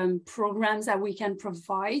the programs that we can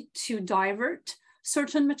provide to divert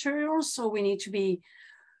certain materials. So we need to be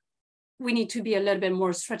a little bit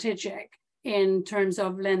more strategic in terms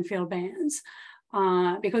of landfill bans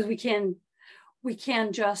because we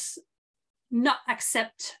can just not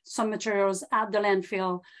accept some materials at the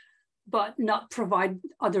landfill, but not provide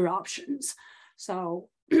other options. So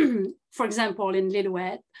for example, in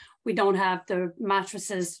Lillooet, we don't have the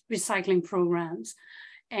mattresses recycling programs,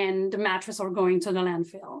 and the mattresses are going to the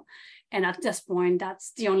landfill. And at this point,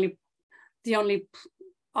 that's the only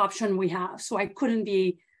option we have. So I couldn't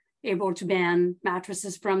be able to ban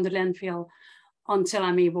mattresses from the landfill until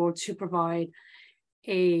I'm able to provide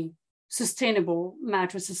a sustainable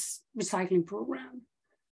mattresses recycling program.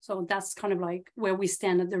 So that's kind of like where we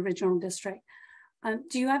stand at the regional district.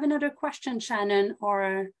 Do you have another question, Shannon,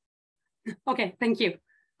 or? Okay, thank you.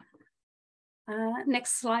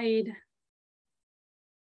 Next slide.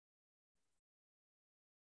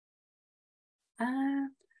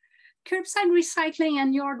 Curbside recycling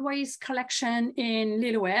and yard waste collection in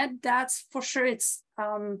Lillooet, that's for sure,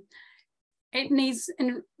 it needs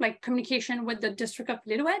like communication with the District of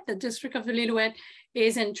Lillooet. The District of Lillooet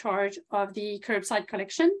is in charge of the curbside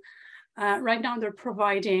collection. Right now they're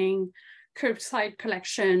providing curbside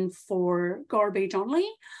collection for garbage only.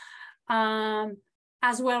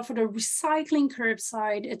 As well for the recycling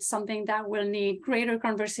curbside, it's something that will need greater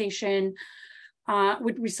conversation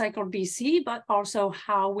with Recycle BC, but also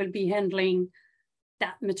how we'll be handling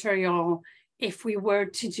that material if we were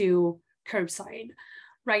to do curbside.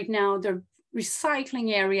 Right now, the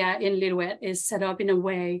recycling area in Lillooet is set up in a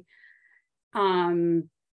way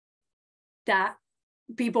that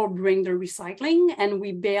people bring their recycling and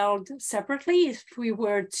we build separately. If we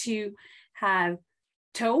were to have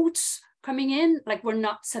totes coming in, like we're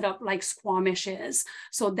not set up like Squamish is.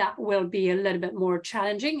 So that will be a little bit more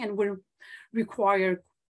challenging and will require,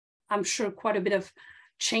 I'm sure, quite a bit of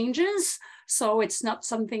changes. So it's not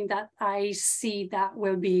something that I see that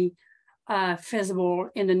will be feasible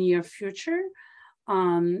in the near future.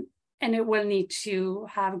 And it will need to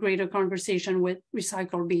have greater conversation with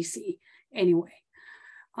Recycle BC anyway.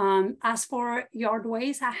 As for yard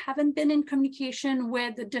waste, I haven't been in communication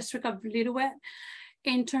with the District of Lillooet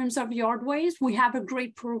in terms of yard waste. We have a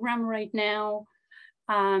great program right now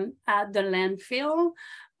at the landfill.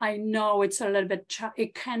 I know it's a little bit,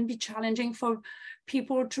 it can be challenging for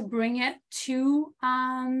people to bring it to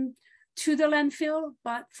the landfill,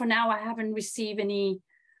 but for now I haven't received any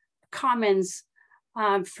comments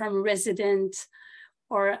from residents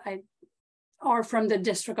or from the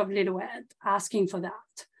District of Lillooet asking for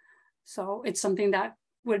that. So it's something that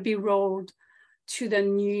will be rolled to the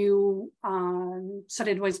new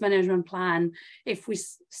solid waste management plan if we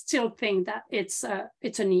still think that it's a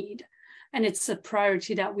need and it's a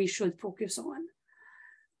priority that we should focus on.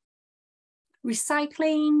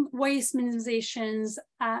 Recycling, waste minimization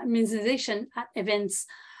at events.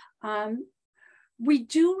 We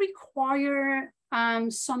do require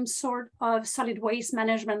some sort of solid waste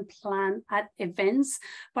management plan at events,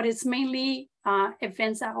 but it's mainly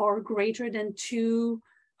events that are greater than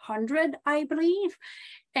 200, I believe.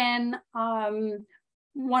 And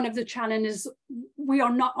one of the challenges, we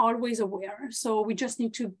are not always aware. So we just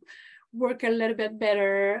need to work a little bit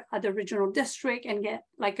better at the regional district and get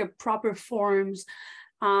like a proper forms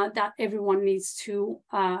that everyone needs to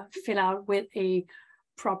fill out with a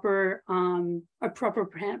proper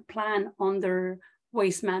plan on their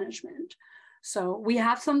waste management. So we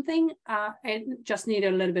have something, it just need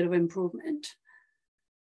a little bit of improvement.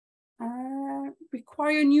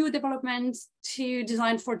 Require new developments to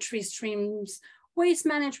design for tree streams waste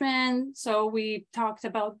management. So we talked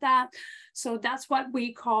about that. So that's what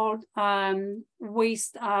we called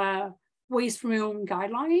waste room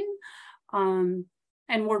guideline.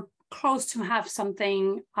 And we're close to have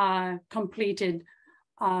something completed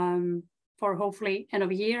for hopefully end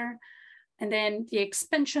of year. And then the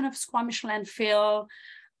expansion of Squamish landfill.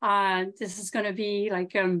 This is going to be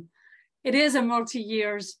like, it is a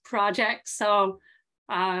multi-years project. So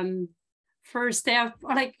first step,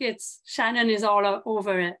 like Shannon is all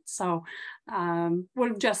over it. So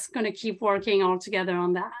we're just going to keep working all together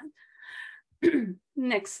on that.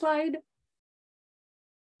 Next slide.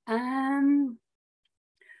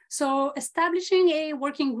 So establishing a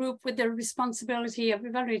working group with the responsibility of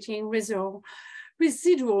evaluating residual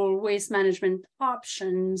waste management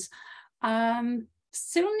options.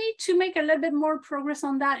 Still need to make a little bit more progress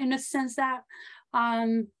on that, in a sense that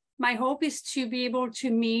my hope is to be able to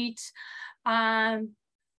meet 2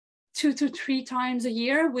 to 3 times a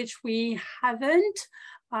year, which we haven't,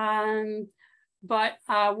 but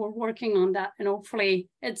we're working on that, and hopefully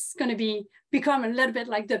it's going to become a little bit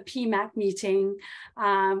like the PMAC meeting.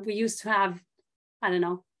 We used to have, I don't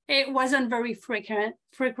know, it wasn't very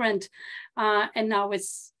frequent, and now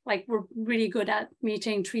it's like we're really good at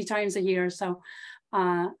meeting 3 times a year. So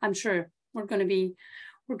I'm sure we're going to be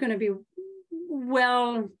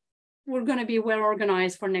well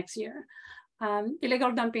organized for next year.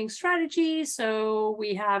 Illegal dumping strategy. So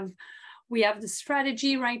we have the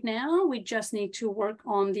strategy right now. We just need to work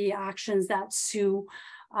on the actions that Sue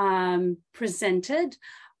presented.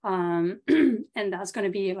 And that's going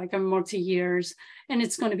to be like a multi-years, and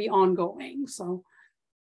it's going to be ongoing. So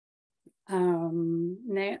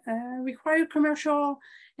require commercial,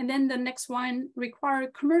 and then the next one, require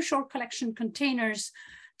commercial collection containers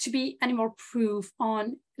to be animal proof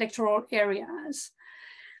on electoral areas.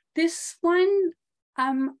 This one,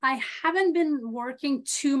 I haven't been working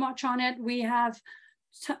too much on it. We have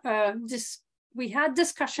we had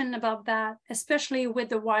discussion about that, especially with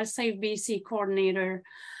the Wild Safe BC coordinator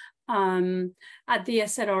at the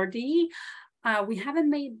SLRD. We haven't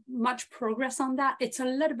made much progress on that. It's a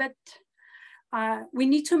little bit we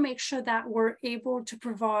need to make sure that we're able to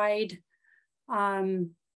provide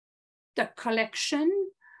the collection,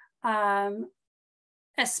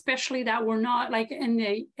 especially that we're not like in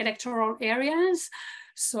the electoral areas.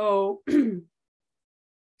 So,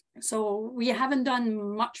 so we haven't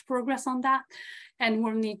done much progress on that, and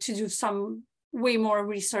we'll need to do some way more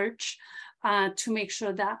research to make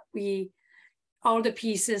sure that all the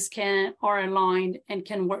pieces are aligned and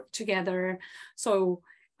can work together. So,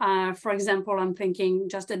 for example, I'm thinking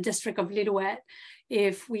just the district of Lillooet,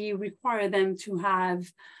 if we require them to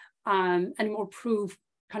have animal-proof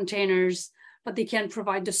containers, but they can't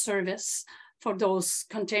provide the service for those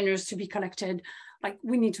containers to be collected, like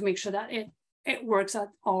we need to make sure that it works at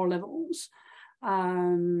all levels.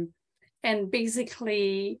 And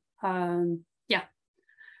basically, yeah.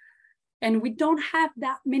 And we don't have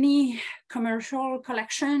that many commercial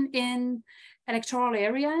collection in electoral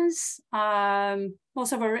areas.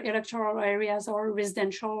 Most of our electoral areas are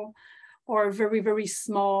residential or very, very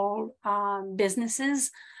small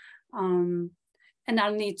businesses. And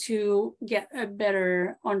I'll need to get a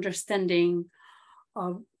better understanding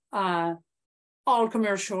of all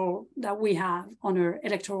commercial that we have on our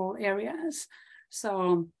electoral areas.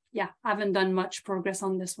 So yeah, I haven't done much progress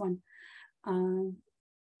on this one.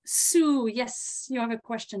 Sue, yes, you have a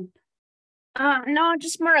question. No,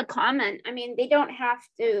 just more a comment. I mean, they don't have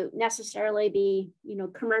to necessarily be,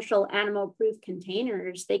 commercial animal-proof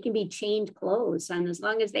containers. They can be chained closed, and as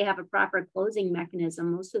long as they have a proper closing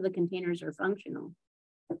mechanism, most of the containers are functional.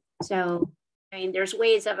 So, I mean, there's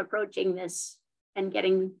ways of approaching this and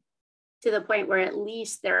getting to the point where at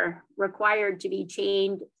least they're required to be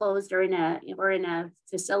chained closed or in a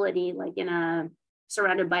facility, like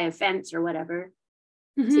surrounded by a fence or whatever,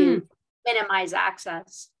 to minimize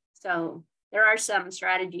access. So there are some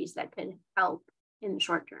strategies that could help in the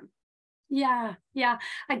short term. Yeah.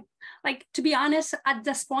 To be honest, at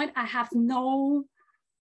this point, I have no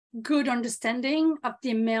good understanding of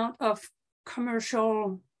the amount of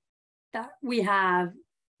commercial that we have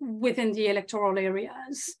within the electoral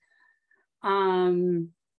areas.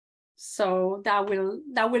 So that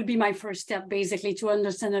will be my first step, basically, to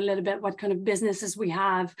understand a little bit what kind of businesses we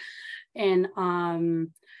have and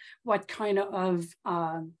what kind of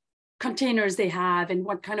containers they have and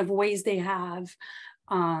what kind of ways they have.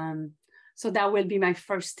 So that will be my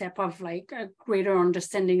first step of like a greater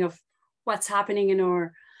understanding of what's happening in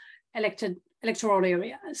our electoral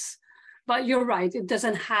areas. But you're right, it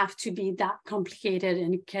doesn't have to be that complicated,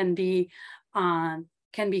 and it can be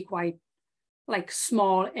quite like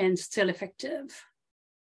small and still effective.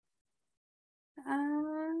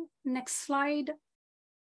 Next slide.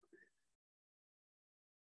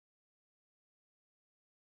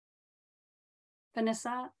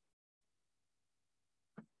 Vanessa,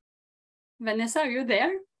 are you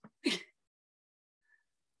there?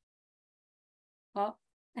 Well,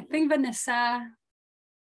 I think Vanessa.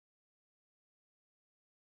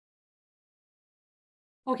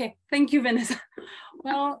 Okay, thank you, Vanessa.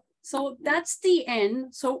 Well, so that's the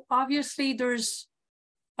end. So obviously there's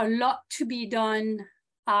a lot to be done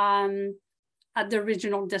at the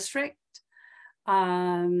regional district.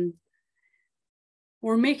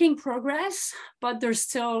 We're making progress, but there's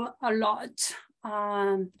still a lot.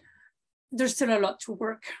 There's still a lot to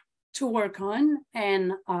work on,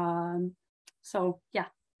 and so yeah,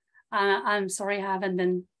 I'm sorry I haven't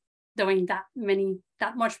been doing that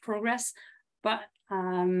much progress, but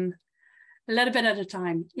a little bit at a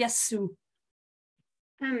time. Yes, Sue.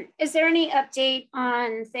 Is there any update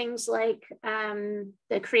on things like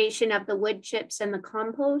the creation of the wood chips and the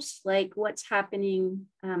compost? Like what's happening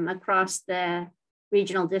across the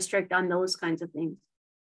regional district on those kinds of things?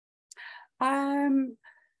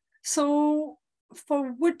 So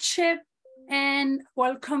for wood chip and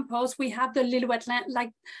compost, we have the Lillooet land,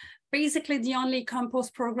 like basically the only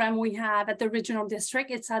compost program we have at the regional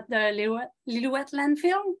district. It's at the Lillooet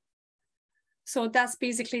landfill. So that's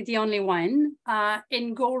basically the only one.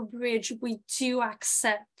 In Goldbridge, we do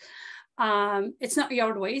accept, it's not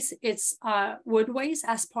yard waste, it's wood waste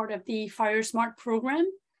as part of the Fire Smart program.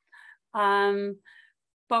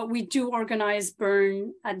 But we do organize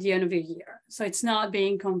burn at the end of the year. So it's not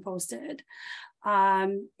being composted.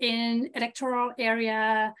 In electoral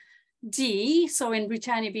area D, so in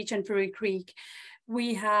Britannia Beach and Prairie Creek,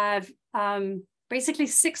 we have basically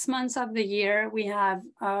 6 months of the year, we have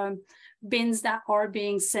bins that are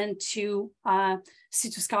being sent to Sea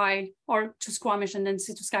to Sky or to Squamish and then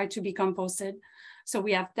Sea to Sky to be composted. So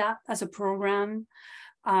we have that as a program.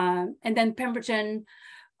 And then Pemberton,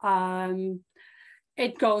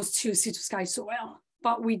 it goes to Sea to Sky soil,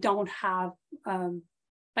 but we don't have,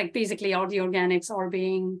 like basically all the organics are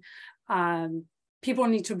being people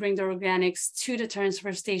need to bring their organics to the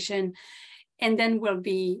transfer station, and then we'll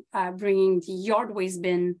be bringing the yard waste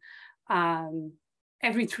bin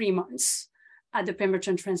every 3 months at the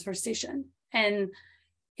Pemberton transfer station. And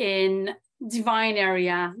in Divine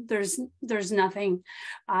area, there's nothing.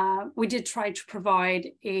 We did try to provide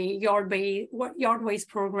a yard waste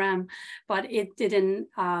program, but it didn't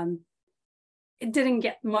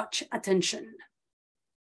get much attention.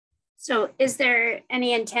 So is there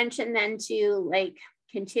any intention then to like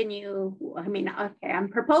continue? I mean, okay, I'm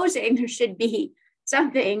proposing there should be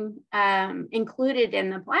something included in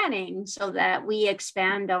the planning so that we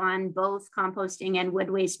expand on both composting and wood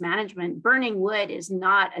waste management. Burning wood is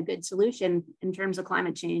not a good solution in terms of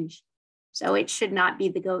climate change. So it should not be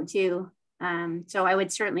the go-to. So I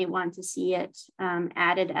would certainly want to see it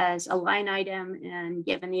added as a line item and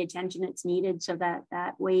given the attention it's needed so that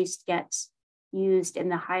that waste gets used in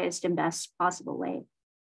the highest and best possible way.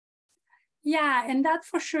 Yeah, and that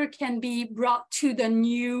for sure can be brought to the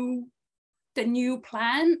new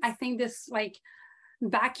plan. I think this like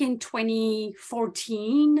back in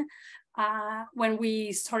 2014, when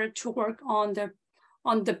we started to work on the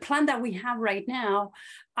plan that we have right now,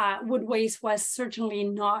 wood waste was certainly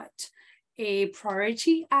not a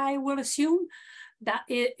priority, I will assume that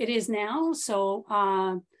it is now. So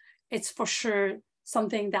it's for sure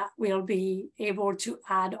something that we'll be able to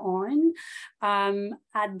add on.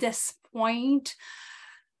 At this point,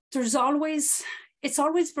 it's always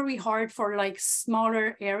very hard for like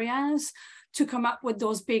smaller areas to come up with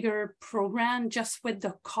those bigger programs just with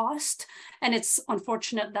the cost. And it's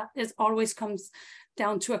unfortunate that it always comes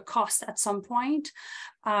down to a cost at some point.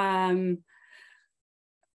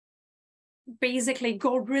 Basically,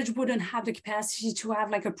 Goldbridge wouldn't have the capacity to have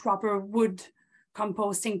like a proper wood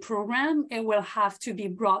composting program. It will have to be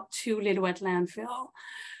brought to Lillooet landfill.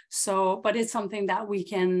 So, but it's something that we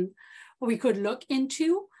could look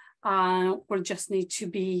into. We'll just need to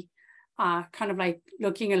be kind of like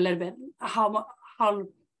looking a little bit how it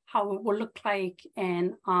will look like,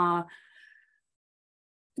 and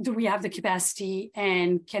do we have the capacity,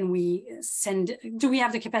 and do we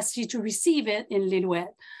have the capacity to receive it in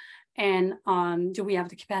Lillooet, and do we have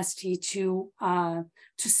the capacity to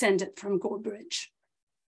send it from Goldbridge?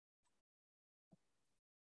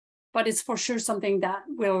 But it's for sure something that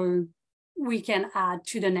we can add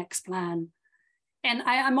to the next plan. And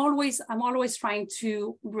I'm always trying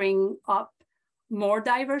to bring up more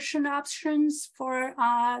diversion options for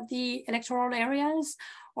the electoral areas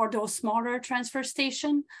or those smaller transfer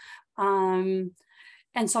station. And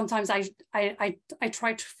sometimes I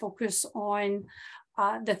try to focus on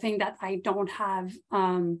the thing that I don't have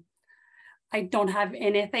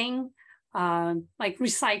anything like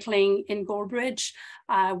recycling in Goldbridge.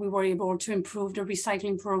 We were able to improve the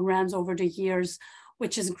recycling programs over the years,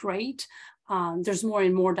 which is great. There's more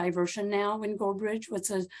and more diversion now in Goldbridge, which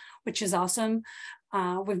is awesome.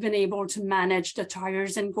 We've been able to manage the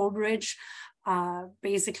tires in Goldbridge.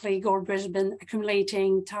 Basically, Goldbridge has been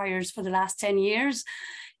accumulating tires for the last 10 years.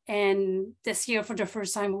 And this year, for the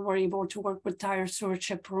first time, we were able to work with tire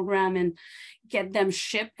stewardship program and get them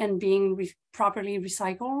shipped and being properly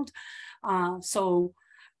recycled. And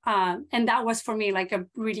that was for me like a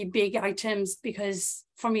really big items, because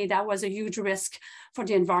for me, that was a huge risk for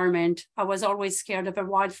the environment. I was always scared of a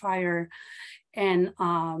wildfire and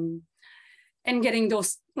getting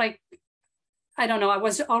those, like, I don't know, I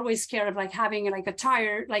was always scared of like having like a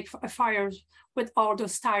tire, like a fire with all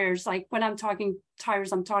those tires. Like when I'm talking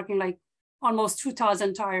tires, I'm talking like almost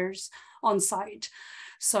 2,000 tires on site.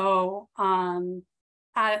 So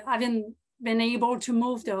having been able to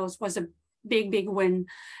move those was a big win.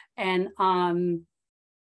 And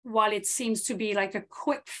while it seems to be like a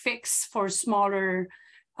quick fix for smaller,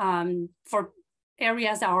 for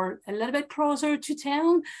areas that are a little bit closer to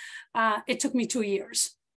town, it took me 2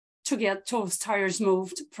 years to get those tires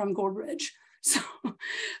moved from Goldbridge. So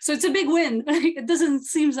it's a big win. It doesn't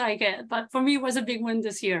seem like it, but for me, it was a big win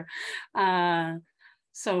this year.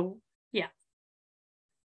 So yeah.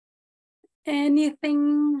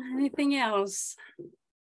 Anything else?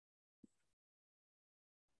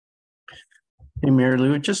 Hey, Mary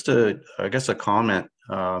Lou, just I guess a comment.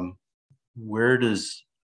 Where does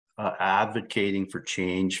advocating for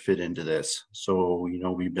change fit into this? So, you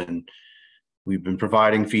know, we've been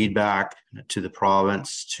providing feedback to the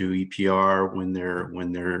province, to EPR when they're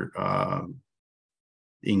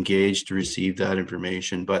engaged to receive that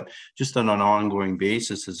information, but just on an ongoing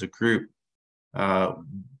basis as a group, how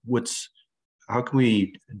can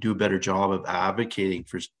we do a better job of advocating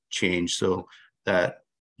for change so that,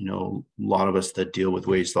 you know, a lot of us that deal with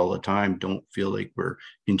waste all the time don't feel like we're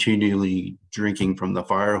continually drinking from the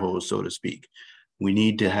fire hose, so to speak. We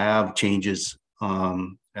need to have changes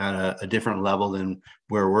at a different level than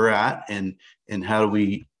where we're at, and how do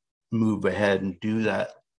we move ahead and do that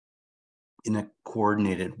in a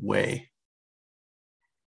coordinated way?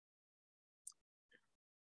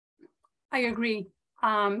 I agree.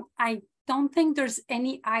 I don't think there's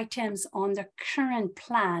any items on the current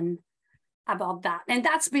plan about that. And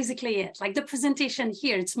that's basically it. Like the presentation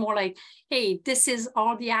here, it's more like, hey, this is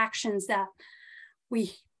all the actions that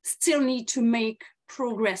we still need to make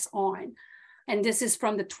progress on. And this is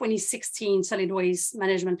from the 2016 Solid Waste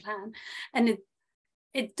Management Plan. And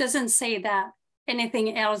it doesn't say that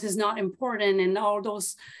anything else is not important and all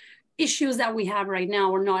those issues that we have right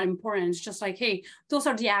now are not important. It's just like, hey, those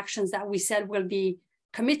are the actions that we said we'll be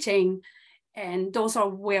committing, and those are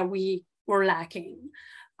where we were lacking.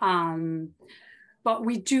 But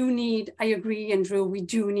we do need, I agree, Andrew, we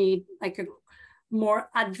do need like a more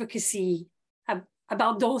advocacy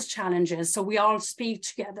about those challenges, so we all speak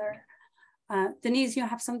together. Denise, you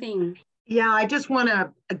have something? Yeah, I just want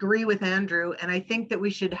to agree with Andrew, and I think that we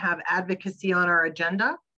should have advocacy on our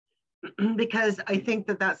agenda, because I think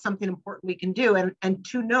that that's something important we can do. And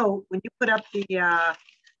to note, when you put up the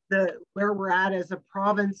where we're at as a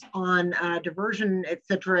province on diversion, et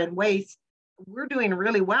cetera, and waste, we're doing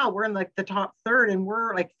really well. We're in like the top third, and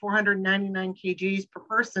we're like 499 kgs per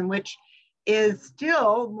person, which is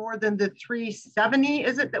still more than the 370,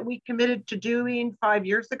 is it, that we committed to doing 5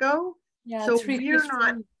 years ago? Yeah, so we're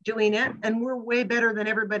not doing it, and we're way better than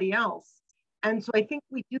everybody else. And so I think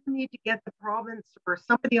we do need to get the province or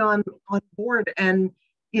somebody on board, and,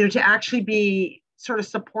 you know, to actually be sort of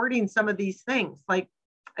supporting some of these things. Like,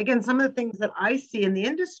 again, some of the things that I see in the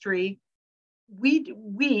industry,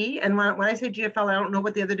 we and when I say GFL, I don't know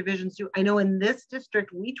what the other divisions do. I know in this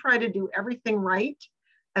district, we try to do everything right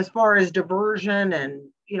as far as diversion and,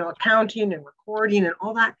 you know, accounting and recording and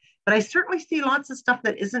all that. But I certainly see lots of stuff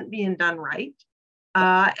that isn't being done right.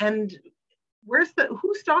 And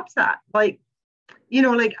who stops that? Like, you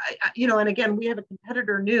know, like, you know, and again, we have a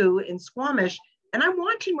competitor new in Squamish, and I'm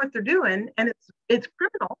watching what they're doing, and it's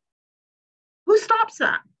criminal. Who stops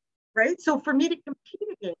that, right? So for me to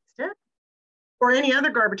compete against it, or any other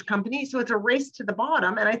garbage company, so it's a race to the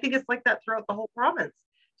bottom, and I think it's like that throughout the whole province.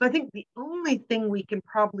 So I think the only thing we can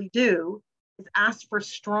probably do is ask for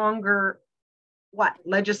stronger,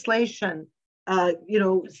 legislation, you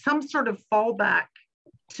know, some sort of fallback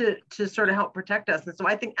to sort of help protect us. And so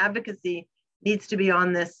I think advocacy needs to be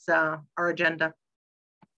on this, our agenda.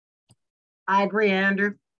 I agree,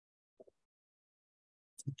 Andrew.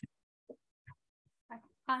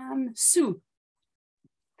 Sue.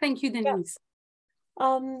 Thank you, Denise.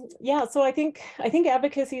 Yeah, so I think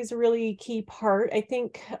advocacy is a really key part. I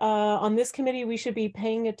think on this committee, we should be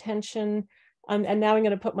paying attention, and now I'm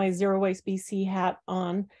going to put my Zero Waste BC hat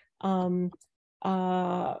on,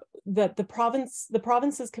 that the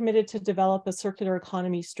province is committed to develop a circular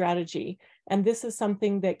economy strategy. And this is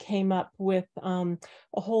something that came up with a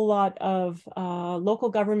whole lot of local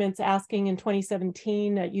governments asking in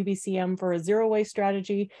 2017 at UBCM for a zero waste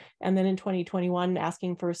strategy, and then in 2021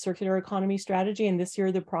 asking for a circular economy strategy. And this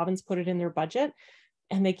year the province put it in their budget.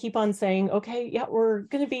 And they keep on saying, okay, yeah, we're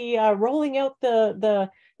going to be rolling out the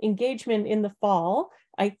engagement in the fall.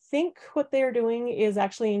 I think what they're doing is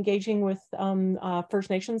actually engaging with First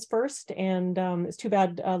Nations first, and it's too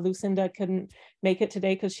bad Lucinda couldn't make it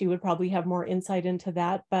today because she would probably have more insight into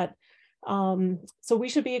that. But so we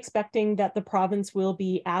should be expecting that the province will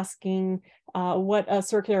be asking what a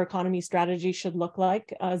circular economy strategy should look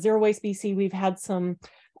like. Zero Waste BC, we've had some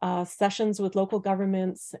sessions with local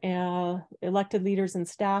governments, elected leaders and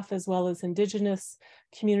staff, as well as Indigenous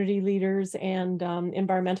community leaders and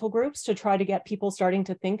environmental groups, to try to get people starting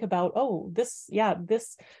to think about, oh, this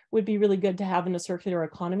would be really good to have in a circular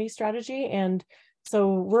economy strategy. And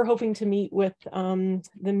so we're hoping to meet with the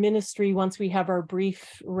ministry once we have our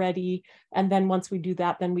brief ready. And then once we do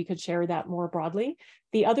that, then we could share that more broadly.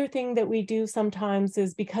 The other thing that we do sometimes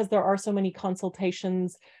is, because there are so many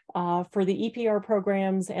consultations for the EPR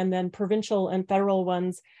programs, and then provincial and federal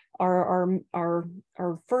ones are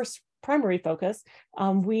our first primary focus,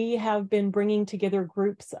 we have been bringing together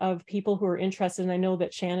groups of people who are interested. And I know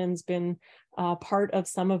that Shannon's been part of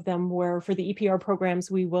some of them, where for the EPR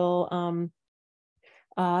programs, we will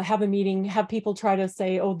have a meeting, have people try to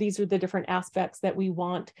say, oh, these are the different aspects that we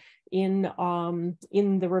want in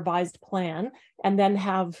the revised plan, and then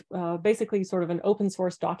have basically sort of an open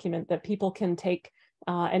source document that people can take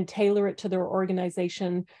and tailor it to their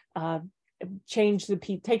organization, change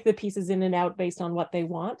take the pieces in and out based on what they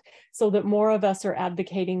want, so that more of us are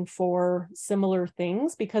advocating for similar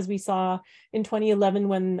things. Because we saw in 2011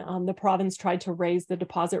 when the province tried to raise the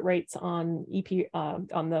deposit rates on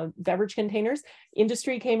on the beverage containers,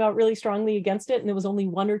 industry came out really strongly against it, and there was only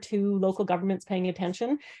 1 or 2 local governments paying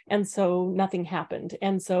attention, and so nothing happened.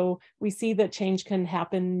 And so we see that change can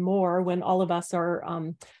happen more when all of us are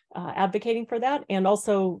advocating for that. And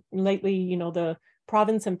also lately, you know, the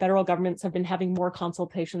province and federal governments have been having more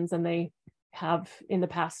consultations than they have in the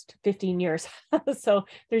past 15 years. So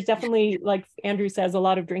there's definitely, like Andrew says, a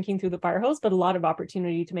lot of drinking through the fire hose, but a lot of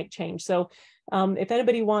opportunity to make change. So if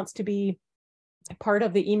anybody wants to be part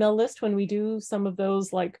of the email list when we do some of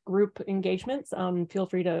those like group engagements, feel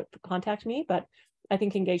free to contact me, but I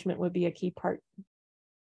think engagement would be a key part.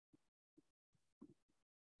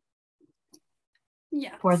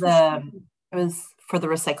 Yeah. For the, it was for the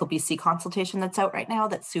Recycle BC consultation that's out right now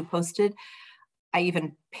that Sue posted. I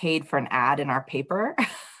even paid for an ad in our paper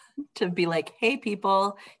to be like, hey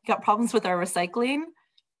people, you got problems with our recycling?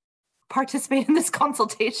 Participate in this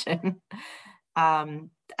consultation.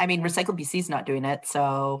 I mean, Recycle BC is not doing it.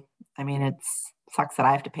 So, I mean, it sucks that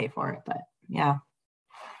I have to pay for it, but yeah.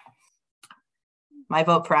 My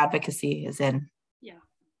vote for advocacy is in. Yeah.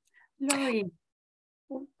 Laurie,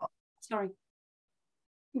 oh, sorry.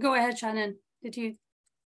 Go ahead, Shannon. Did you?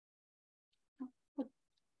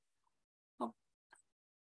 Oh.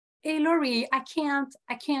 Hey, Laurie, I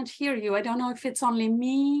can't hear you. I don't know if it's only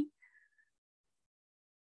me.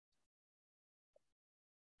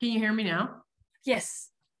 Can you hear me now? Yes.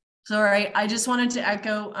 Sorry, I just wanted to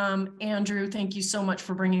echo Andrew, thank you so much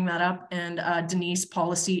for bringing that up. And Denise,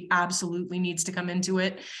 policy absolutely needs to come into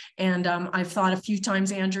it. And I've thought a few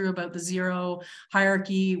times, Andrew, about the zero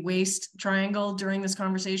hierarchy waste triangle during this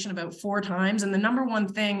conversation about 4 times. And the number one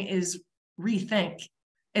thing is rethink.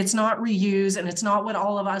 It's not reuse, and it's not what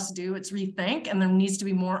all of us do, it's rethink. And there needs to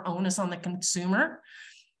be more onus on the consumer.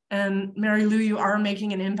 And Mary Lou, you are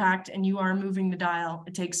making an impact and you are moving the dial.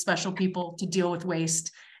 It takes special people to deal with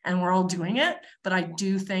waste. And we're all doing it, but I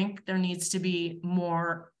do think there needs to be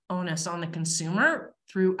more onus on the consumer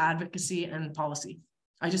through advocacy and policy.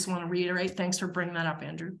 I just want to reiterate, thanks for bringing that up,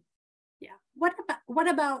 Andrew. Yeah, what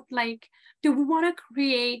about like, do we want to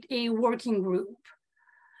create a working group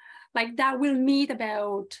like that will meet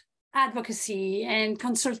about advocacy and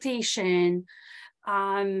consultation?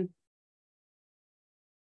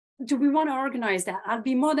 Do we want to organize that? I'll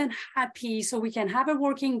be more than happy so we can have a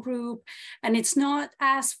working group, and it's not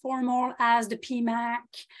as formal as the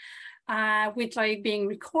PMAC with like being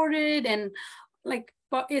recorded and like,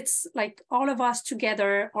 but it's like all of us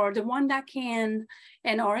together or the one that can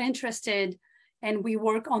and are interested, and we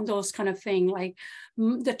work on those kind of thing. Like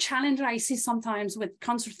the challenge I see sometimes with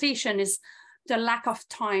consultation is the lack of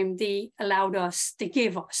time they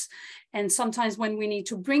gave us. And sometimes when we need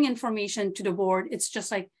to bring information to the board, it's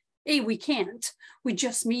just like, hey, we can't. We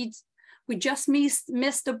just miss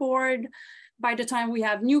the board. By the time we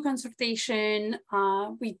have new consultation,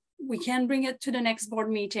 we can bring it to the next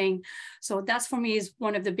board meeting. So that's for me is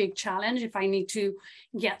one of the big challenge. If I need to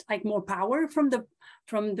get like more power from the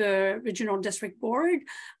regional district board,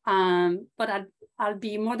 but I'll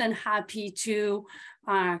be more than happy to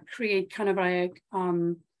create kind of like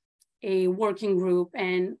a working group,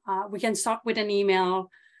 and we can start with an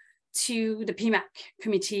email to the PMAC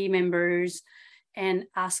committee members and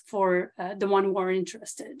ask for the one who are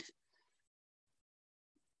interested.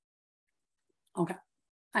 Okay,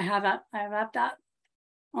 I have that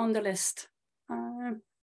on the list.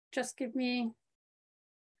 Just give me,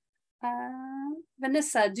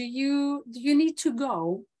 Vanessa, do you need to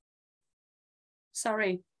go?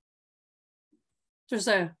 Sorry,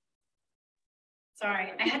 Sorry,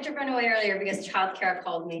 I had to run away earlier because childcare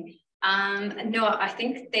called me. No, I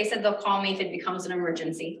think they said they'll call me if it becomes an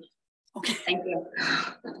emergency. Okay. Thank you.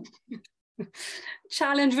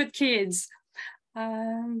 Challenge with kids.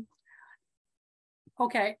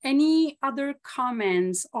 Okay, any other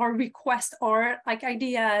comments or requests or like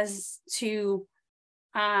ideas to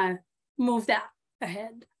move that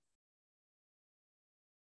ahead?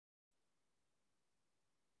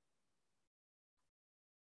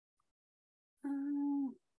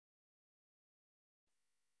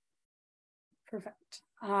 Perfect.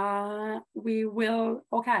 We will,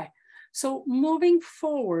 okay. So moving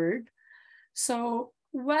forward, so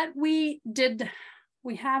what we did,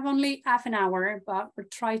 we have only half an hour, but we'll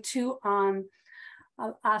try to,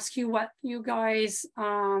 I'll ask you what you guys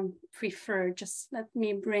prefer. Just let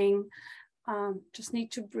me bring, just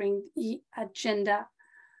need to bring the agenda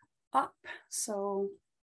up. So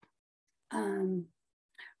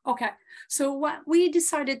Okay, so what we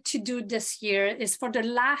decided to do this year is for the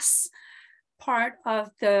last part of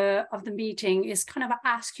the meeting is kind of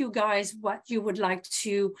ask you guys what you would like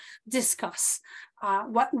to discuss.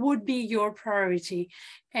 What would be your priority?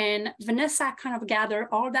 And Vanessa kind of gathered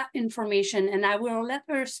all that information, and I will let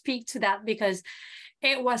her speak to that because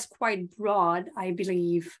it was quite broad, I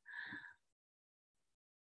believe.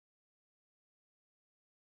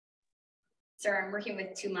 Sorry, I'm working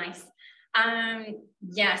with two mics.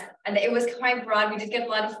 Yes, it was quite broad. We did get a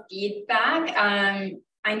lot of feedback.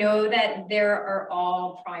 I know that there are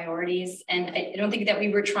all priorities, and I don't think that we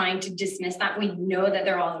were trying to dismiss that. We know that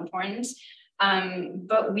they're all important,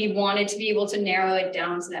 but we wanted to be able to narrow it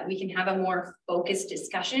down so that we can have a more focused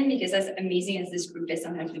discussion, because as amazing as this group is,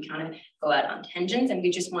 sometimes we kind of go out on tangents, and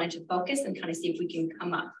we just wanted to focus and kind of see if we can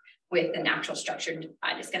come up with an actual structured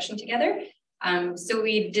discussion together. So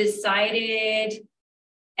we decided,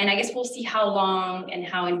 and I guess we'll see how long and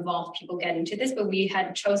how involved people get into this, but we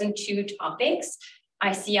had chosen 2 topics,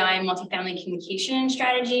 ICI and multifamily communication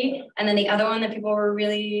strategy. And then the other one that people were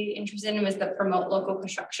really interested in was the promote local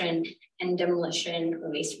construction and demolition,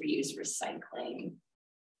 waste reuse, recycling.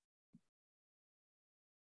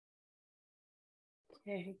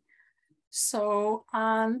 Okay, so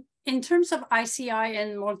in terms of ICI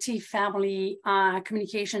and multifamily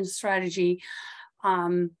communication strategy,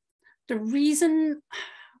 the reason,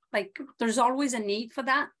 like, there's always a need for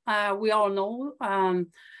that, we all know,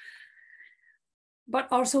 but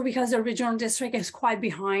also because the regional district is quite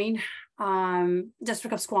behind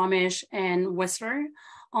District of Squamish and Whistler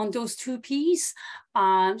on those 2 Ps.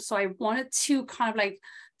 So I wanted to kind of like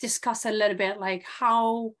discuss a little bit like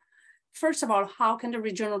how, first of all, how can the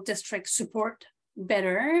regional district support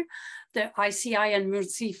better the ICI and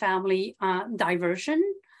multifamily diversion?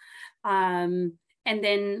 And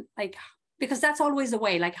then like, because that's always the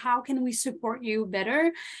way, like, how can we support you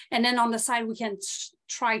better? And then on the side, we can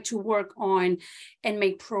try to work on and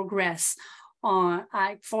make progress on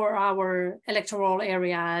for our electoral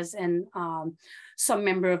areas and some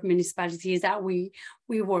member of municipalities that we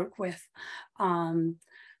work with.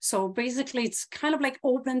 So basically it's kind of like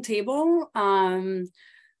open table.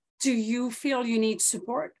 Do you feel you need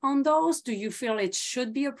support on those? Do you feel it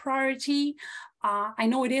should be a priority? I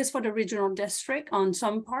know it is for the regional district on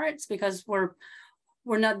some parts because we're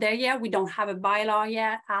not there yet. We don't have a bylaw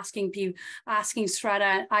yet asking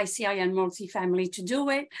strata, ICI and multifamily to do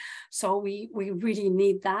it. So we really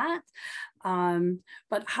need that.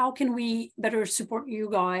 But how can we better support you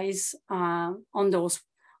guys on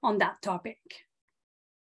that topic?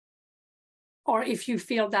 Or if you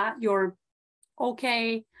feel that you're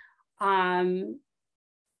okay,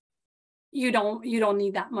 you don't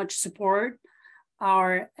need that much support,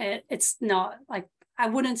 or it's not like, I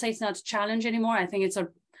wouldn't say it's not a challenge anymore. I think it's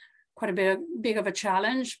quite a big of a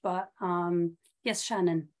challenge, but yes,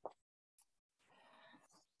 Shannon.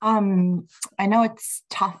 I know it's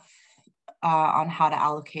tough on how to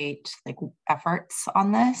allocate like efforts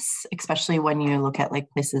on this, especially when you look at like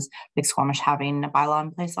places like Squamish having a bylaw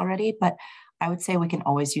in place already, but I would say we can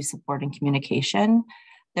always use support and communication.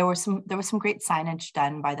 There was some great signage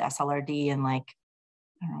done by the SLRD in like,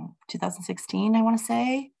 I don't know, 2016, I want to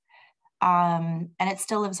say. And it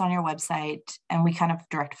still lives on your website and we kind of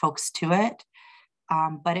direct folks to it.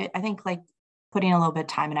 But I think like putting a little bit of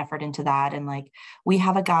time and effort into that, and like we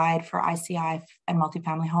have a guide for ICI and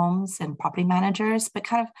multifamily homes and property managers, but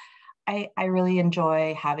kind of I really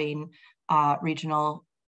enjoy having regional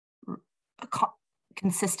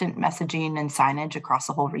consistent messaging and signage across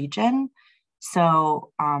the whole region.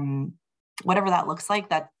 So whatever that looks like,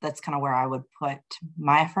 that's kind of where I would put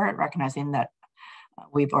my effort, recognizing that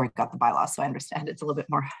we've already got the bylaws, so I understand it's a little bit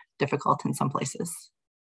more difficult in some places.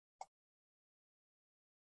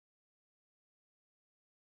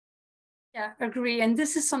 Yeah, agree. And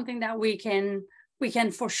this is something that we can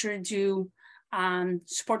for sure do,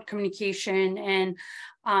 support communication, and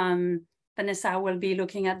Vanessa will be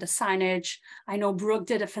looking at the signage. I know Brooke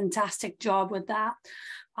did a fantastic job with that.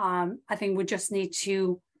 I think we just need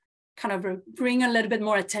to kind of bring a little bit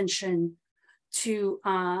more attention to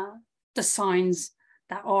the signs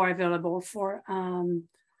that are available for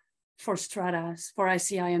stratas, for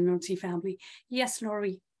ICI and multifamily. Yes,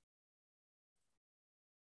 Lori.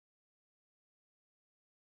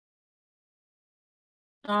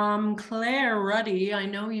 Claire Ruddy, I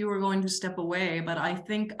know you were going to step away, but I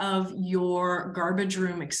think of your garbage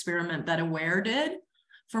room experiment that Aware did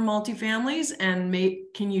for multifamilies, and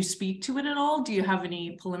can you speak to it at all? Do you have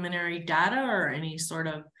any preliminary data or any sort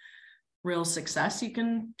of real success you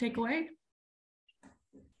can take away?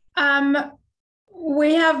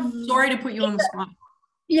 We have. Sorry to put you on the spot.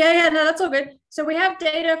 Yeah, no, that's all good. So we have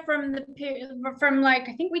data from the period from like,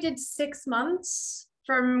 I think we did 6 months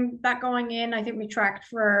from that going in. I think we tracked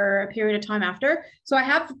for a period of time after. So I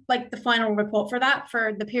have like the final report for that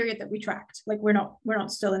for the period that we tracked. Like we're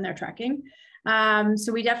not still in there tracking.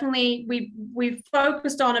 So we definitely we've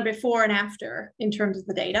focused on a before and after in terms of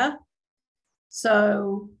the data.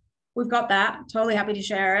 So we've got that. Totally happy to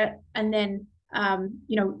share it. And then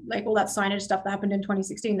you know, like all that signage stuff that happened in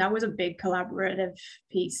 2016, that was a big collaborative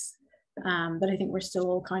piece that I think we're still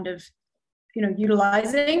all kind of, you know,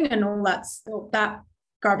 utilizing, and all that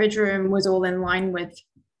garbage room was all in line with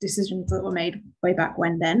decisions that were made way back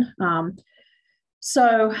when then.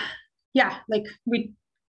 So yeah, like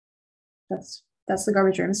that's the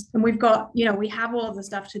garbage rooms, and we've got, you know, we have all of the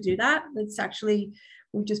stuff to do that. It's actually,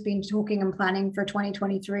 we've just been talking and planning for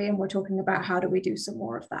 2023, and we're talking about how do we do some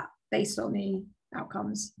more of that based on the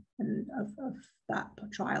outcomes and of that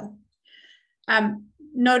trial.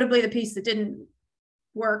 Notably, the piece that didn't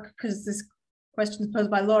work, because this question is posed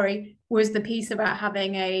by Laurie, was the piece about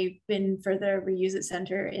having a bin for the reuse it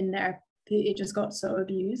center in there. It just got so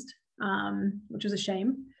abused, which was a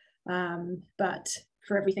shame. But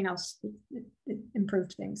for everything else, it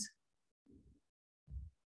improved things.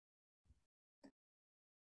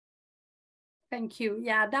 Thank you.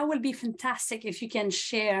 Yeah, that would be fantastic if you can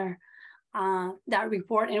share that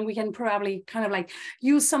report, and we can probably kind of like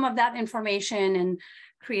use some of that information and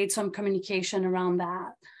create some communication around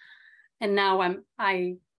that. And now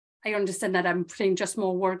I understand that I'm putting just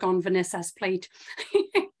more work on Vanessa's plate.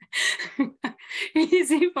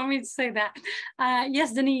 Easy for me to say that.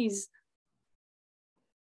 Yes, Denise.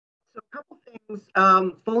 So a couple things,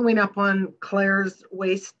 following up on Claire's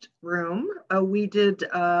waste room, we did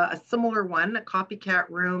a similar one, a copycat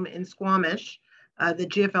room in Squamish, the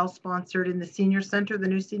GFL sponsored in the senior center, the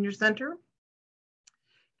new senior center.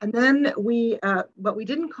 And then but we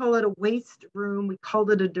didn't call it a waste room, we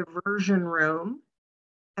called it a diversion room.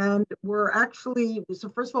 And we're actually, so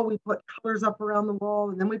first of all, we put colors up around the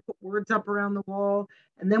wall, and then we put words up around the wall.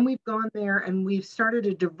 And then we've gone there and we've started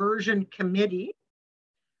a diversion committee.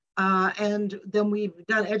 And then we've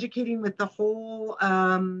done educating with the whole,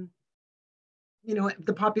 you know,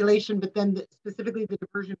 the population, but then specifically the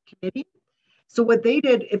diversion committee. So what they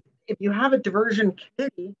did, if you have a diversion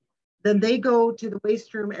committee, then they go to the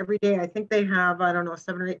waste room every day. I think they have, I don't know,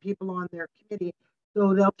 7 or 8 people on their committee.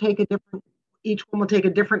 So they'll take a different, each one will take a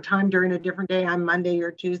different time during a different day on Monday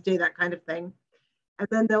or Tuesday, that kind of thing. And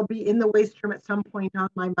then they'll be in the waste room at some point on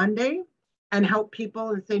my Monday and help people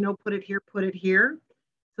and say, no, put it here, put it here.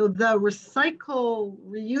 So the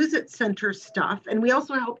reuse it center stuff, and we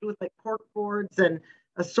also helped with like cork boards and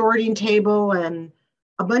a sorting table and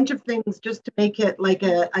a bunch of things just to make it like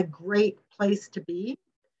a great place to be.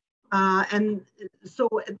 And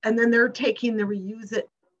then they're taking the reuse it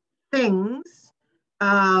things,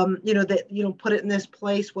 you know, that, you know, put it in this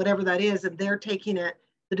place, whatever that is, and they're taking it,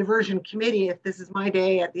 the diversion committee, if this is my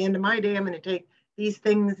day, at the end of my day, I'm going to take these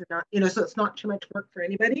things, and not, you know, so it's not too much work for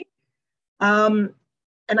anybody.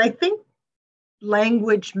 And I think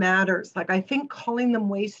language matters. Like, I think calling them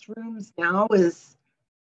waste rooms now is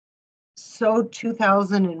so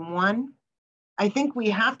 2001. I think we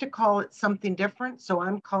have to call it something different. So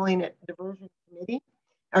I'm calling it diversion committee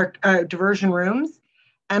or diversion rooms.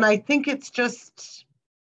 And I think it's just,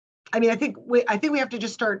 I mean, I think we have to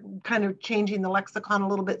just start kind of changing the lexicon a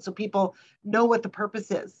little bit so people know what the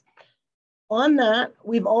purpose is. On that,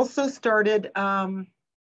 we've also started,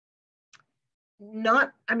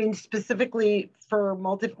 specifically for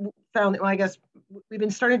multi-family, well, I guess we've been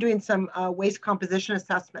starting doing some waste composition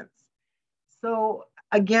assessments. So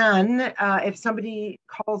again, if somebody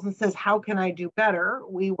calls and says, how can I do better?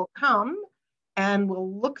 We will come and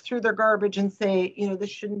we'll look through their garbage and say, you know, this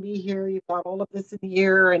shouldn't be here. You've got all of this in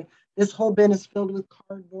here, and this whole bin is filled with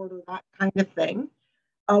cardboard or that kind of thing,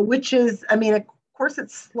 which is, I mean, of course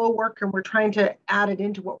it's slow work and we're trying to add it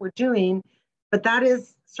into what we're doing, but that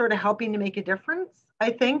is sort of helping to make a difference, I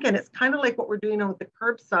think. And it's kind of like what we're doing with the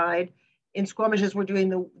curbside in Squamish, is we're doing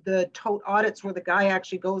the tote audits where the guy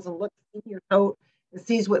actually goes and looks in your tote and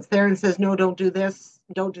sees what's there and says, no, don't do this,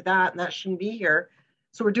 don't do that, and that shouldn't be here.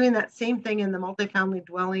 So we're doing that same thing in the multifamily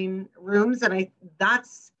dwelling rooms. And that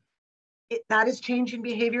is changing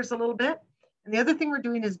behaviors a little bit. And the other thing we're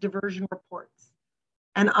doing is diversion reports.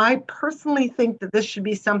 And I personally think that this should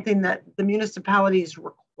be something that the municipalities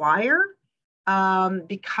require,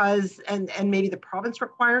 because, and maybe the province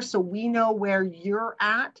requires, so we know where you're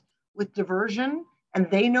at with diversion and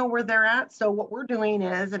they know where they're at. So what we're doing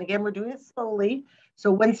is, and again, we're doing it slowly.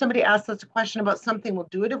 So when somebody asks us a question about something, we'll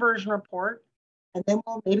do a diversion report, and then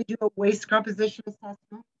we'll maybe do a waste composition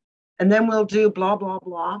assessment. and then we'll do blah, blah,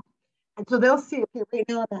 blah. And so they'll see, okay, right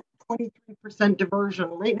now I'm at 23% diversion.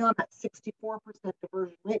 Right now I'm at 64%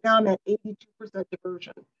 diversion. Right now I'm at 82%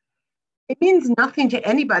 diversion. It means nothing to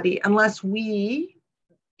anybody unless we,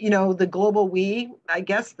 you know, the global we, I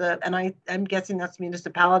guess I'm guessing that's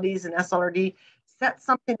municipalities and SLRD, set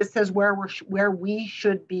something that says where we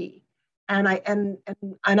should be. And I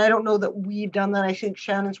don't know that we've done that. I think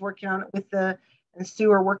Shannon's working on it and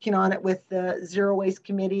Sue are working on it with the Zero Waste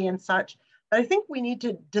Committee and such. But I think we need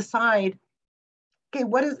to decide, okay,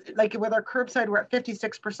 what is, like with our curbside, we're at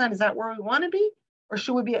 56%. Is that where we want to be? Or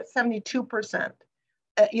should we be at 72%?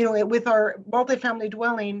 You know, with our multifamily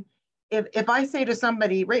dwelling, if I say to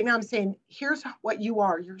somebody, right now I'm saying, here's what you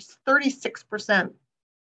are, you're 36%.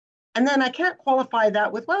 And then I can't qualify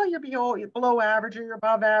that with, well, you're below average, or you're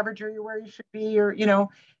above average, or you're where you should be, or, you know,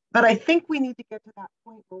 but I think we need to get to that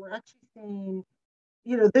point where we're actually saying,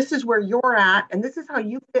 you know, this is where you're at, and this is how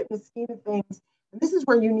you fit in the scheme of things, and this is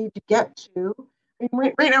where you need to get to. I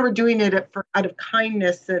mean, right now we're doing it out of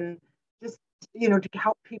kindness and just, you know, to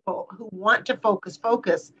help people who want to focus.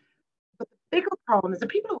 But the bigger problem is the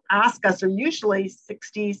people who ask us are usually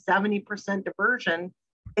 60, 70% diversion.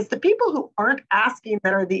 It's the people who aren't asking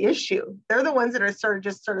that are the issue. They're the ones that are sort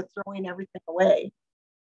of throwing everything away.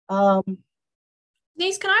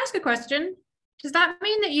 Denise, can I ask a question? Does that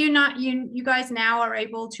mean that you guys now are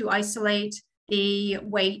able to isolate the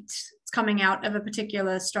weight coming out of a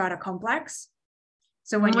particular strata complex?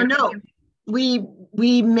 So when no, we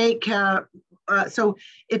make so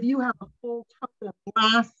if you have a full ton of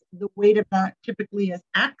glass, the weight of that typically is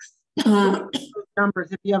X.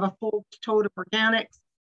 Numbers. If you have a full tote of organics,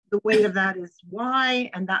 the weight of that is Y,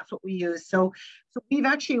 and that's what we use. So we've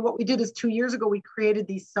actually, what we did is 2 years ago, we created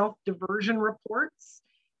these self-diversion reports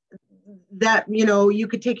that, you know, you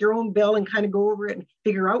could take your own bill and kind of go over it and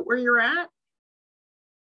figure out where you're at.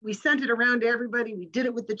 We sent it around to everybody. We did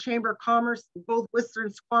it with the Chamber of Commerce, both Whistler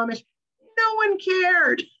and Squamish. No one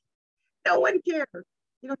cared. No one cared.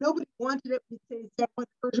 You know, nobody wanted it. We'd say,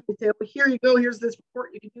 we'd say, well, here you go. Here's this report.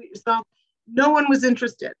 You can do it yourself. No one was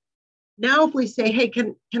interested. Now, if we say, hey,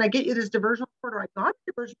 can I get you this diversion report, or I got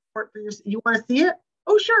a diversion report for you want to see it?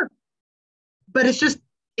 Oh, sure. But it's just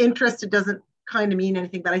interest. It doesn't kind of mean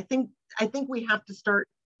anything. But I think we have to start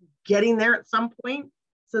getting there at some point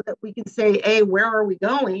so that we can say, hey, where are we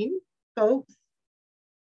going, folks?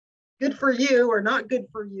 Good for you or not good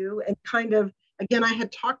for you. And kind of, again, I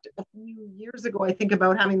had talked a few years ago, I think,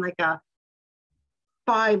 about having like a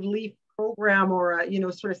 5-leaf program, or you know,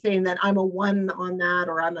 sort of saying that I'm a 1 on that,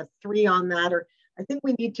 or I'm a 3 on that, or I think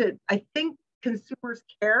we need to, I think consumers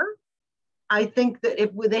care. I think that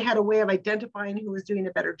if they had a way of identifying who was doing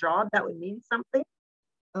a better job, that would mean something.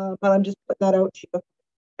 But I'm just putting that out to you.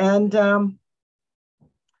 And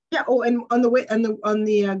yeah, oh, and on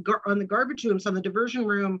the garbage rooms, on the diversion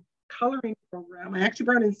room coloring program, I actually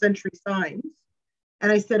brought in Century Signs,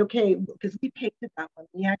 and I said, okay, because we painted that one,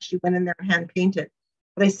 we actually went in there and hand painted.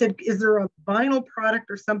 But I said, is there a vinyl product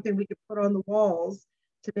or something we could put on the walls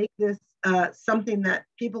to make this something that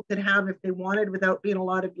people could have if they wanted without being a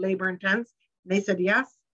lot of labor intense? And they said,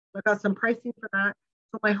 yes. So I got some pricing for that.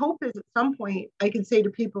 So my hope is at some point I can say to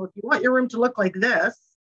people, if you want your room to look like this,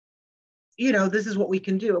 you know, this is what we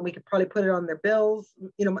can do. And we could probably put it on their bills,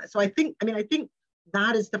 you know. So I think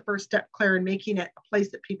that is the first step, Claire, in making it a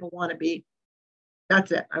place that people want to be.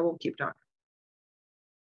 That's it. I won't keep talking.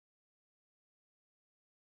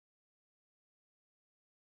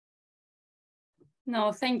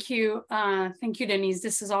 No, thank you. Thank you, Denise.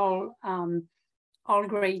 This is all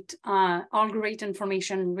great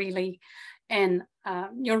information, really. And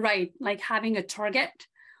you're right, like having a target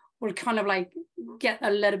will kind of like get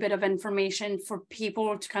a little bit of information for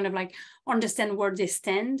people to kind of like understand where they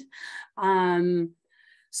stand.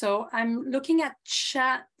 So I'm looking at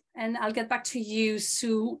chat, and I'll get back to you,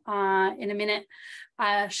 Sue, in a minute.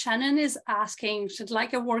 Shannon is asking, she'd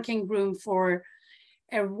like a working group for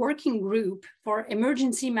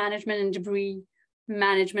emergency management and debris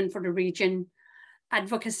management for the region,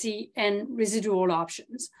 advocacy, and residual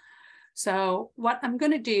options. So what I'm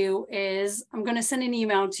going to do is I'm going to send an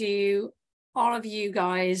email to all of you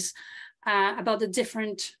guys about the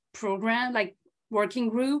different program, like working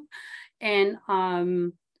group, and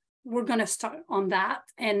we're going to start on that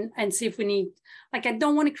and see if we need, like, I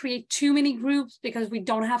don't want to create too many groups because we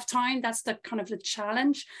don't have time. That's the kind of the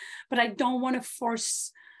challenge, but I don't want to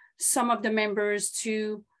force some of the members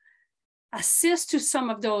to assist to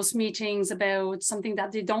some of those meetings about something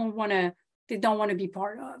that they don't want to be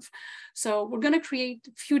part of. So we're going to create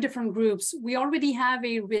a few different groups. We already have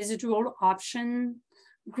a residual option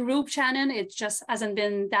group, Shannon. It just hasn't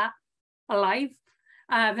been that alive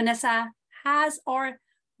Vanessa has or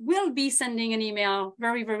will be sending an email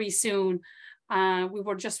very, very soon. We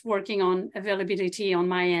were just working on availability on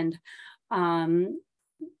my end.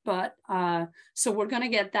 So we're going to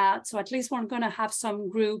get that. So at least we're going to have some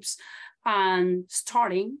groups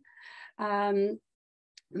starting.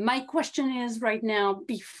 My question is right now,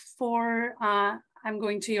 before I'm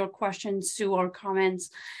going to your questions, Sue, or comments,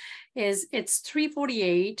 is it's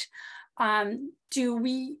 3:48. Do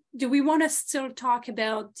we want to still talk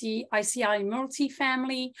about the ICI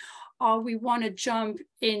multifamily, or we want to jump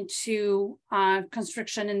into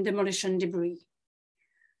construction and demolition debris,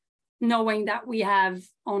 knowing that we have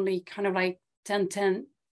only kind of like 10,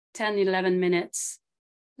 11 minutes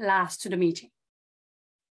last to the meeting?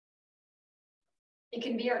 It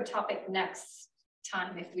can be our topic next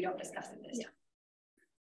time if we don't discuss it this time.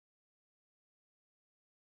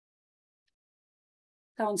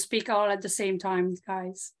 Don't speak all at the same time,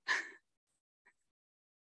 guys.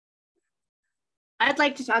 I'd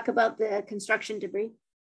like to talk about the construction debris.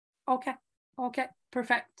 Okay,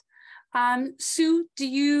 perfect. Sue, do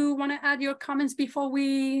you want to add your comments before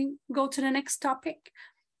we go to the next topic?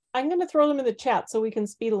 I'm going to throw them in the chat so we can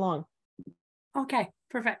speed along. Okay,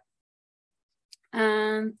 perfect.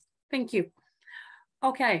 Thank you.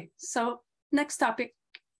 Okay, so next topic,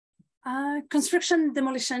 construction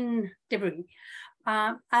demolition debris.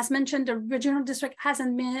 As mentioned, the regional district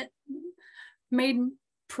hasn't made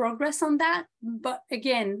progress on that, but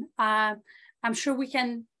again, I'm sure we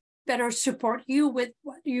can better support you with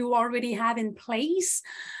what you already have in place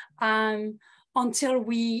until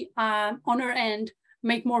we, on our end,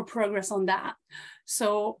 make more progress on that.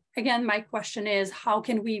 So again, my question is, how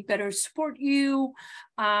can we better support you?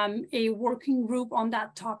 A working group on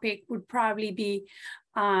that topic would probably be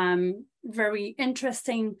very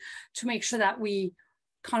interesting to make sure that we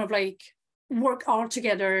kind of like work all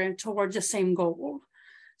together towards the same goal.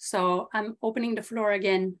 So I'm opening the floor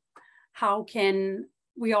again. How can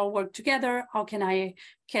we all work together? How can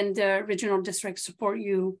the regional district support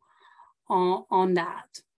you on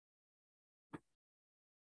that?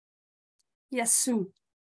 Yes, Sue.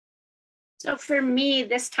 So for me,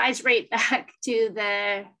 this ties right back to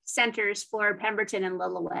the centers for Pemberton and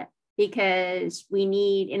Lillooet, because we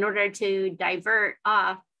need, in order to divert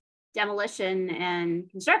off demolition and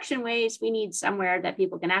construction waste, we need somewhere that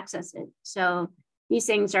people can access it. So these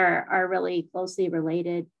things are really closely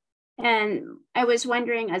related. And I was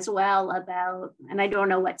wondering as well about, and I don't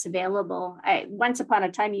know what's available. Once upon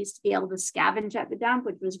a time, you used to be able to scavenge at the dump,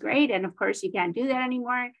 which was great. And of course, you can't do that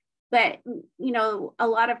anymore. But, you know, a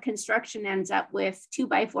lot of construction ends up with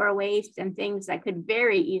 2x4 waste and things that could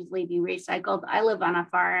very easily be recycled. I live on a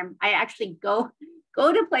farm. I actually go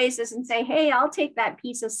to places and say, hey, I'll take that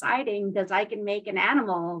piece of siding because I can make an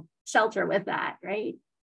animal shelter with that, right?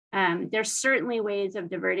 There's certainly ways of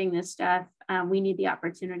diverting this stuff. We need the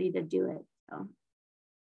opportunity to do it. So.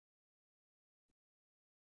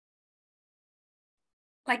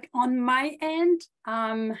 Like on my end,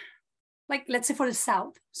 like let's say for the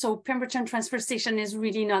South, so Pemberton transfer station is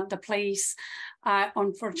really not the place,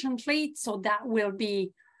 unfortunately. So that will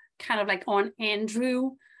be kind of like on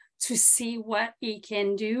Andrew to see what he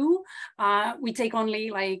can do. We take only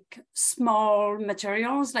like small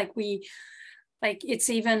materials, like it's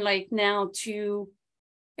even like now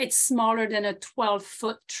it's smaller than a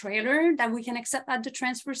 12-foot trailer that we can accept at the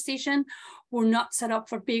transfer station. We're not set up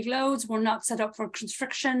for big loads. We're not set up for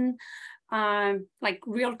construction, like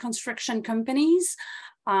real construction companies.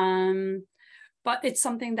 But it's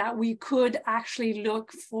something that we could actually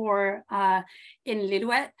look for in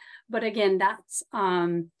Lillooet. But again, that's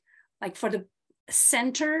like for the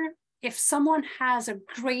center, if someone has a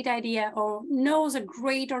great idea or knows a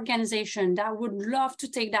great organization that would love to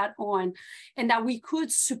take that on and that we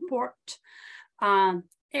could support,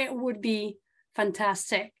 it would be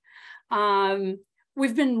fantastic.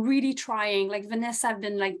 We've been really trying, like Vanessa have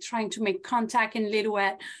been like trying to make contact in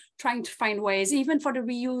Lillooet, trying to find ways, even for the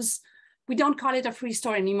reuse. We don't call it a free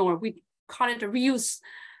store anymore. We call it a reuse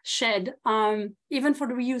shed. Even for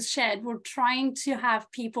the reuse shed, we're trying to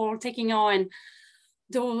have people taking on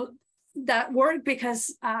that work,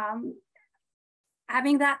 because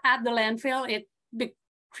having that at the landfill, it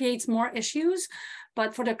creates more issues.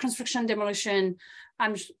 But for the construction demolition,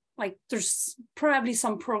 there's probably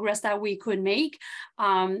some progress that we could make.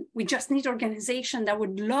 We just need organization that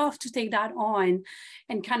would love to take that on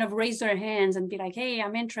and kind of raise their hands and be like, hey,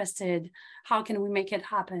 I'm interested. How can we make it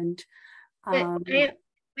happen?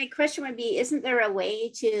 My question would be, isn't there a way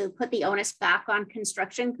to put the onus back on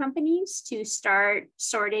construction companies to start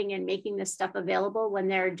sorting and making this stuff available when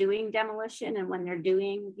they're doing demolition and when they're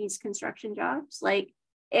doing these construction jobs? Like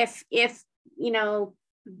if you know,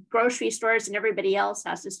 grocery stores and everybody else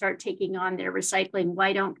has to start taking on their recycling,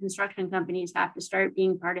 why don't construction companies have to start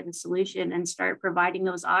being part of the solution and start providing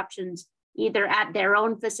those options either at their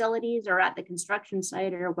own facilities or at the construction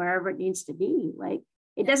site or wherever it needs to be? Like,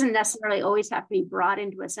 it doesn't necessarily always have to be brought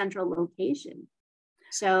into a central location.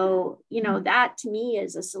 So, you know, that to me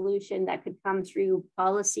is a solution that could come through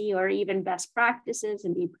policy or even best practices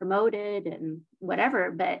and be promoted and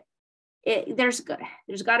whatever. But there's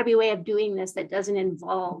got to be a way of doing this that doesn't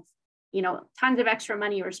involve, you know, tons of extra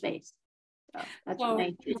money or space. So that's what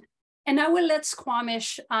I think. And I will let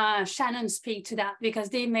Squamish, Shannon speak to that, because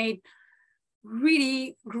they made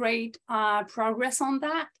really great progress on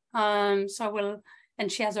that. So I will,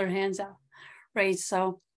 and she has her hands up, right?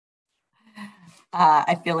 So.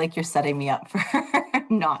 I feel like you're setting me up for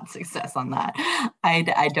not success on that.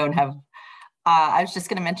 I don't have, I was just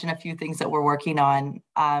going to mention a few things that we're working on.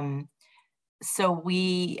 So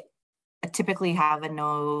we typically have a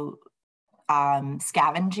no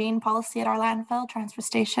scavenging policy at our landfill transfer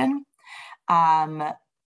station. But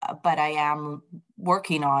I am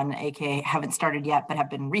working on, aka haven't started yet, but have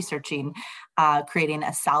been researching, creating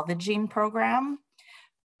a salvaging program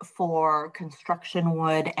for construction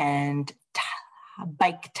wood and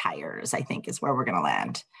bike tires, I think is where we're going to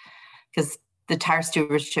land, because the tire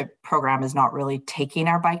stewardship program is not really taking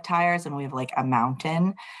our bike tires, and we have like a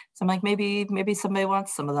mountain. So I'm like, maybe somebody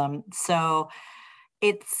wants some of them. So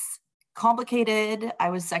it's complicated.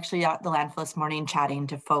 I was actually at the landfill this morning chatting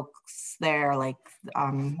to folks there, like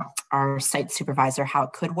our site supervisor, how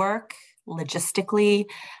it could work logistically.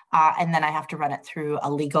 And then I have to run it through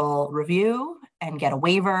a legal review and get a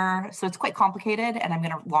waiver. So it's quite complicated, and I'm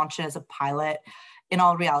going to launch it as a pilot. In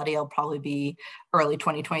all reality, it'll probably be early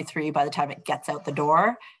 2023 by the time it gets out the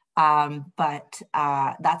door. But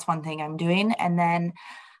that's one thing I'm doing. And then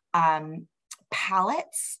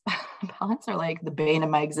pallets. Pallets are like the bane of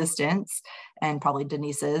my existence, and probably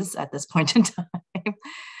Denise's at this point in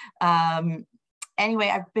time.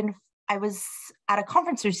 Anyway, I was at a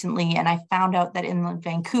conference recently, and I found out that in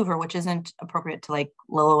Vancouver, which isn't appropriate to like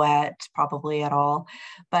Lillooet probably at all,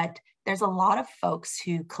 but there's a lot of folks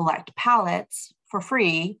who collect pallets for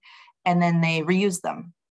free and then they reuse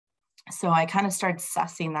them. So I kind of started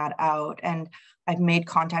sussing that out, and I've made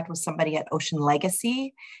contact with somebody at Ocean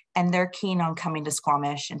Legacy, and they're keen on coming to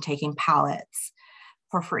Squamish and taking pallets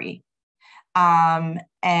for free. And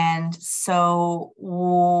so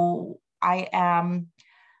I am,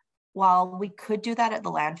 while we could do that at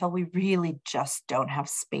the landfill, we really just don't have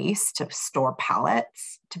space to store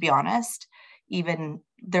pallets, to be honest. Even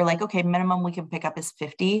they're like, okay, minimum we can pick up is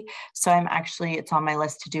 50. So I'm actually, it's on my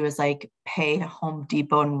list to do is like pay Home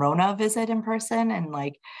Depot and Rona a visit in person and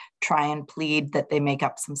like try and plead that they make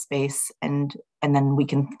up some space, and then we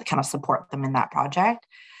can kind of support them in that project.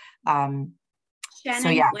 Shannon, so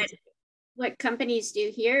yeah. What companies do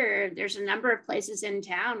here, there's a number of places in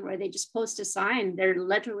town where they just post a sign. They're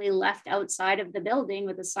literally left outside of the building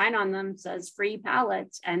with a sign on them that says free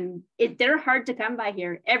pallets, and they're hard to come by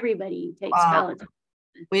here. Everybody takes pallets.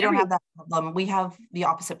 We don't have that problem. We have the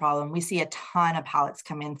opposite problem. We see a ton of pallets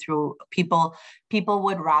come in through people. People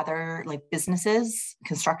would rather, like businesses,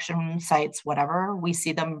 construction sites, whatever, we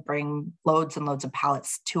see them bring loads and loads of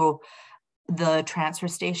pallets to the transfer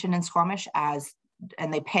station in Squamish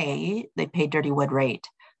and they pay dirty wood rate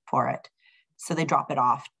for it. So they drop it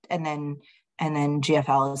off, and then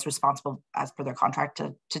GFL is responsible as per their contract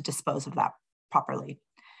to dispose of that properly,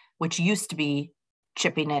 which used to be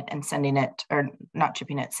chipping it and sending it, or not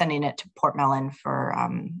chipping it, sending it to Port Mellon for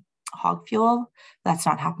hog fuel. That's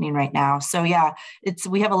not happening right now. So yeah,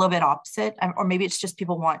 we have a little bit opposite, or maybe it's just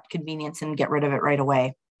people want convenience and get rid of it right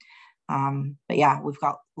away. But yeah, we've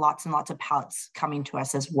got lots and lots of pallets coming to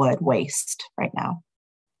us as wood waste right now.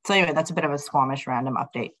 So anyway, that's a bit of a Squamish random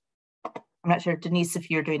update. I'm not sure, Denise, if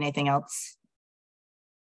you're doing anything else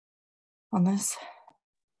on this.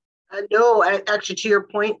 No, actually, to your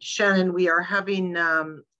point, Shannon, we are having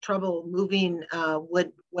trouble moving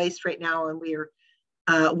wood waste right now, and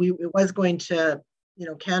we was going to,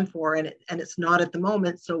 Canfor, and it's not at the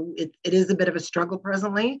moment, so it is a bit of a struggle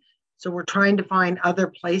presently. So we're trying to find other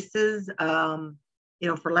places,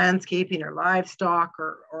 for landscaping or livestock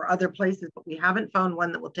or other places, but we haven't found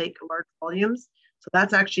one that will take large volumes. So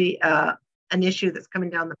that's actually an issue that's coming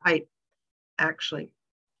down the pipe. Actually,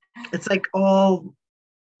 it's like all.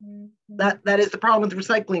 That is the problem with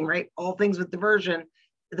recycling, right? All things with diversion,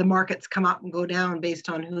 the markets come up and go down based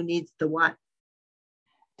on who needs the what.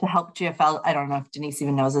 To help GFL, I don't know if Denise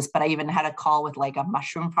even knows this, but I even had a call with like a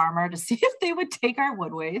mushroom farmer to see if they would take our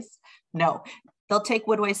wood waste. No, they'll take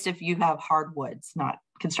wood waste if you have hardwoods, not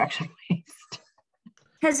construction waste.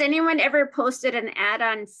 Has anyone ever posted an ad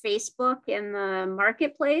on Facebook in the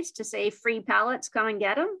marketplace to say free pallets, come and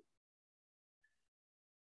get them?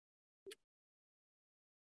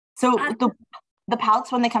 So the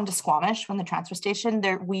pallets, when they come to Squamish, when the transfer station,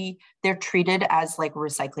 they're treated as like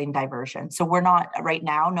recycling diversion. So we're not, right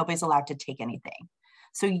now, nobody's allowed to take anything.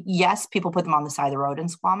 So yes, people put them on the side of the road in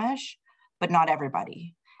Squamish, but not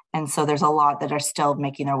everybody. And so there's a lot that are still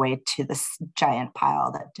making their way to this giant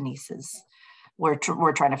pile that Denise is, we're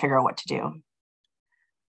trying to figure out what to do.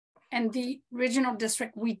 And the regional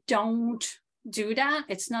district, we don't do that.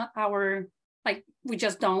 It's not our, like, we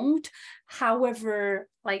just don't. However,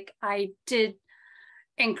 like I did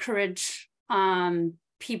encourage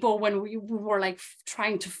people when we were like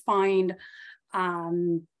trying to find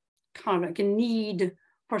kind of like a need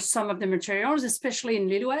for some of the materials, especially in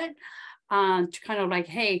Lillooet, to kind of like,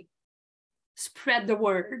 hey, spread the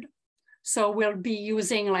word. So we'll be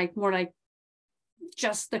using like more like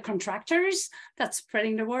just the contractors that's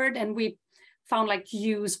spreading the word. And we found like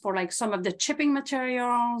use for like some of the chipping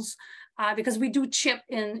materials, because we do chip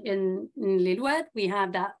in Lillooet. We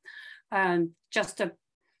have that just a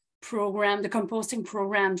program, the composting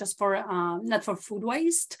program, just for not for food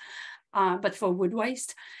waste, but for wood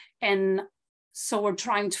waste. And so we're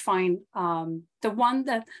trying to find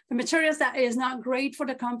the materials that is not great for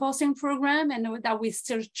the composting program and that we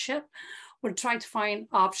still chip. We'll try to find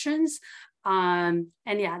options. And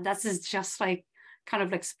yeah, that's just like kind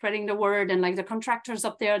of like spreading the word, and like the contractors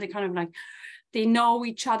up there, they kind of like, they know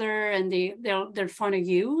each other and they're fun to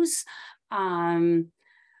use.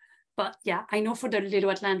 But yeah, I know for the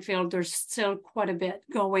Lillooet landfill, there's still quite a bit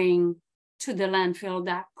going to the landfill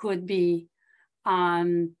that could be,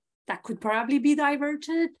 that could probably be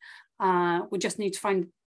diverted. We just need to find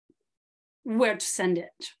where to send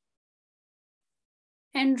it.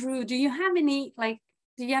 Andrew, do you have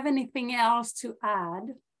anything else to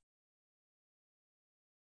add?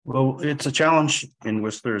 Well, it's a challenge in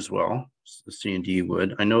Whistler as well, the C&D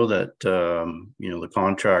would. I know that, you know, the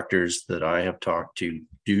contractors that I have talked to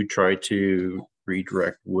do try to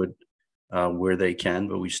redirect wood where they can,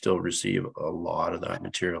 but we still receive a lot of that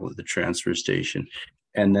material at the transfer station.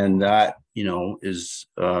 And then that, you know, is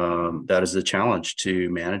that is the challenge to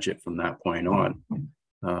manage it from that point on.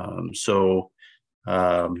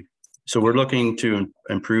 So we're looking to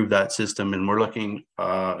improve that system, and we're looking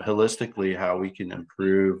holistically how we can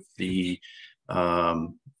improve the,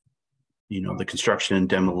 you know, the construction and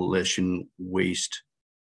demolition waste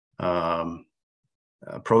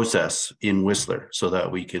process in Whistler, so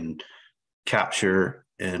that we can capture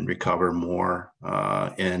and recover more,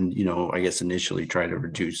 and, you know, I guess initially try to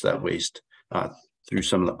reduce that waste through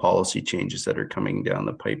some of the policy changes that are coming down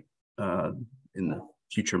the pipe in the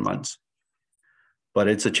future months. But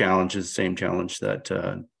it's a challenge, it's the same challenge that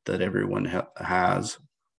that everyone has.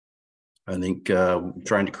 I think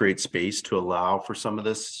trying to create space to allow for some of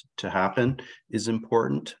this to happen is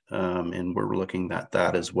important, and we're looking at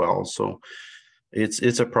that as well. So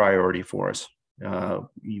it's a priority for us.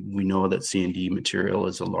 We know that C&D material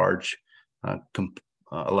is a large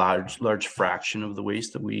fraction of the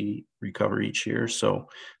waste that we recover each year. So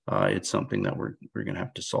it's something that we're going to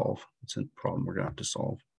have to solve. It's a problem we're going to have to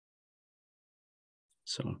solve.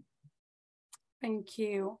 So, thank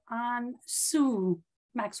you. Sue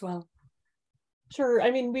Maxwell. Sure.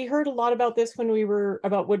 I mean, we heard a lot about this when we were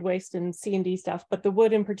about wood waste and C&D stuff, but the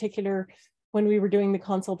wood in particular, when we were doing the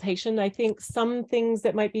consultation, I think some things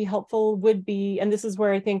that might be helpful would be, and this is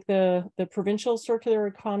where I think the provincial circular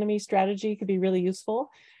economy strategy could be really useful.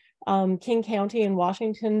 King County in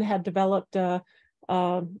Washington had developed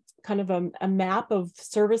kind of a map of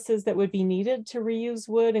services that would be needed to reuse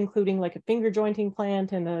wood, including like a finger jointing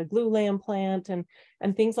plant and a glue lamb plant and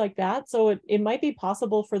things like that. So it might be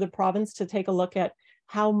possible for the province to take a look at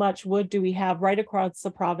how much wood do we have right across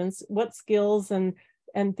the province, what skills and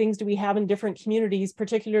things do we have in different communities,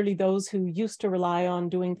 particularly those who used to rely on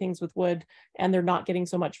doing things with wood and they're not getting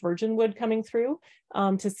so much virgin wood coming through,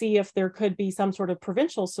 to see if there could be some sort of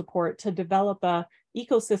provincial support to develop a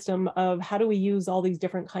ecosystem of how do we use all these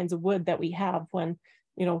different kinds of wood that we have when,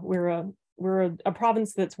 you know, we're a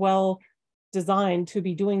province that's well designed to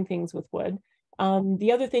be doing things with wood.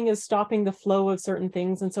 The other thing is stopping the flow of certain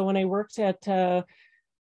things. And so when I worked at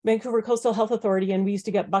Vancouver Coastal Health Authority, and we used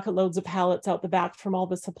to get bucket loads of pallets out the back from all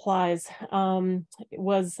the supplies,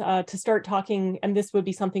 was to start talking, and this would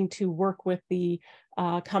be something to work with the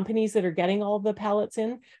companies that are getting all the pallets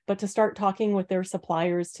in, but to start talking with their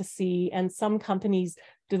suppliers to see, and some companies,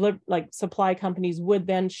 like supply companies, would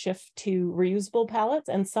then shift to reusable pallets,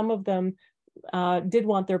 and some of them did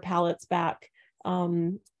want their pallets back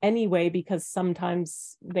anyway, because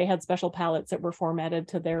sometimes they had special palettes that were formatted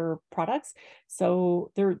to their products.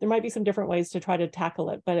 So there might be some different ways to try to tackle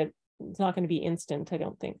it, but it's not going to be instant, I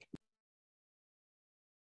don't think.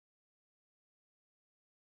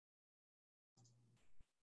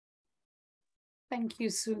 Thank you,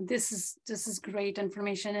 Sue. This is great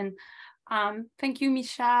information, and thank you,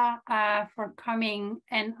 Misha, for coming.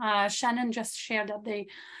 And Shannon just shared that they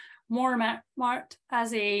marked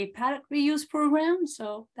as a palette reuse program,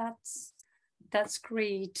 so that's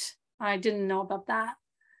great. I didn't know about that.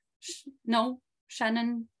 No,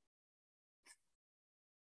 Shannon.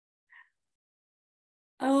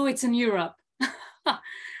 Oh, it's in Europe.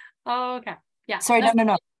 Oh, okay, yeah. Sorry,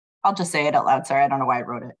 no. I'll just say it out loud. Sorry, I don't know why I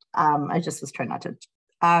wrote it. I just was trying not to.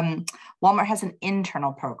 Walmart has an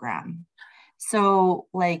internal program. So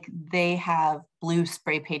like they have blue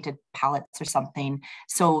spray painted palettes or something.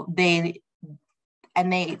 So they're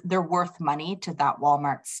worth money to that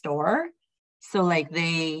Walmart store. So like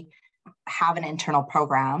they have an internal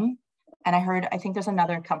program. And I think there's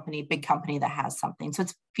another company, big company that has something. So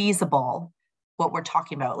it's feasible what we're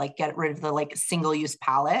talking about, like get rid of the like single-use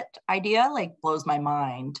palette idea, like blows my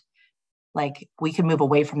mind. Like we can move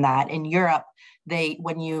away from that. In Europe,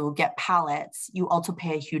 when you get pallets, you also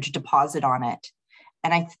pay a huge deposit on it.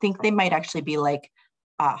 And I think they might actually be like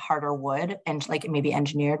harder wood and like maybe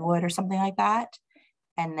engineered wood or something like that.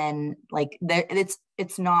 And then like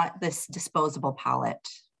it's not this disposable pallet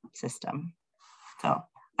system. So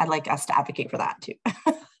I'd like us to advocate for that too.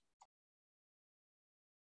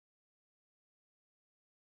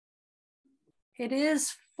 It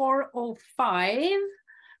is 4:05.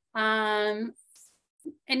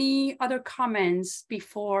 Any other comments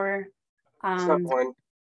before? One.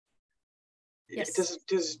 Yes.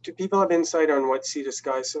 Do people have insight on what sea to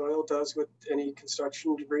sky soil does with any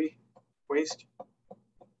construction debris waste?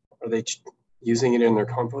 Are they using it in their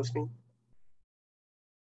composting?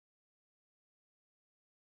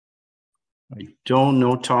 I don't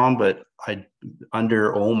know, Tom, but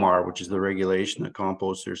under OMAR, which is the regulation that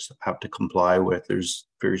composters have to comply with, there's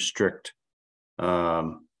very strict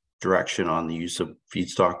direction on the use of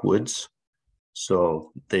feedstock woods.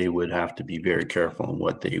 So they would have to be very careful on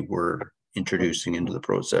what they were introducing into the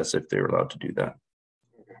process if they were allowed to do that.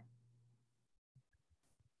 Okay.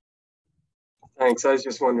 Thanks. I was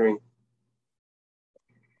just wondering.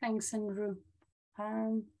 Thanks, Andrew.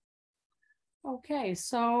 Okay,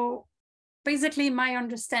 so basically my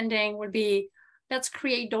understanding would be let's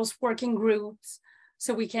create those working groups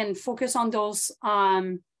so we can focus on those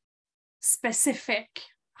specific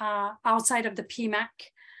outside of the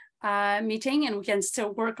PMAC meeting, and we can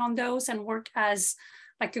still work on those and work as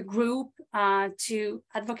like a group to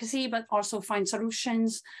advocacy, but also find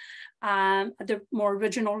solutions at the more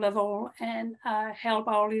regional level and help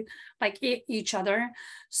all like each other.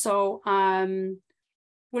 So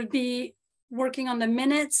we'll be working on the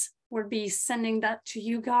minutes. We'll be sending that to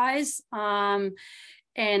you guys.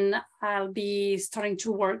 And I'll be starting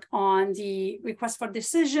to work on the request for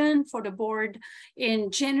decision for the board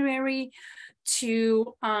in January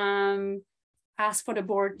to ask for the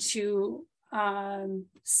board to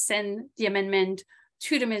send the amendment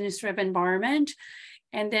to the Ministry of Environment.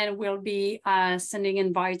 And then we'll be sending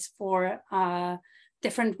invites for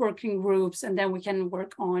different working groups, and then we can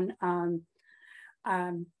work on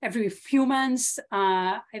every few months.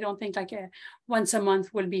 I don't think like once a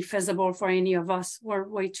month will be feasible for any of us. We're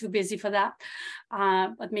way too busy for that.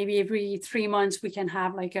 But maybe every 3 months we can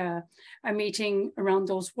have like a meeting around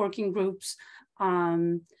those working groups.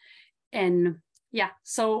 And yeah,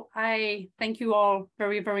 so I thank you all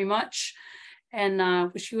very, very much,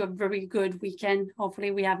 and wish you a very good weekend.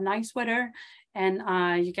 Hopefully we have nice weather and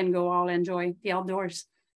you can go all enjoy the outdoors.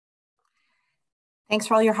 Thanks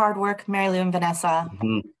for all your hard work, Mary Lou and Vanessa.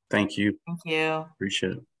 Thank you. Thank you.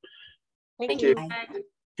 Appreciate it. Thank you.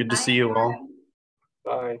 Good to see you all.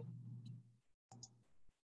 Bye.